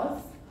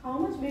because how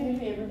much we will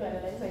be able to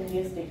analyze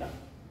NGS data.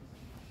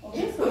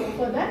 Okay, so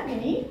for that we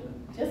need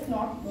just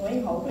not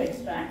knowing how to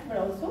extract, but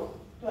also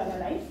to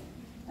analyze,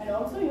 and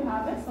also you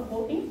have a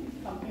supporting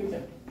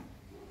computer.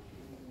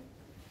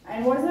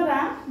 And what is the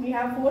RAM? We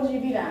have 4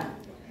 GB RAM.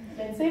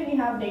 Let's say we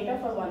have data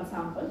for one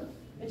sample,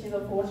 which is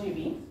of 4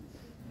 GB.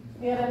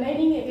 We are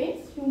aligning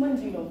against human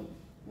genome,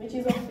 which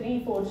is of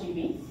 3-4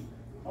 GB.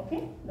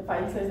 Okay, the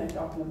file size I'm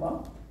talking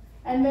about.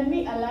 And when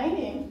we align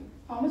it,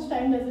 how much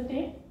time does it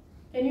take?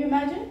 Can you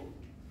imagine?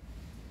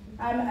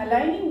 I'm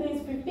aligning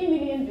these 50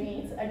 million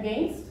reads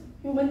against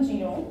human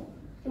genome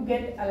to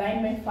get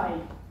alignment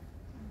file.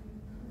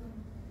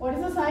 What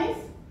is the size?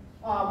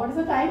 What is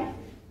the time?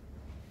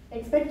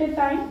 Expected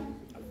time?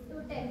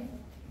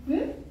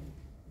 210.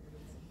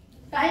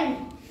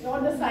 Time,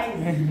 not the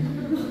size.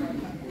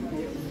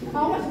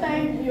 How much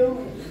time you,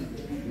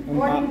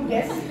 what do you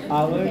guess?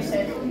 Hours.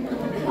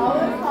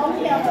 Hours, how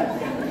many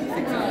hours?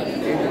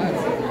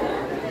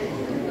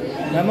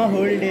 Ma'am, a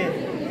whole day.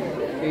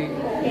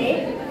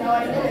 Okay, now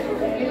I know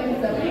everyone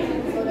is awake,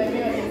 so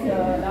everyone is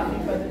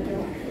laughing for the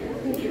joke.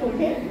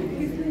 Okay?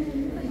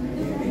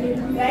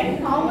 Right?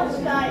 How much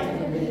time?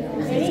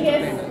 Any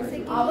guess?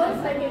 Hours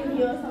I can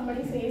hear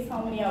somebody says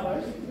how many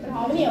hours. But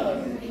how many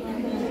hours?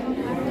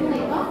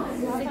 Huh?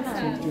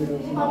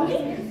 How many?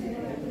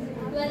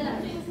 12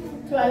 hours.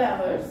 12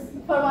 hours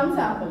for one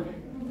sample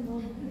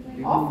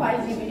of 5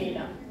 GB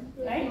data.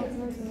 Right?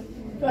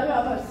 12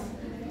 hours.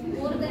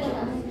 More than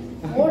enough.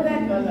 More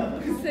than 12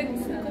 hours. 6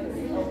 hours.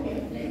 Okay.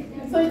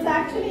 So it's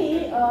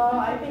actually,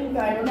 I think,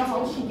 I don't know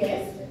how she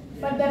guessed,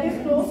 but that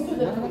is close to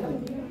the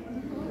truth.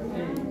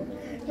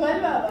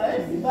 12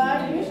 hours,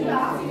 but you should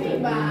ask me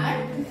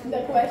back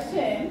the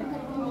question,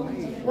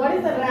 what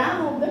is the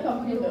RAM of the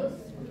computer?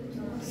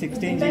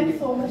 16 Depends GB.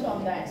 so much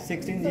on that.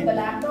 16 So GB. the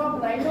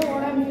laptop, right now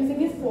what I'm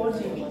using is 4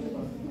 GB.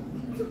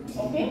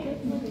 Okay?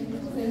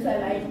 Since I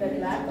like that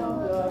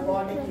laptop,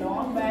 bought it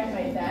long back,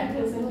 my dad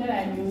presented,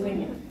 I'm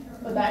using it.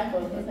 For that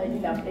purpose, I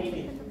did update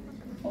it.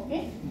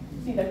 Okay?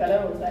 See the color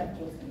also I've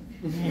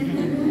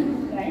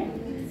chosen. Right?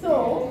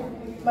 So,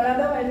 but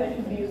otherwise I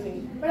should be using.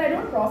 But I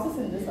don't process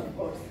in this, of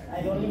course.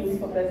 I only use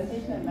for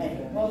presentation and my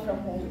work from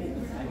home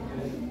things.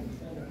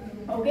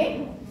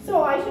 Okay?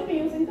 So I should be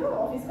using the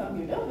office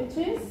computer, which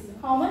is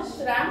how much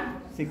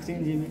RAM?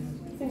 16 GB.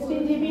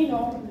 16 GB?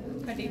 No.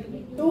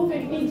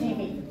 250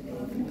 GB.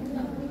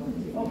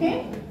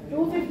 Okay?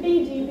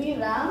 250 GB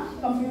RAM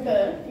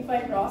computer, if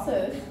I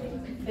process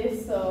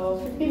this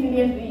 50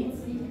 million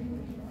reads,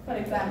 for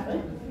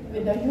example,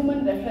 with the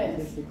human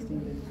reference,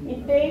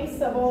 it takes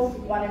about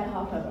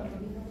 1.5 hours.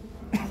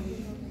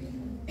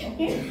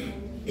 Okay?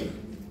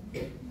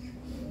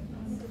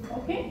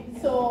 Okay?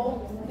 So,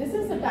 this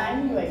is the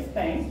time you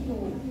expect to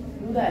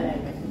do the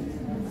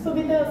alignment. So,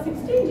 with the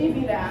 16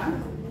 GB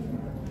RAM,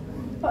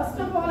 first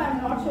of all,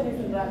 I'm not sure it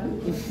will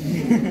run.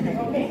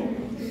 Okay?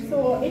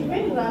 So, it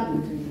will run.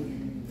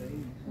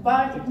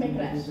 but it may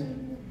crash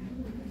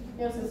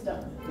your system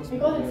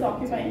because it's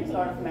occupying a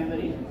lot of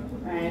memory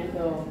and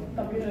the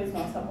computer is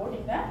not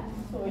supporting that,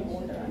 so it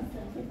won't run,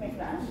 it may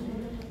crash.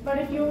 But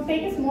if you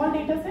take a small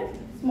data set,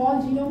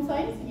 small genome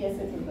size, yes,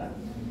 it will run.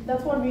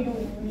 That's what we do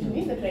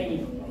usually, the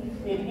training.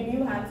 We will give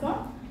you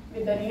hands-on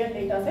with the real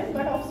data set,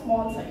 but of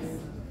small size.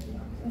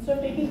 Instead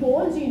of taking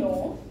whole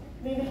genome,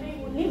 we will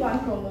take only one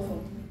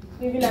chromosome.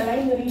 We will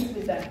align the reads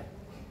with that.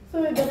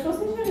 So the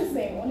procedure is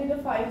same, only the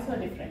files are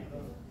different.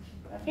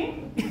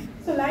 Okay?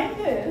 So like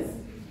this,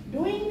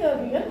 doing the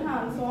real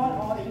hands-on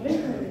or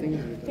even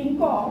to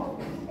think of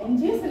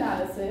NGS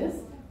analysis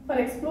for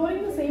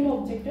exploring the same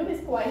objective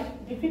is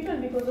quite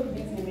difficult because of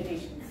these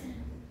limitations.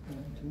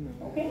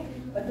 Okay?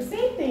 But the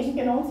same thing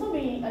can also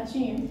be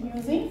achieved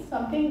using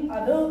something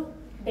other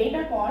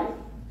data called,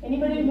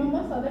 anybody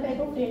remembers other type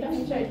of data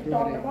which I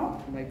talked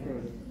about?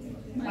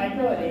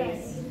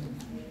 Microarrays.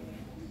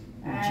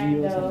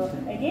 And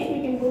again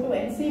we can go to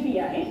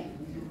NCBI,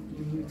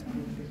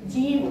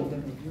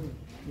 GEO.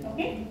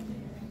 Okay?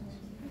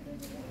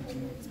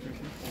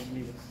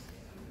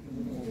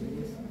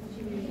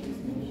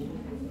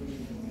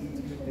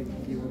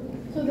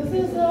 So this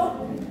is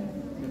a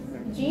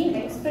gene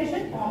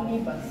expression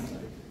omnibus.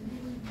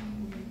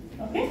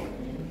 Okay?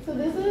 So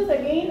this is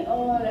again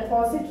a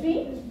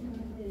repository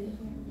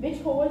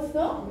which holds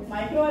the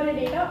microarray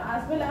data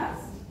as well as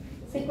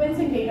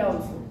sequencing data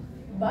also.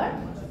 But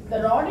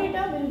the raw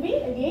data will be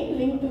again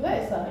linked to the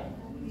SRI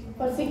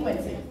for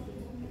sequencing.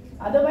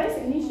 Otherwise,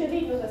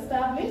 initially it was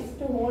established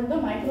to hold the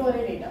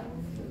microarray data.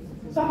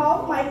 So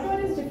how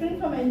microarray is different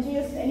from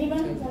NGS?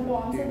 Anyone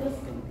want to answer this?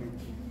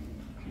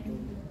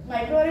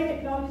 Microarray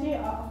technology,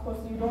 of course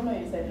you don't know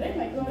you said, right?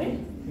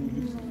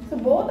 Microarray? So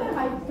both are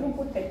high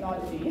throughput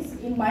technologies.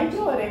 In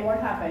microarray what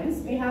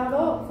happens? We have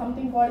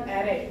something called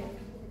array.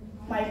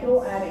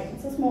 Microarray.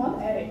 It's a small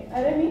array.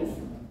 Array means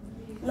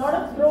a lot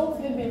of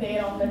probes will be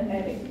there on that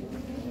array.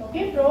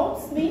 Okay,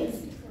 probes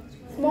means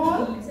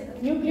small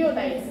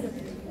nucleotides.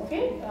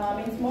 Okay,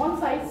 means small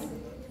size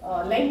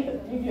length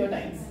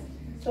nucleotides.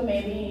 So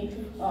maybe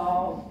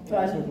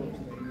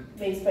 12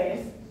 base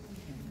pairs,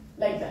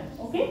 like that.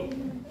 Okay.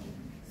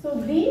 So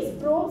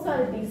these probes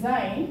are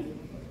designed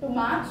to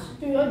match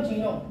to your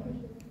genome.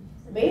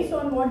 Based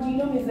on what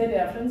genome is the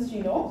reference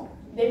genome,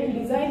 they will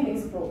design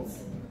these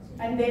probes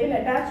and they will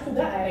attach to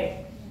the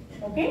array.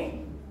 Okay?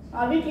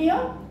 Are we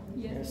clear?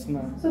 Yes,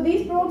 ma'am. So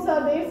these probes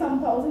are there,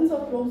 some thousands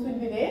of probes will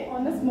be there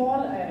on a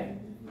small array.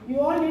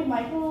 You all did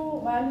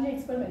microbiology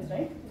experiments,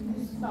 right?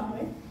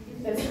 Somewhere.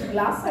 There is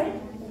glass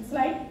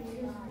slide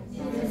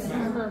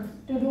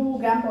to do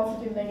gram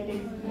positive,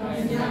 negative.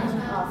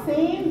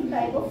 Same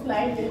type of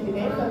slide will be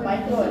there for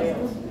microarray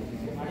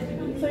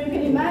also. So you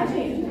can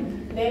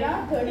imagine there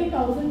are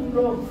 30,000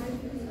 probes.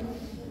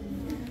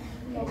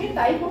 Okay,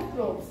 type of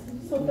probes.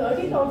 So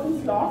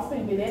 30,000 slots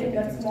will be there in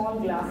that small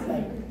glass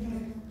slide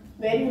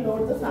where you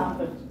load the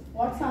sample.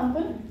 What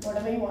sample?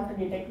 Whatever you want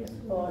to detect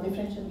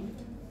differentially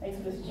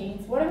express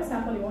genes, whatever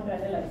sample you want to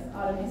analyze,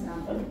 RNA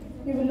sample,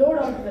 you will load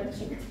onto that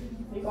chip.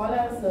 We call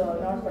as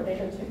not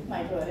potato chip,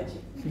 microarray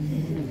chip.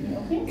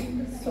 Okay,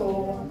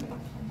 so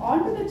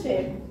onto the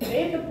chip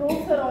where the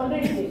probes are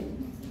already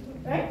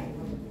there,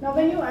 right? Now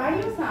when you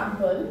add your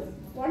sample,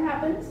 what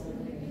happens?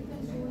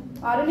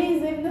 RNA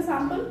is there in the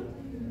sample.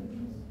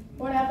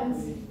 What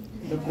happens?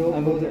 The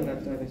probe goes in that.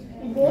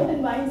 It goes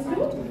and binds to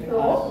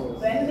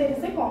probe when there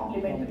is a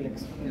complement.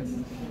 Yes.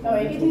 Now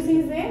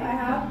ATGC is there, I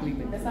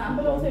have the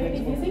sample also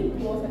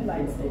ATGC, goes and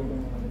binds there.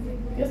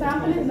 Your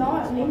sample is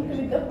now linked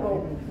with the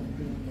probe.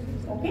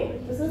 Okay,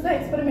 this is the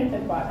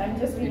experimental part, I am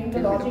just giving the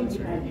logic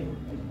behind it.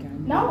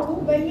 Now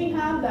when we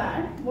have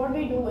that, what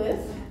we do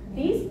is,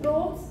 these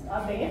probes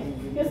are there,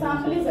 your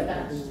sample is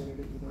attached.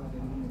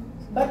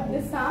 But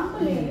this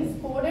sample is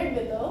coded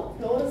with a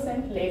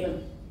fluorescent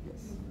label.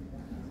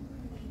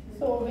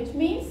 So which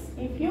means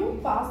if you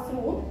pass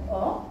through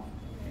a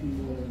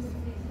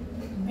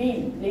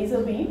beam,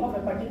 laser beam of a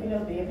particular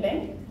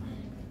wavelength,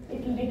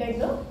 it will detect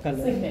the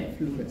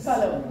signal,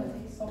 color.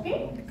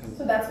 Okay?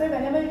 So that's why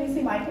whenever we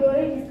see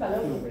microarray, it is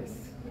colorful.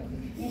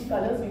 Each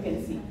colors you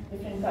can see,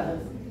 different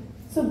colors.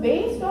 So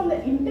based on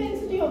the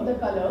intensity of the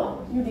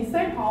color, you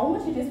decide how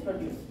much it is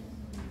produced.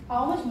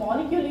 How much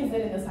molecule is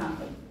there in the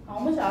sample. How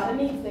much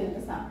RNA is there in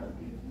the sample.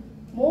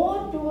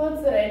 More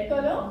towards the red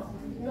color,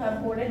 you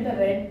have coded the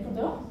red to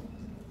the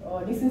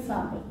disease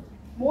sample,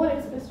 more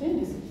expressed in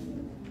disease.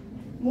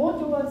 More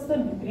towards the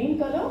green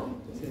color,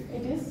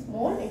 it is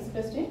more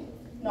expressed in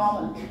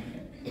normal.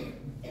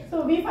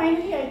 So we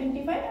finally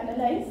identify,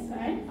 analyze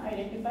and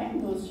identify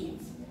those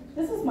genes.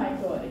 This is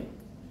microarray.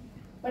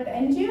 But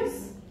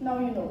NGS, now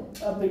you know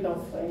a bit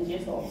of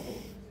NGS also.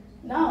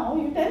 Now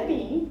you tell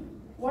me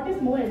what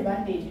is more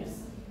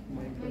advantageous,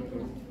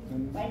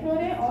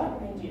 microarray or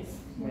NGS?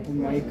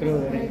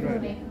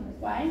 Microarray.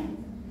 Why?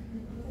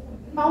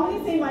 How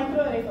many say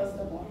microarray first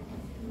of all?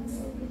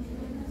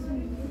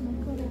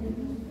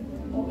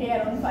 Okay,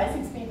 around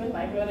 5-6 people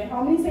microarray.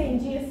 How many say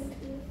NGS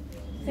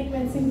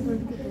sequencing?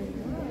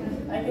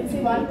 I can see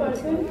one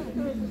person.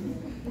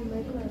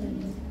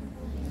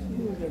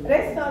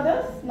 Rest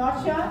others,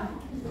 not sure?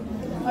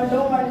 Or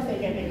don't want to say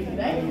category,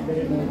 right?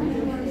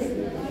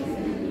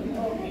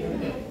 Okay.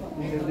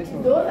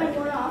 Those I'm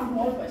going to ask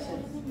more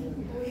questions.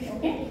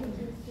 Okay?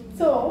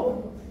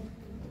 So,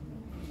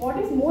 what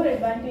is more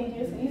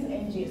advantageous is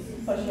NGS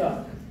for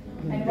sure.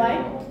 And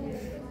why?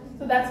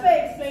 So that's why I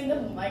explained the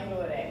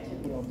microarray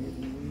actually.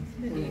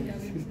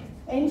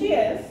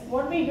 NGS,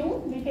 what we do,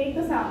 we take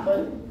the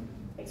sample,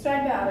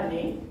 extract the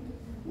RNA,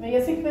 we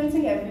are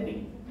sequencing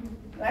everything,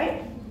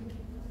 right?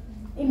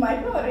 In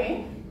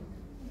microarray,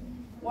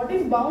 what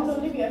is bound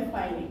only we are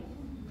finding.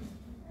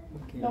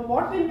 Okay. Now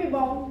what will be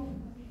bound?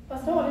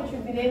 First of all, it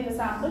should be there in the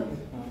sample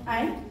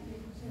and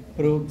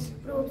Probes.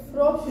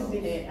 probes should be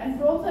there. And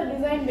probes are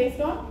designed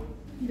based on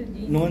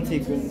Known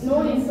sequence.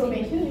 known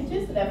information which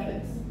is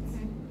reference,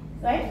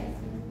 right?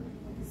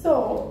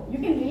 So you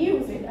can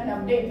reuse it and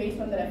update based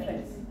on the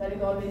reference. That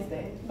is always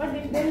there. But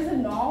if there is a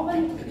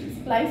novel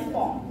splice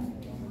form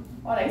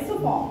or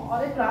isoform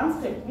or a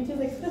transcript which is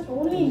expressed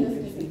only in this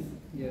disease,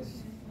 Yes.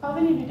 how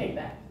will you detect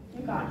that?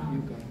 You can't.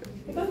 You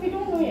can't. Because we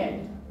don't know yet.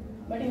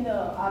 But in the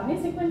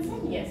RNA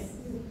sequencing, yes.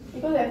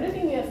 Because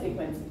everything we are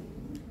sequencing.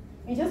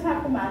 We just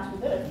have to match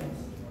with the reference.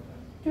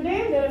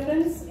 Today the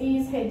reference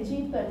is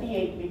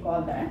HG38, we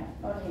call that,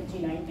 or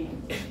HG19.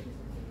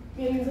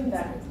 We are using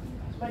that.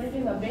 But it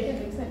is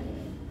updated recently.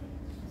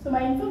 So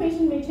my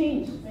information may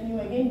change when you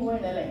again go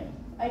and align.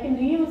 I can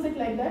reuse it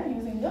like that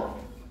using the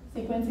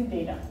sequencing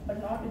data, but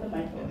not with the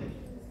microarray.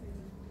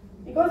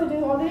 Because it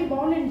is already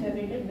bound and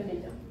generated the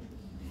data.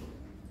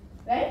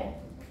 Right?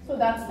 So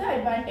that's the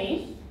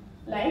advantage.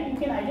 Like you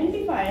can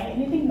identify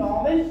anything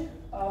novel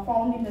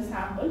found in the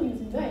sample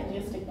using the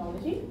NGS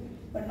technology,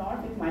 but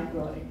not with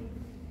microarray.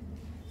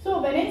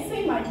 So when I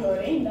say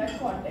microarray in that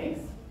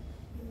context,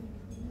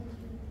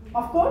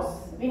 of course,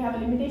 we have a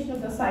limitation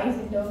of the size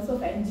in terms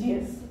of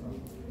NGS,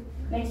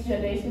 next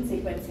generation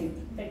sequencing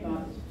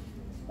technology.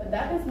 But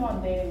that is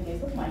not there in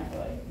case of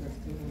microarray.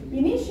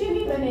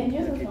 Initially, when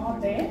NGS was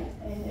not there,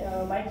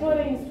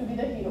 microarray used to be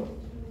the hero.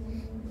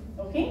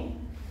 Okay?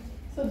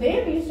 So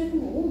there we used to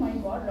think, oh my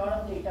god, lot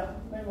of data.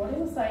 But what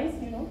is the size,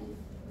 you know?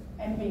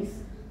 MBs.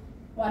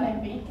 1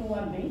 MB, 2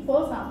 MB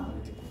per sample.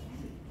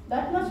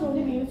 That much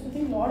only we used to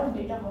think, lot of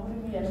data, how do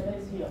we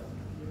analyze here?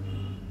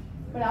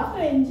 But after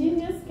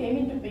engineers came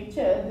into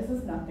picture, this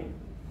is nothing.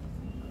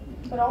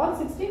 For all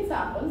 16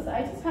 samples,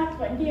 I just have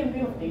 20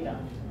 MB of data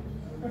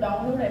to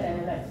download and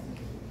analyze.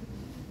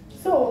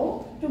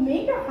 So, to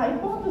make a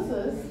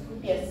hypothesis,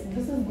 yes,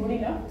 this is good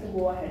enough to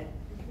go ahead.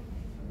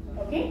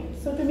 Okay,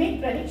 so to make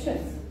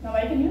predictions, now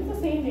I can use the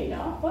same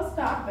data. First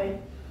start with,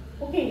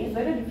 okay, is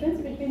there a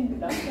difference between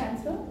lung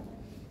cancer?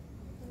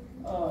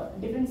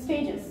 Different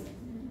stages.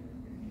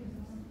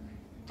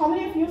 How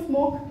many of you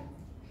smoke?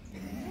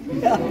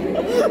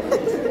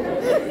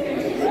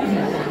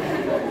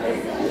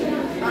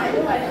 I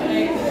know, I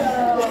think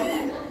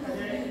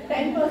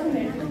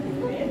 10%,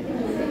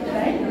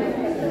 right?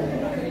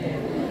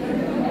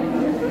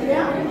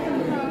 Yeah.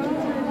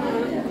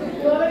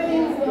 Whoever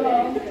is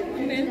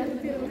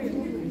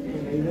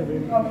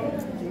okay.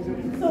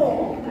 So,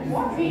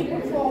 what we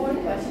put forward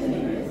question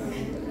is,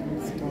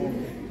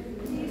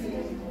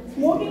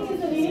 smoking is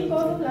the leading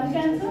cause of lung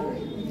cancer?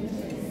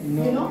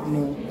 No. You know?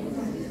 No.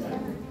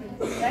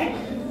 Right?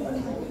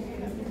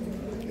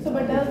 So,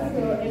 but does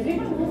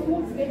everyone who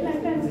smokes get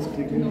lung cancer?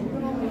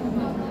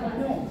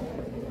 No.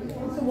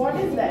 So, what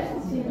is that?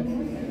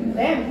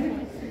 Them,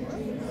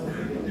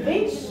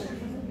 which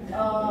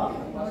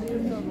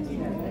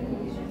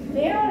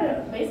they are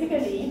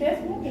basically, they are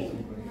smoking.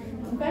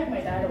 In fact,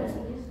 my dad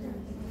also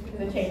is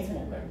a chain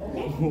smoker,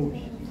 okay?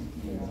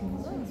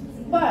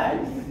 But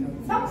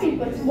some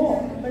people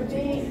smoke, but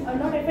they are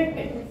not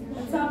affected.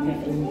 But some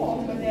people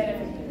smoke, but they are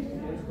affected.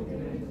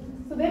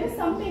 So there is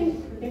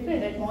something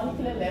different at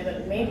molecular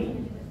level, maybe,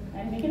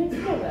 and we can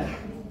explore that.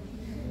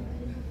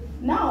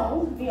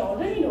 Now, we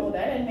already know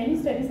that, and many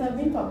studies have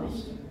been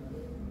published.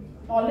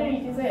 Already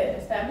it is an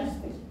established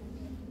thing.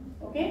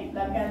 Okay,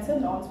 lung cancer,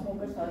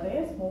 non-smokers are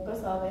there,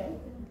 smokers are there.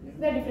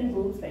 There are different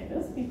groups like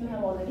this. People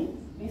have already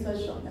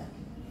researched on that.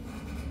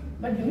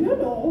 But do you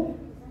know,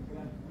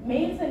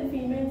 males and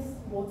females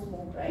both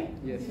smoke, right?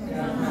 Yes.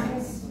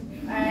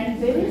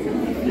 And there is a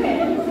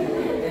difference,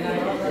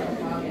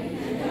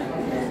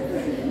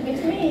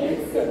 which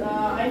means,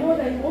 I know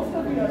that most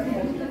of you are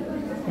smoking.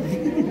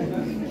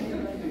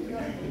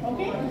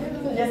 Okay?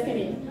 So just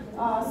kidding.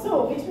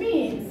 So, which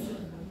means,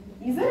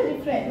 is there a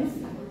difference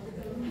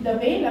the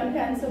way lung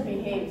cancer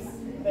behaves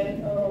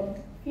when a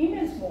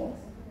female smokes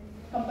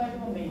compared to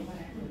a male?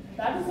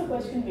 That is the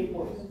question we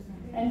posed.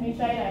 And we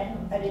tried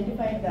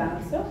identifying the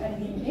answer, and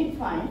we did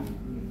find,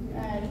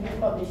 and we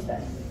published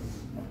that.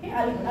 Okay,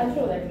 I'll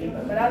show that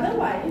paper. But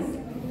otherwise,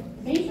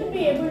 we should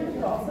be able to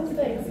process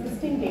the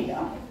existing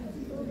data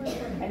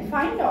and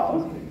find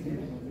out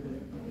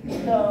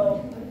the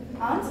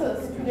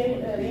answers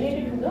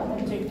related to the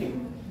objective.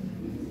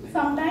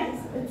 Sometimes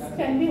it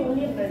can be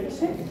only a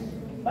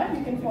prediction, but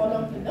you can follow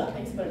up with the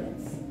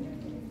experiments.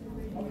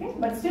 Okay,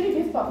 but still it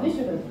is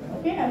publishable.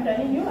 Okay, I'm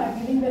telling you, I'm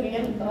giving the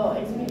real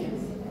experience.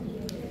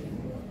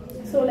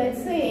 So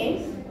let's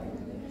say,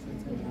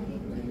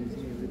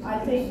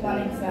 I'll take one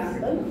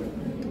example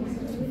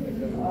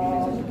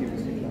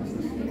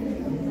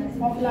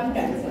of lung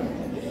cancer.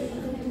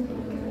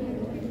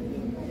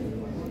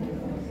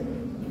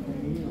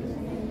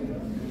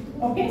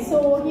 Okay,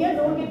 so here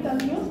don't get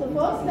confused. The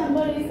first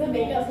number is the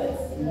data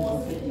sets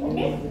mostly.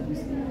 Okay,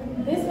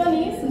 this one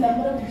is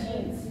number of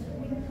genes.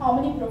 How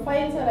many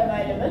profiles are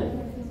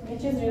available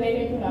which is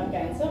related to lung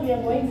cancer. We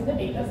are going with the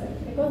data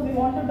set because we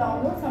want to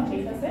download some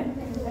data set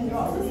and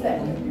process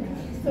them.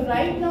 So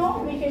right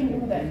now we can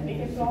do that. We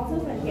can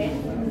process and get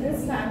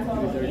this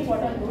hands-on only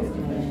what are those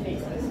differentially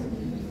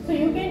expressed. So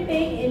you can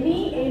take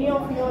any area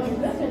of your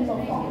interest and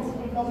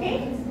perform.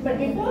 Okay? But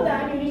before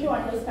that you need to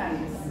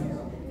understand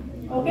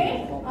this.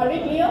 Okay? Are we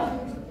clear?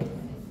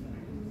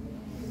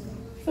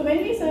 So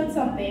when we search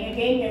something,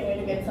 again we are going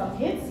to get some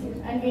hits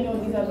and we know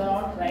these are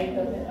not right,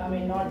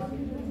 not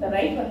the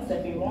right ones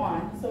that we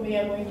want. So we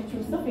are going to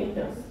choose the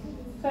filters.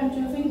 So I am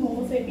choosing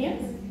Homo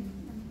sapiens.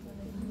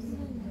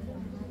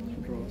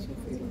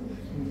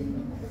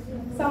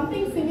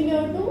 Something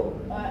similar to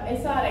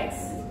SRX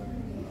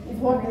is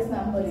what this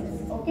number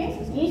is. Okay?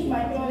 Each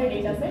microarray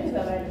data set is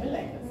available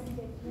like this.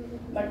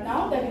 But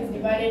now that is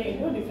divided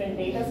into different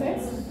data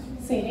sets,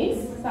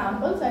 series,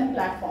 samples and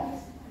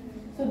platforms.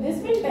 So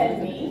this will tell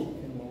me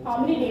how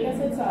many data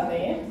sets are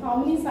there, how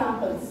many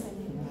samples.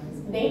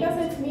 Data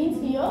sets means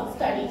here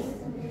studies,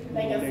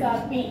 like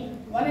SRP.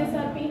 One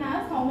SRP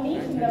has how many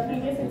in the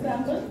previous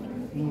example?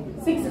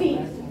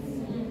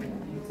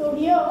 16. So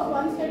here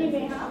one study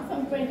may have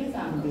some 20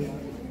 samples.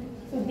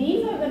 So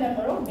these are the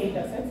number of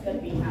data sets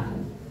that we have.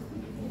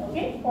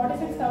 Okay,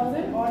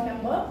 46,000 odd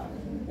number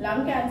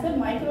lung cancer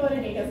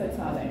microarray data sets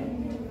are there.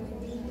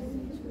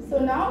 So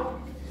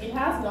now it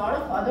has a lot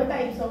of other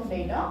types of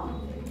data.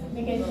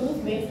 We can choose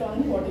based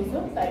on what is the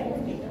type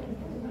of data.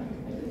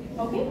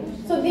 Okay,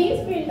 so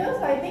these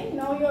filters, I think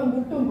now you are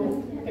good to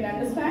go. You can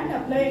understand,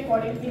 apply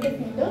accordingly the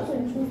filters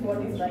and choose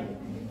what is right.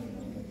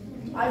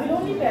 I will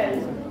only tell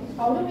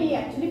how do we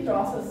actually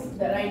process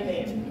the right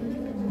way.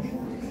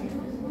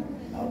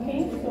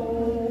 Okay, so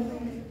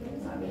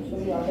I will show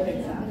you other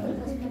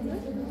examples.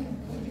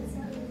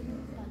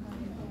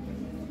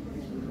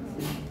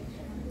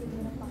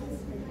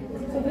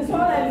 So this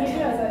one I will give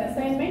you as an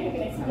assignment, you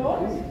can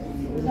explore.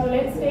 Now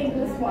let's take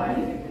this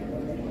one.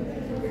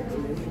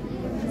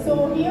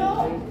 So here,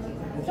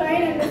 try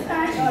and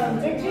understand our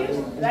objectives.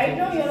 Right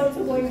now you are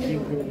also going to do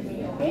it with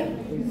me, okay?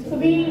 So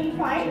we will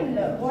find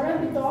what are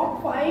the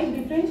top 5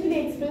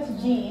 differentially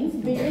expressed genes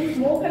between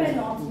smoker and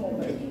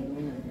non-smoker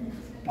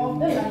of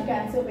the lung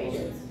cancer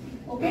patients,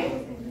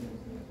 okay?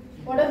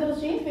 What are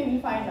those genes? We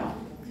will find out.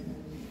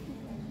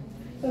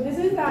 So this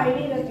is the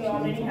ID that we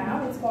already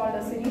have. It's called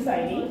a series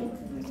ID.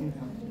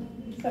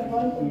 So I'm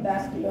going to put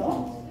that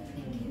here.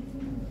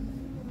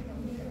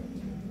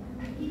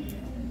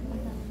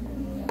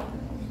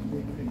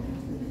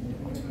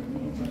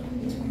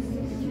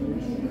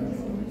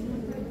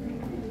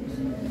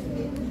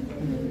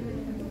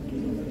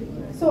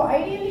 So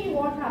ideally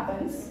what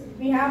happens,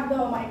 we have the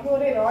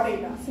microarray raw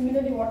data,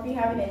 similarly what we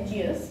have in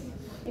NGS.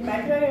 In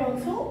microarray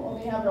also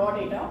we have raw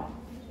data.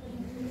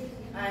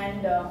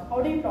 And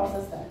how do you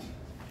process that?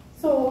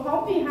 So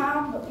how we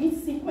have each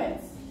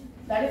sequence,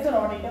 that is the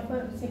raw data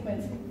for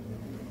sequencing.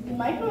 In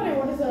microarray,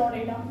 what is the raw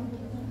data?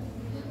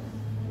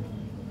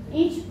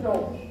 Each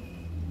probe,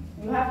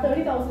 you have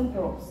 30,000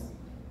 probes.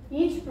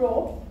 Each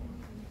probe,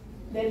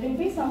 there will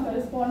be some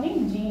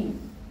corresponding gene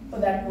for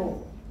that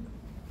probe.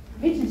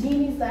 Which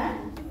gene is that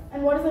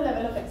and what is the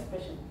level of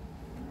expression?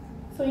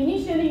 So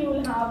initially you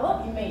will have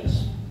an image,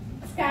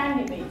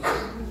 scanned image,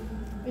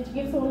 which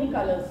gives only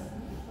colors.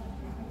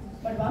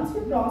 But once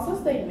you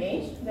process the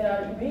image, there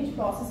are image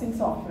processing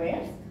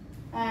software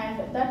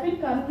and that will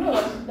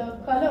convert the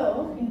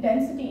color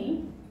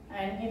intensity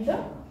and give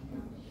the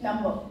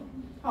number.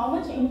 How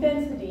much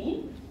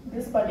intensity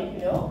this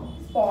particular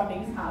spot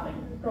is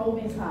having,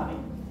 probe is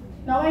having.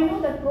 Now I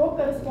know that probe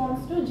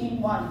corresponds to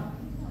gene 1.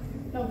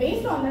 Now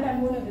based on that I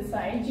am going to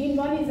decide gene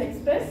 1 is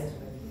expressed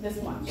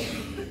this much.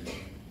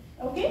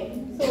 Okay,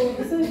 so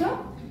this is the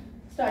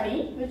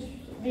study which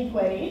we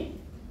queried.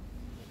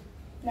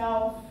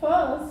 Now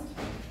first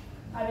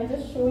I will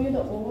just show you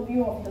the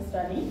overview of the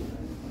study.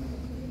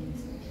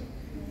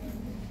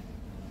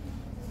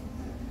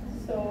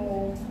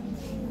 So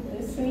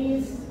this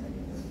is,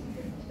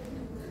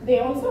 they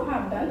also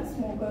have done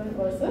smokers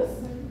versus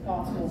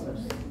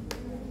non-smokers.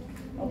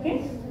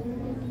 Okay,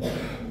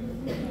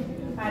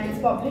 and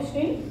it's published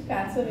in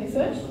Cancer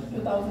Research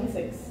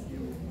 2006.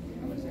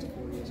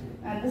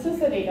 And this is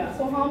the data.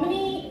 So how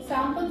many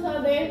samples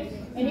are there?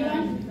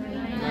 Anyone?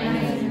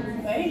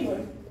 9. Very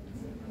good.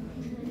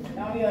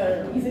 Now you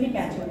are easily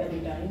catching the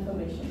data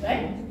information,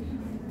 right?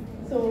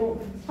 So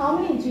how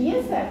many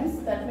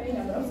GSMs? That many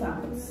number of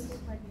samples.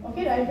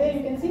 Okay, right there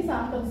you can see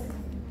samples.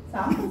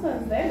 Samples are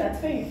there,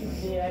 that's why you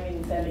should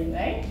be telling,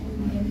 right?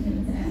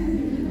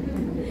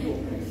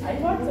 I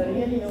thought so,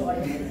 really low,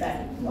 I did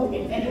that.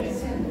 Okay,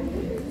 anyways.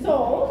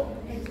 So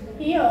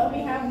here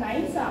we have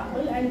 9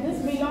 samples and this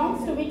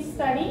belongs to which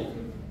study?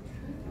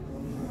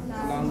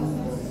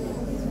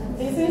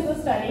 This is the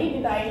study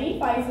with ID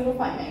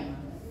 5059.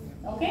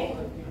 Okay?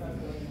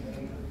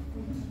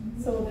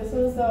 So this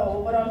is the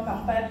overall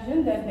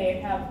comparison that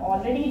they have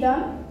already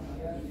done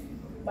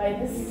by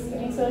this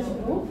research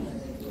group,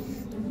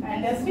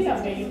 and they're still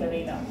updating the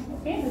data.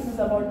 Okay? This is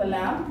about the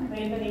lab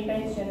where the data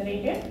is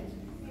generated,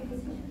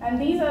 and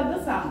these are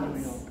the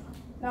samples.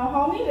 Now,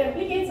 how many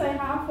replicates I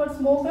have for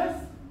smokers?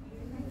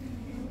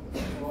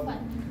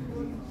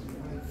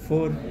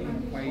 4,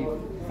 5, 4.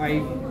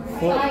 Five,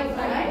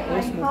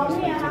 right? How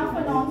many I have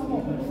for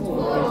non-smokers?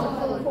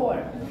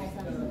 4.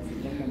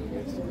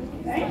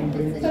 Right?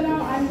 So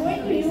now I'm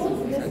going to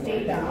use this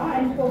data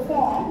and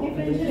perform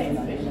differential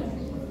expression.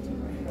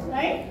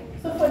 Right?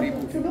 So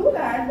to do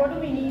that, what do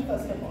we need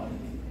first of all?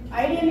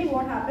 Ideally,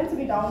 what happens?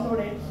 We download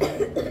it.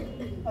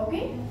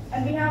 Okay?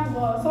 And we have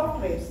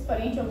softwares for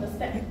each of the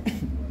steps.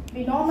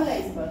 We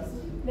normalize first.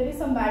 There is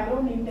some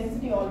background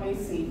intensity always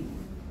seen.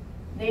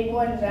 They go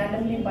and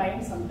randomly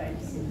bind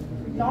sometimes.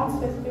 Not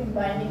specific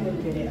binding will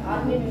be there.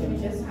 RNA will be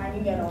just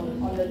hanging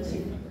around on the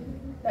chip.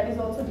 That is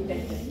also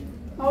detected.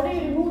 How do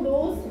you remove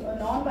those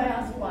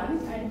non-biased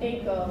ones and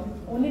take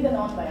only the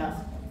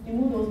non-biased?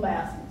 Remove those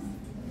biases.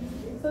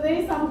 So there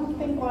is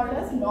something called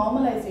as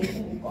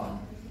normalization we call.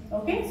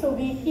 Okay, so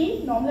we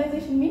keep,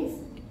 normalization means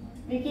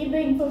we keep the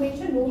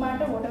information no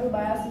matter whatever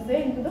bias is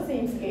there into the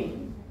same scale.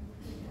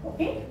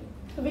 Okay,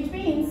 so which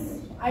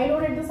means I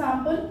loaded the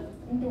sample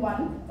into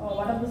one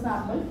of the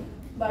sample,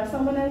 but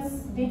someone else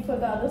did for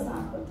the other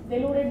sample. They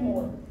loaded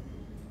more.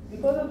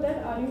 Because of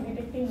that, are you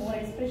detecting more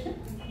expression?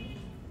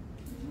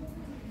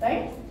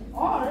 Right?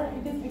 Or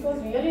it is because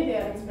really they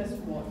are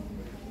expressed more.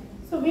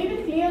 So we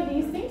will clear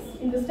these things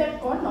in the step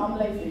called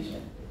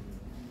normalization.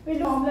 We'll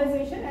do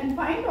normalization and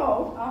find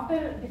out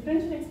after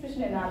differential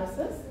expression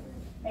analysis,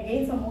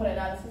 again some more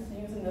analysis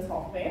using the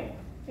software,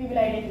 we will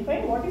identify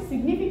what is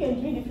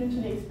significantly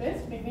differentially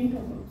expressed between two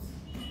groups.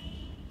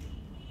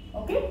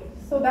 Okay?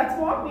 So that's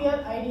what we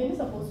are ideally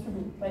supposed to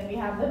do when we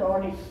have the raw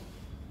data.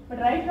 But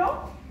right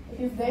now, it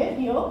is there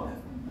here.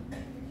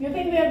 You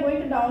think we are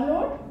going to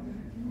download?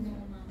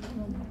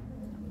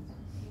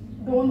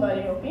 Don't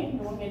worry, okay?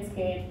 Don't get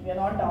scared. We are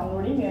not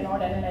downloading, we are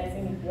not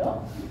analyzing it here.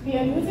 We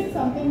are using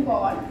something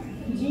called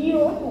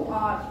GO to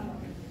R.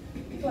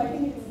 So I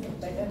think it's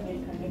better get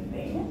 100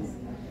 frames.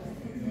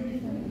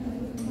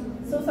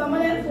 So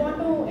someone else want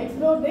to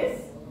explore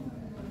this?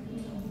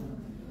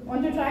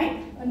 Want to try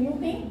a new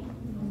thing?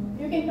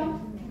 You can come.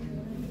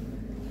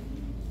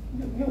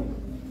 You.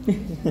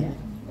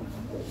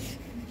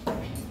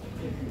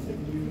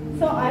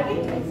 So I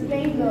will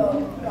explain the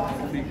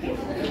process.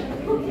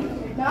 Okay?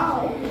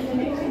 Now,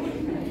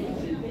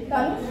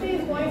 Tanusha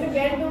is going to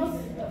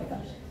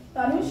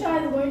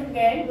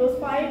get those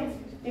 5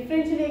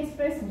 differentially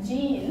expressed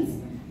genes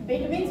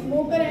between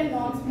smoker and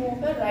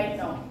non-smoker right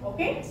now.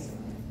 Okay?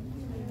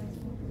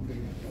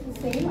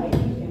 Same ID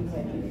you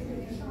can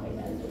just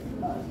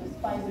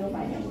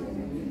 5059.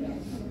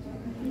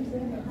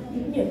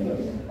 Here.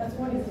 That's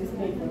what is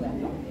displayed for that.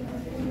 No?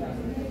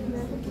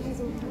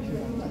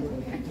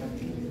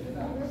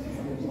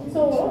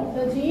 So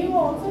the GU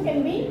also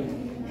can be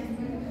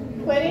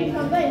queried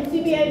from the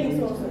NCBI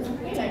resources.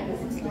 Okay, like this.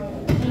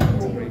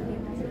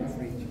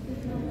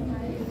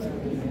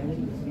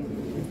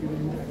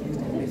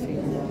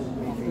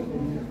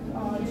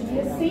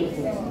 GSC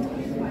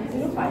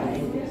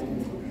 5059.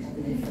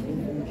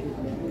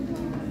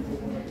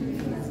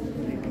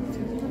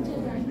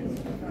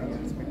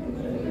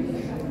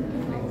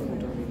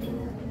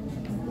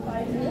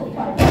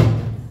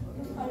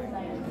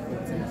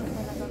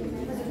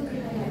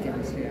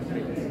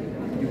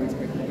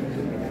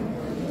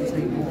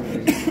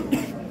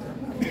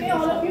 Okay,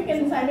 all of you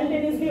can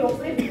simultaneously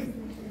open.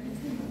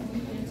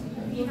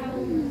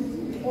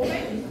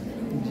 Open.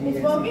 It's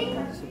working.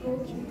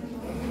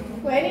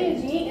 Query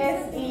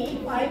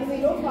GSE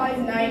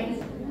 5059.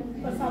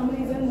 For some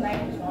reason, 9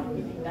 is not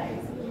giving time.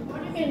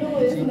 What you can do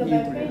is in the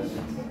web page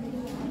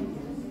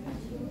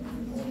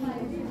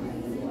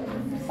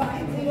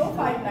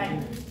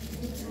 5059.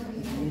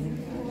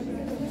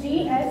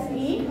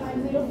 GSE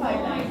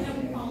 5059.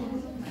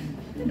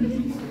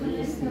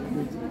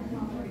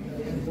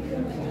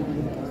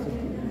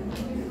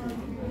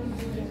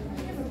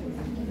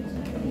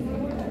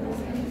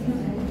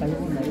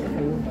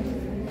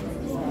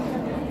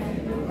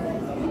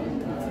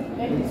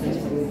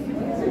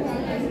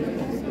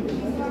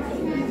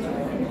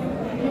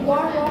 You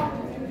got what?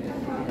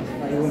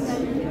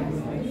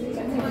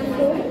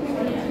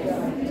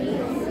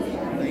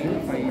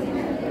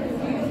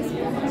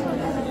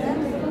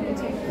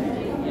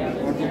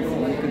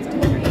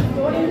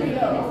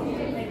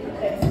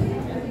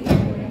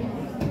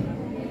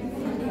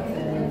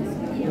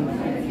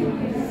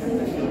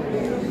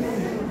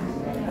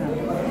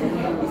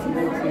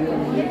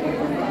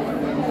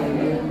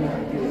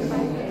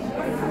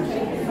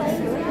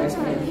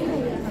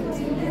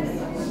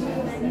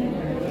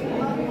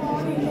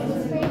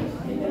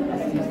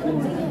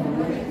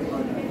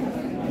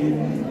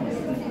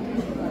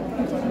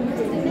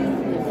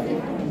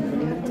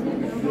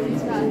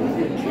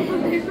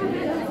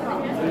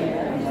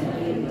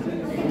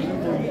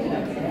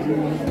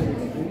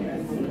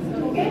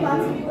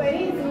 answer the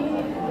query is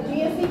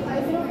GSC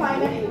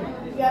 5059.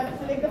 You have to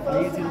select the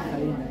first one,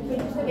 which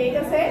is the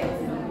data set.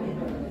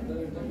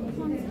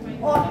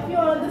 Or if you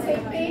are on the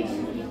same page,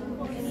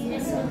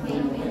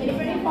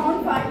 anybody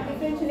found 5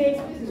 different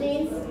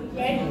genes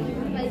yet?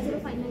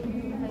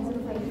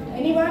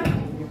 Anyone?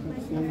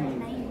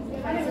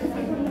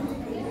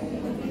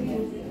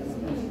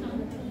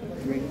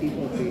 20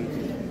 per page.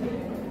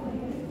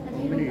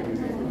 How many do you have?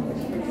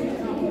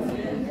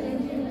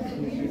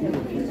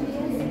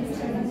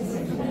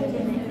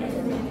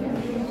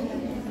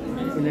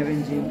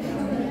 11 G.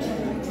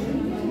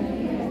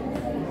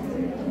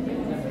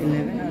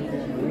 11 are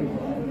there.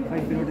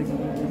 5 phenotypes.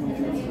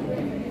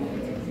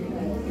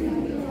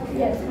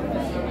 Yes.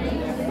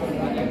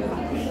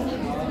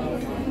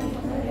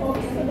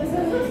 Okay, so this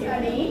is the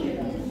study.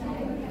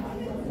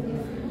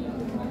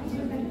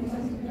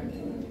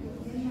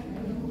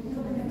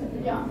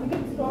 Yeah, you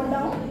can scroll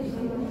down.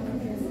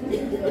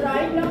 So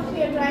right now we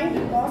are trying to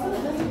process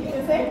this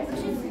data set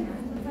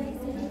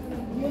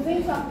using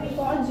something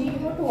called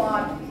GO to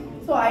R.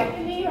 So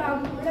ideally you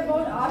have heard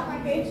about R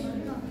package.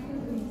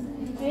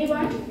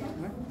 Anyone?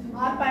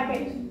 R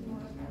package.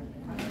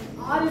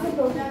 R is a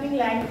programming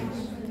language.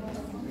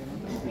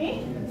 Okay?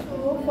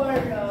 So for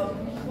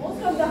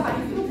most of the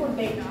high throughput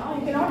data,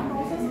 you cannot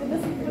process with the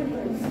simple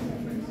tools,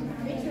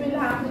 which will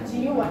have the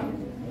GUI.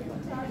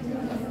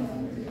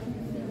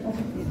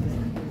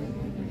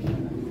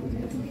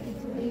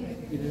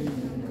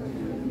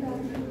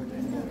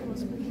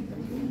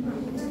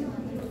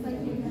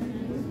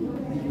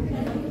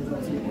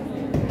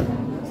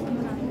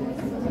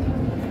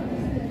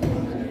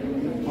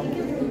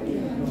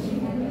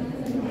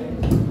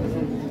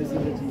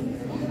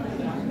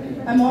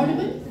 I'm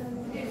audible?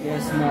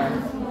 Yes, ma'am.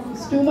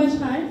 It's too much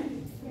high?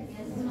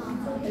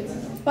 It's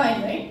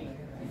fine, right?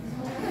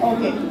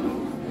 Okay.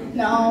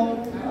 Now,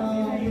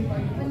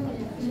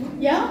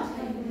 yeah?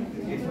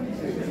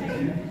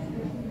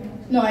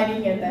 No, I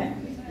didn't get that.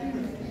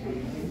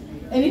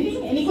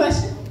 Anything? Any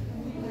question?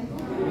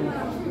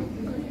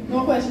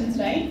 No questions,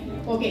 right?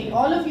 Okay,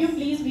 all of you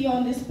please be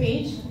on this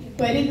page.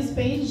 Query this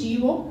page,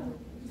 GO.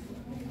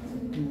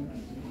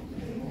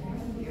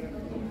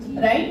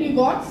 Right, you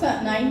got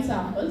 9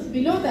 samples.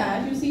 Below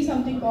that, you see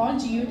something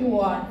called GU to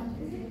R.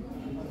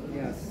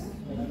 Yes.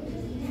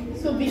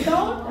 So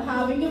without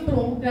having a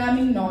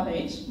programming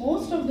knowledge,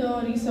 most of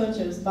the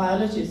researchers,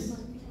 biologists,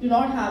 do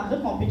not have the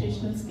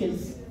computational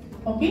skills.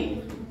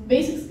 Okay?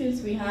 Basic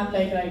skills we have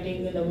like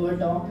writing in the Word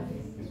doc,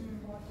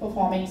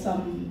 performing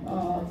some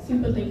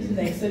simple things in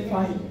the Excel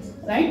file.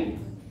 Right?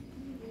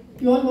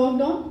 You all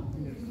worked on?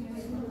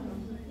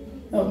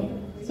 Okay.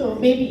 So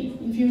maybe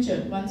in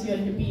future, once you are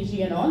into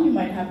PG and all, you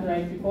might have to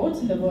write reports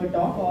in the Word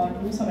doc or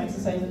do some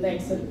exercise in the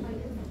Excel.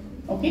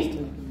 Okay?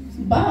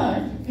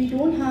 But we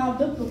don't have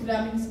the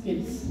programming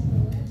skills.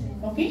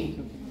 Okay?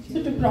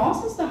 So to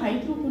process the high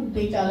throughput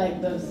data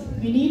like this,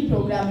 we need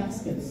programming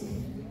skills.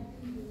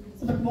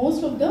 So, but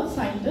most of the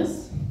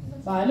scientists,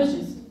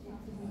 biologists,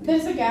 there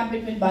is a gap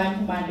between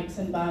bioinformatics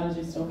and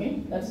biologists,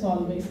 okay? That's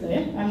always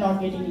there. I'm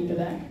not getting into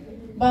that.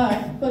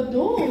 But for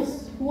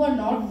those who are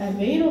not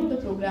aware of the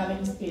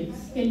programming skills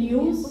can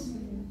use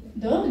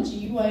the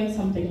GUI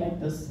something like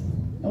this.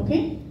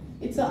 Okay?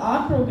 It's a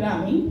R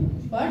programming,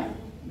 but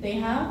they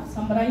have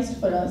summarized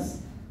for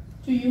us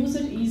to use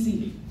it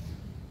easily.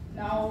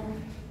 Now,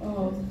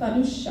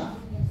 Tanusha.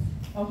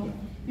 Okay.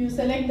 You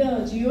select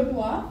the GO to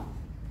R.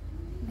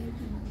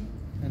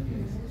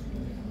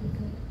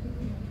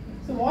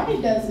 So what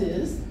it does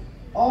is,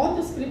 all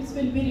the scripts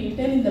will be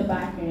written in the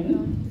back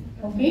end.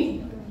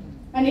 Okay?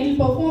 And it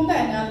will perform the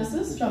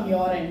analysis from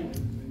your end.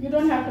 You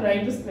don't have to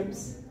write the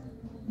scripts.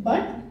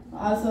 But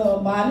as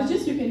a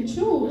biologist, you can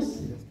choose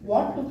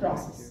what to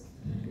process.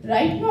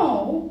 Right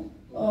now,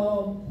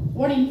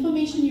 what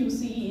information you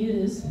see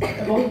is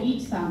about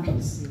each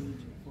samples.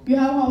 You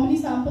have how many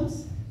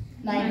samples?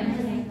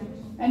 9.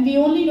 And we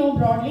only know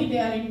broadly they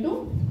are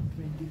into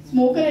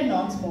smoker and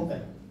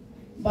non-smoker.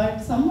 But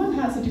someone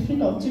has a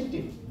different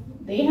objective.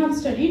 They have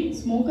studied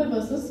smoker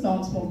versus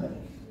non-smoker.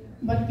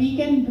 But we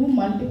can do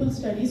multiple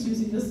studies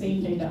using the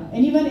same data.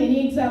 Anyone,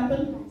 any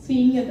example,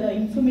 seeing the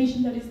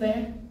information that is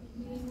there?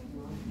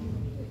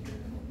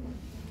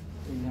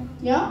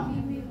 Yeah?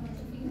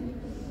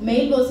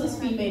 Male versus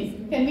female.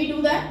 Can we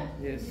do that?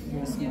 Yes.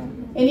 Yes,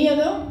 ma'am. Any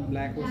other?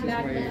 Black versus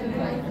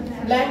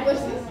white. Black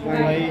versus?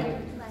 White.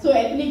 So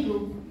ethnic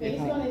group.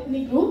 Based on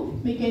ethnic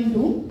group, we can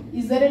do,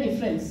 is there a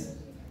difference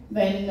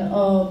when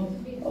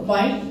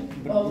white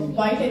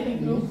ethnic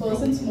group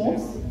person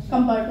smokes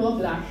compared to a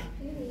black?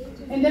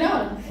 And there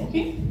are,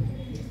 okay?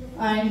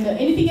 And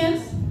anything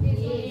else?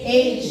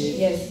 Age,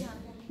 yes.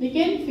 We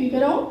can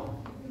figure out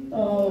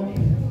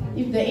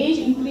if the age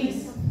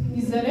increase,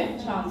 is there a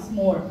chance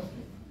more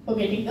for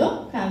getting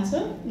the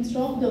cancer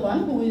instead of the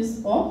one who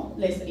is of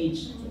less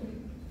age.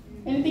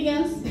 Anything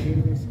else?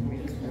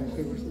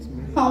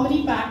 How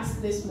many packs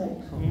they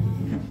smoke?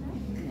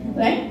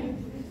 Right?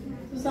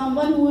 So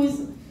someone who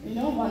is,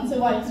 once a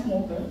while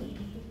smoker,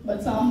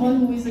 but someone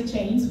who is a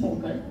chain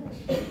smoker.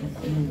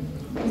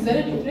 Is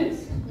there a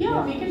difference?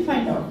 Yeah, we can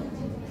find out.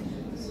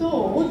 So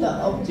the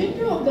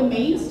objective of the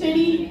main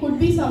study could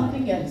be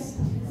something else.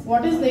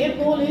 What is their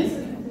goal is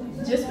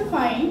just to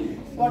find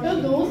what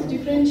are those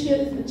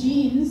differential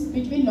genes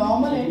between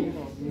normal and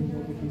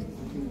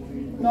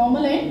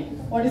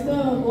what is the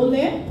goal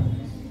there?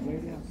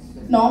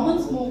 Normal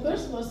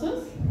smokers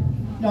versus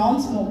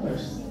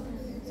non-smokers.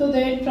 So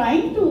they are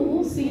trying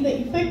to see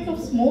the effect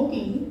of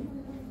smoking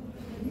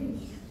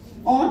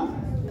on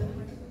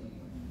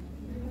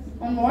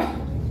what?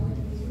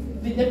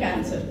 With the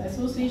cancer,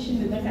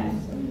 association with the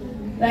cancer,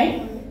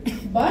 right?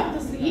 But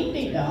the same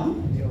data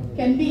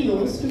can be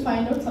used to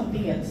find out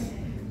something else.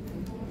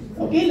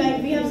 Okay,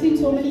 like we have seen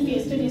so many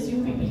case studies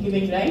you people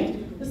giving,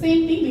 right? The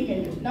same thing we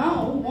can do.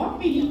 Now, what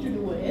we need to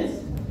do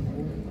is,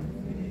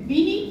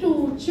 we need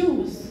to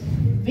choose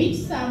which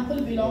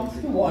sample belongs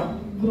to what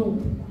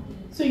group.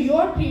 So you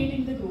are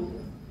creating the group.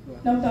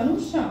 Now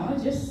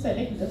Tanusha, just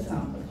select the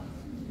sample.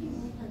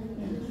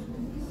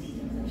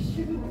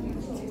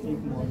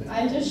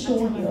 I'll just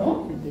show here.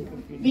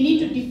 We need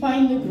to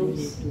define the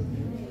groups.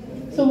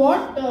 So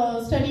what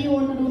study you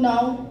want to do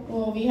now?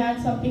 We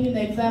had something in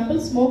the example,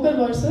 smoker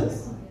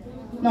versus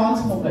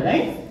non-smoker,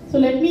 right? So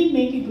let me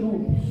make a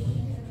group.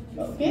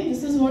 Okay,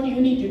 this is what you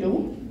need to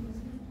do.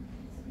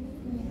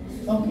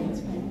 Okay, it's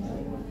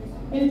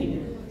fine.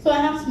 Anything. So I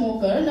have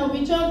smoker. Now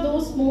which are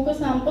those smoker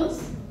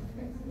samples?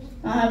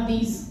 I have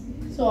these.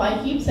 So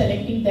I keep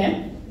selecting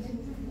them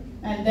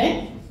and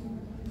then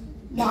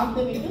mark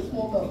them into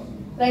smoker.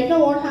 Right now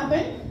what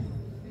happened?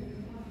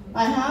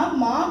 I have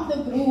marked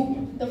the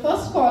group, the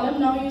first column.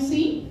 Now you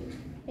see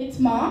it's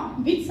marked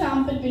which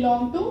sample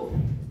belong to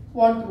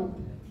what group.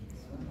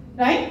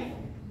 Right?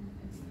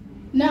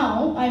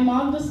 Now I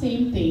mark the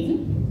same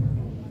thing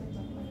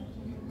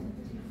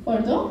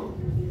for the,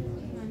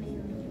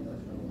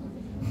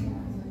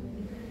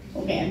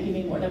 okay, I'm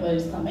giving whatever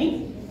is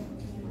coming.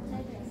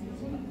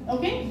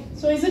 Okay,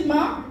 so is it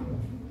marked?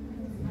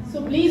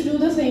 So please do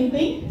the same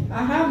thing.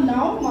 I have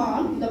now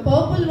marked the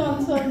purple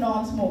ones are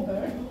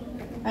non-smoker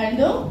and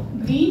the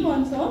green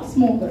ones are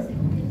smoker.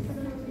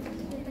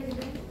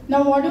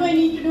 Now what do I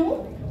need to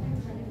do?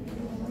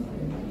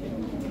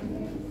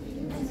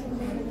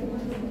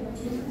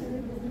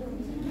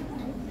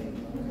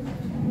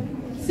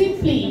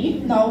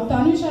 Simply, now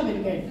Tanusha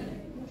will get,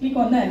 click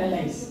on the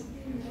analyze.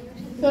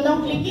 So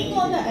now clicking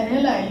on the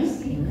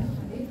analyze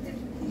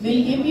will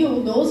give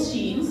you those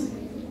genes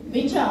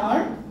which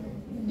are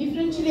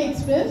differentially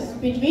expressed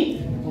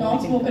between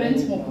non-smoker and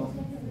smoker.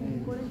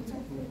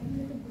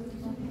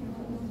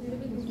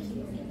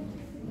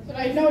 So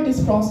right now it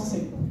is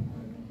processing,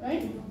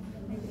 right?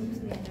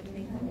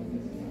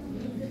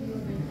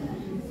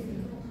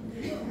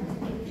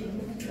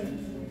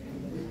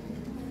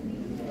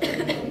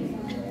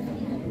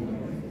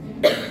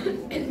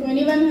 So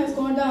anyone has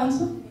got the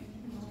answer?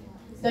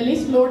 The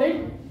list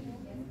loaded?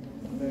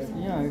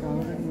 Yeah, I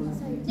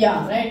already.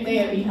 Yeah, right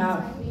there we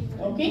have.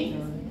 Okay.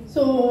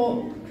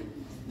 So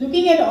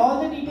looking at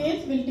all the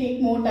details will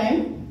take more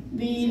time.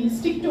 We'll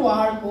stick to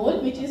our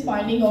goal, which is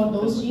finding out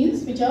those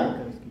genes which are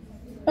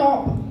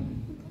top.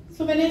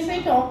 So when I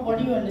say top, what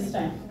do you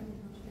understand?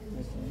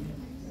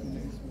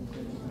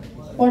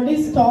 What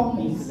is top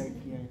means?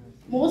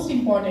 Most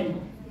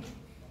important,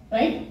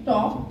 right?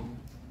 Top.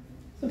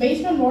 So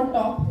based on what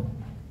top?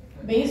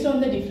 Based on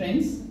the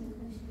difference,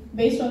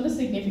 based on the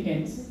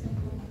significance,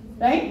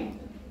 right?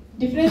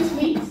 Difference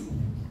means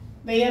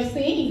we are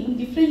saying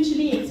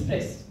differentially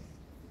expressed.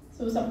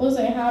 So suppose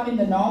I have in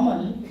the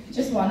normal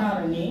just one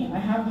RNA, I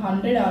have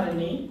 100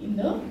 RNA in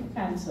the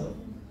cancer.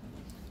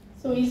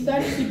 So is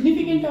that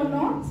significant or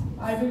not?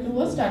 I will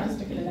do a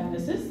statistical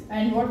analysis,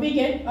 and what we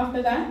get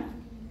after that?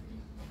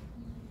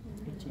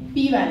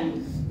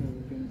 P-value.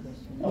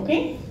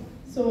 Okay?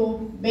 So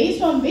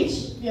based on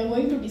which we are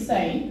going to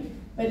decide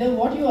whether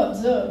what you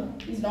observe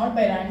is not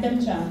by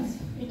random chance,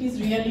 it is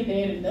really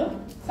there in the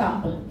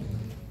sample.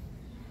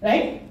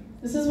 Right?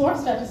 This is what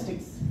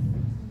statistics.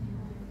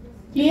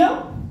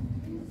 Clear?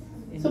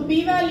 So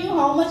p-value,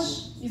 how much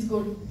is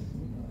good?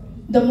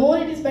 The more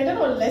it is better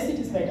or less it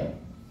is better?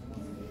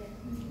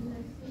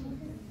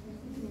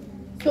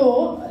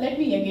 So let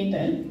me again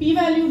tell.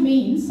 P-value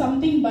means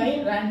something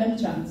by random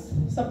chance.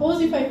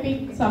 Suppose if I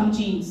pick some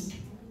genes,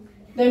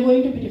 they are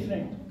going to be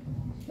different.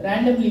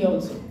 Randomly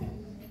also.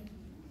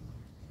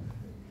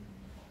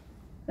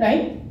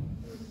 Right?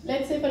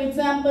 Let's say for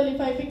example, if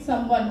I pick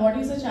someone, what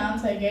is the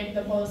chance I get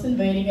the person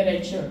wearing a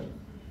red shirt?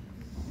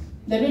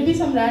 There will be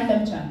some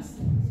random chance.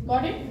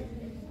 Got it?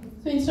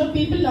 So instead of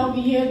people, now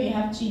here we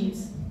have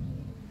genes.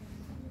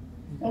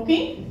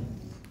 Okay?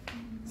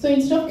 So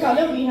instead of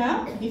color, we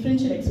have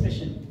differential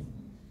expression.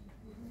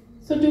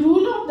 So to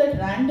rule out that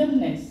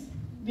randomness,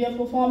 we are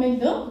performing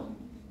the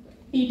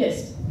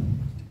t-test.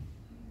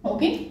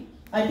 Okay?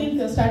 I think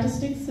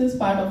statistics is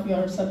part of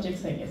your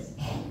subjects, I guess.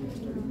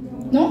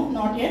 No?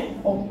 Not yet?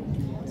 Okay.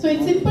 So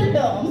in simple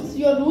terms,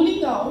 you are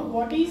ruling out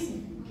what is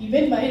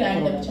given by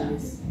random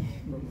chance.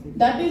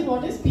 That is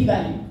what is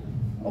p-value.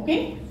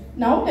 Okay?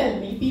 Now tell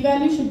me,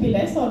 p-value should be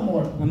less or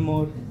more?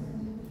 More.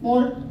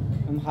 More?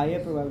 Higher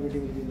probability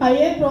will be.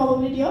 Higher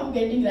probability of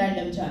getting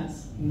random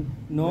chance.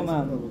 No,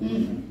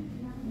 ma'am.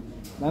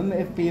 Ma'am,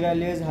 if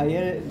p-value is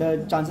higher,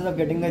 the chances of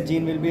getting a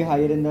gene will be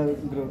higher in the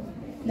group.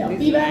 No,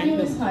 p-value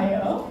is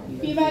higher.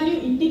 P-value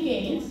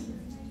indicates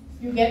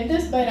you get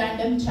this by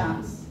random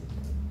chance.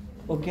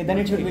 Okay, then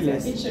it should be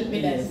less. It should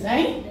be less,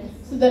 right?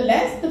 So the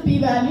less the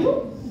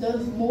p-value, the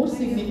more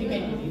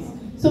significant it is.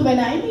 So when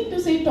I need to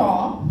say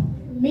top,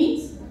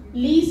 means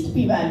least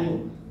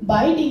p-value.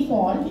 By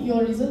default,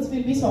 your results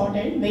will be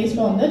sorted based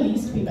on the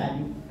least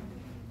p-value.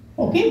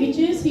 Okay, which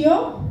is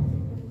here,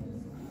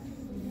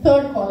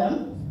 third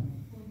column.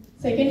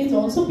 Second is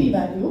also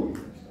p-value.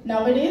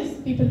 Nowadays,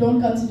 people don't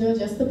consider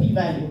just the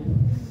p-value.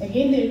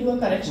 Again, they do a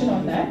correction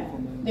on that.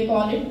 They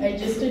call it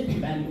adjusted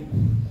p-value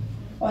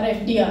or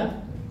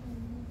FDR.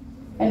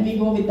 And we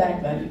go with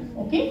that value.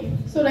 Okay?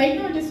 So right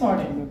now it is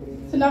sorted.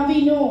 So now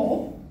we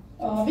know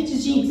which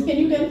genes. Can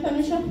you tell,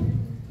 Tanusha?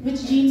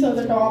 Which genes are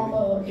the top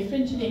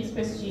differentially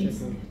expressed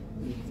genes?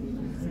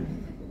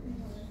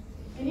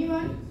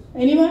 Anyone?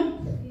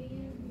 Anyone?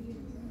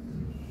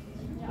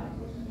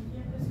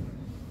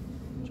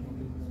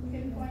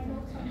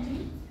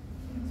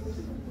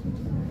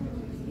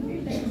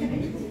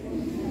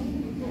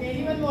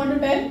 Anyone want to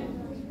tell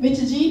which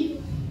gene?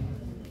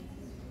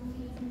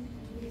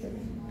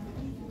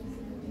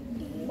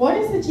 What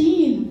is the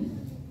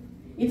gene?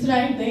 It's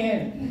right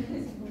there.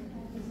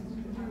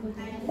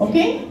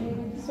 Okay?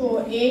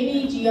 So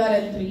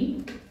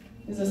ADGRL3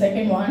 is the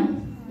second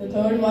one. The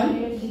third one,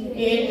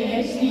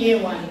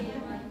 AHTA1.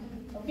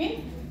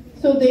 Okay?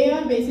 So they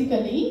are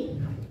basically,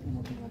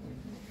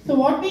 so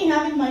what we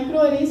have in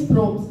microarrays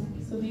probes.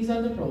 So these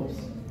are the probes.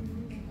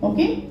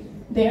 Okay?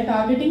 They are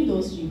targeting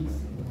those genes.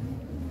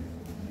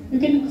 You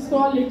can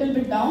scroll a little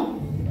bit down.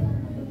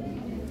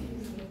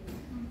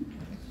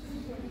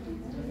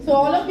 So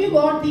all of you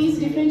got these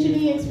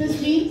differentially expressed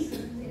genes?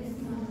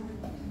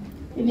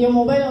 In your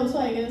mobile also,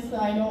 I guess,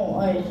 I know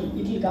it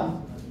will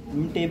come.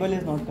 Table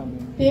is not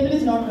coming. Table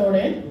is not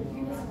loaded.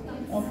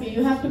 Okay,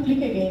 you have to click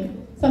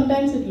again.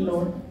 Sometimes it will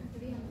load.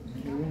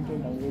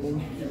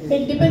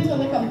 It depends on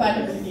the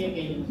compatibility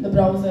again, the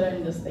browser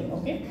and this thing,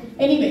 okay?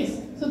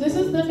 Anyways, so this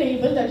is the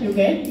table that you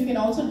get. You can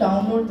also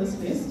download this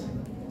list,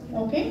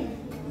 okay?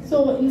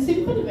 So in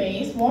simple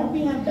ways, what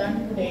we have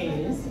done today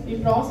is, we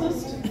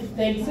processed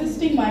the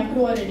existing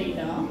microarray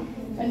data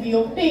and we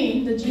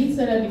obtained the genes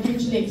that are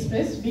differentially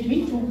expressed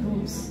between two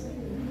groups.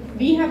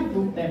 We have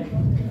grouped them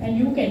and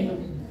you can do,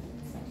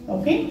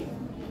 okay?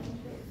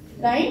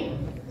 Right?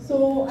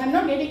 So I'm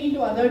not getting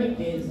into other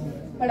details.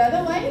 But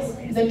otherwise,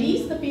 the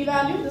least the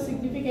p-value, the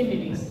significant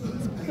it is.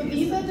 So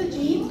these are the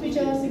genes which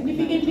are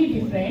significantly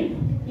different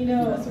in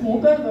a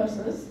smoker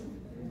versus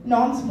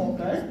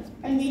non-smoker.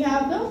 And we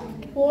have the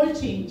fold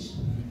change.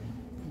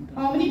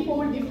 How many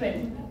fold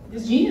different?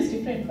 This gene is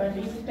different, but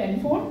it's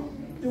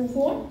 10-fold,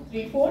 2-fold,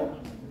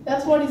 3-fold.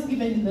 That's what is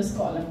given in this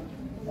column.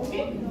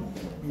 Okay?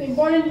 So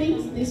important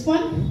things, this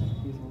one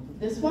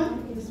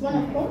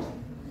of course,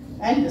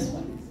 and this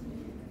one.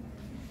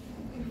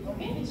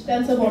 Okay? Which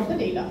tells about the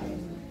data.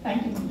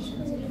 Thank you,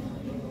 Commissioner.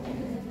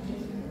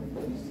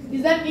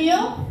 Is that clear?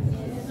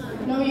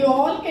 Now you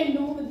all can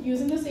do with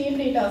using the same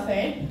data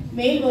set,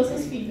 male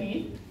versus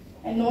female,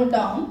 and note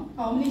down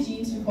how many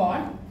genes you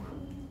got,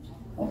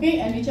 okay,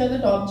 and which are the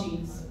top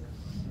genes.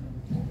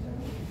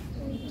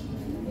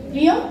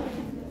 Clear?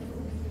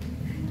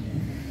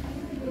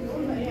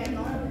 Don't worry, I'm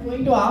not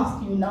going to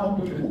ask you now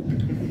to do.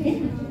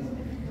 Okay?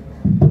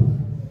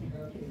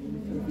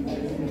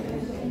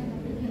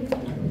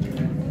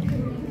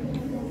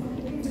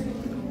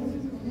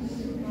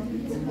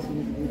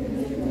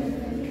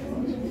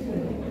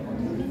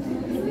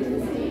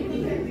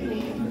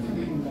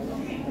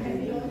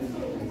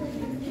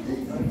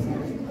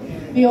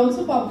 We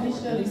also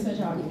published a research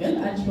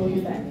article. I'll show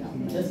you that now.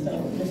 Just a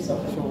list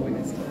of it.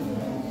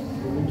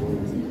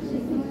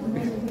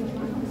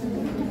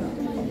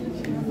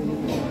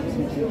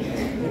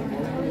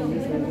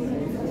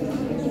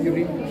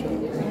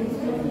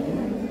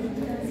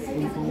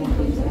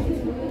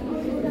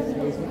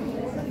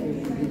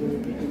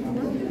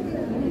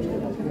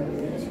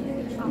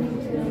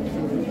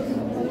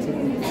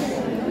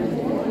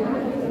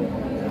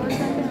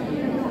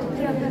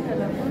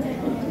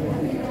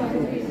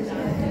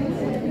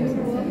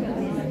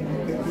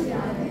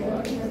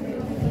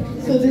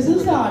 So this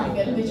is the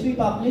article which we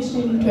published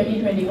in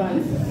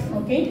 2021,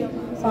 okay,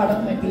 part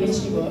of my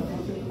PhD work,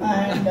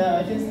 and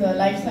it is a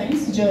life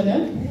science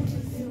journal,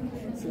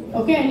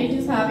 okay, and it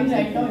is having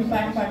right now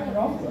impact factor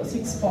of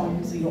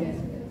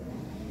 6.0,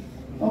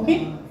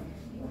 okay.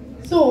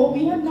 So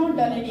we have not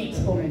done any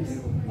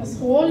experiments. This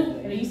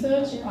whole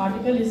research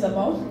article is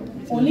about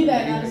only the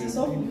analysis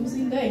of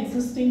using the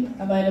existing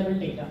available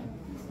data,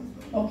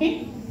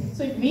 okay.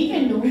 So if we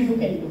can do, you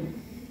can do.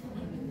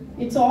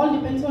 It all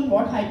depends on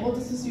what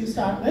hypothesis you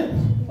start with,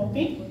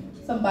 okay?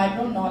 Some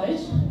background knowledge.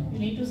 You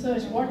need to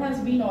search what has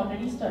been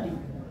already studied,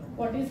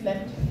 what is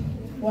left,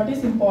 what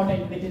is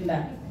important within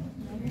that.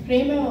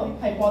 Frame a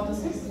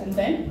hypothesis and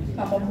then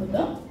come up with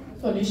the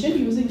solution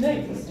using the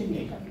existing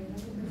data.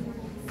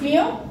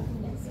 Clear?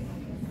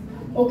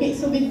 Okay,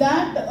 so with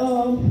that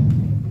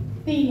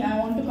thing, I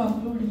want to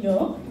conclude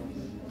here.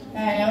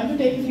 And I want to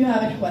take if you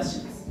have any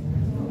questions.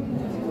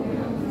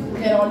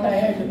 They're all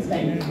tired, looks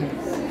like.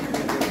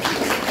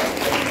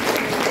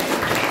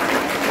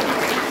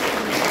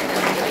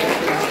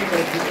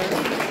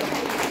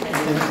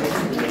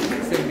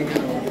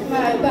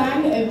 I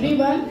thank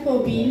everyone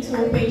for being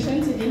so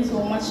patient, sitting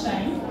so much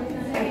time.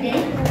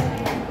 Okay?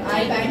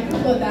 I thank you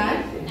for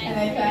that, and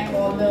I thank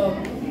all the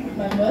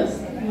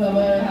members,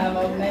 whoever have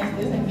organized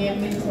this and gave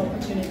me this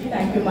opportunity.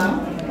 Thank you,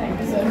 ma'am. Thank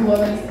you, sir,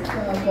 whoever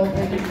has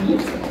cooperated me.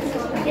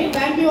 Okay,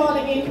 thank you all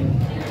again.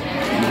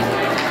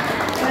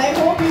 And I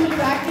hope you will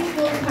practice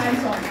those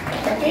hands-on.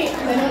 Okay?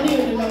 Then only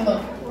you remember.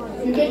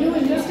 You can do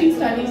interesting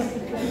studies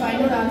and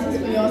find out answers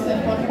for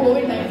yourself on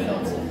COVID-19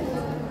 also.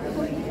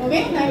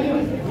 Okay? Thank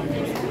you.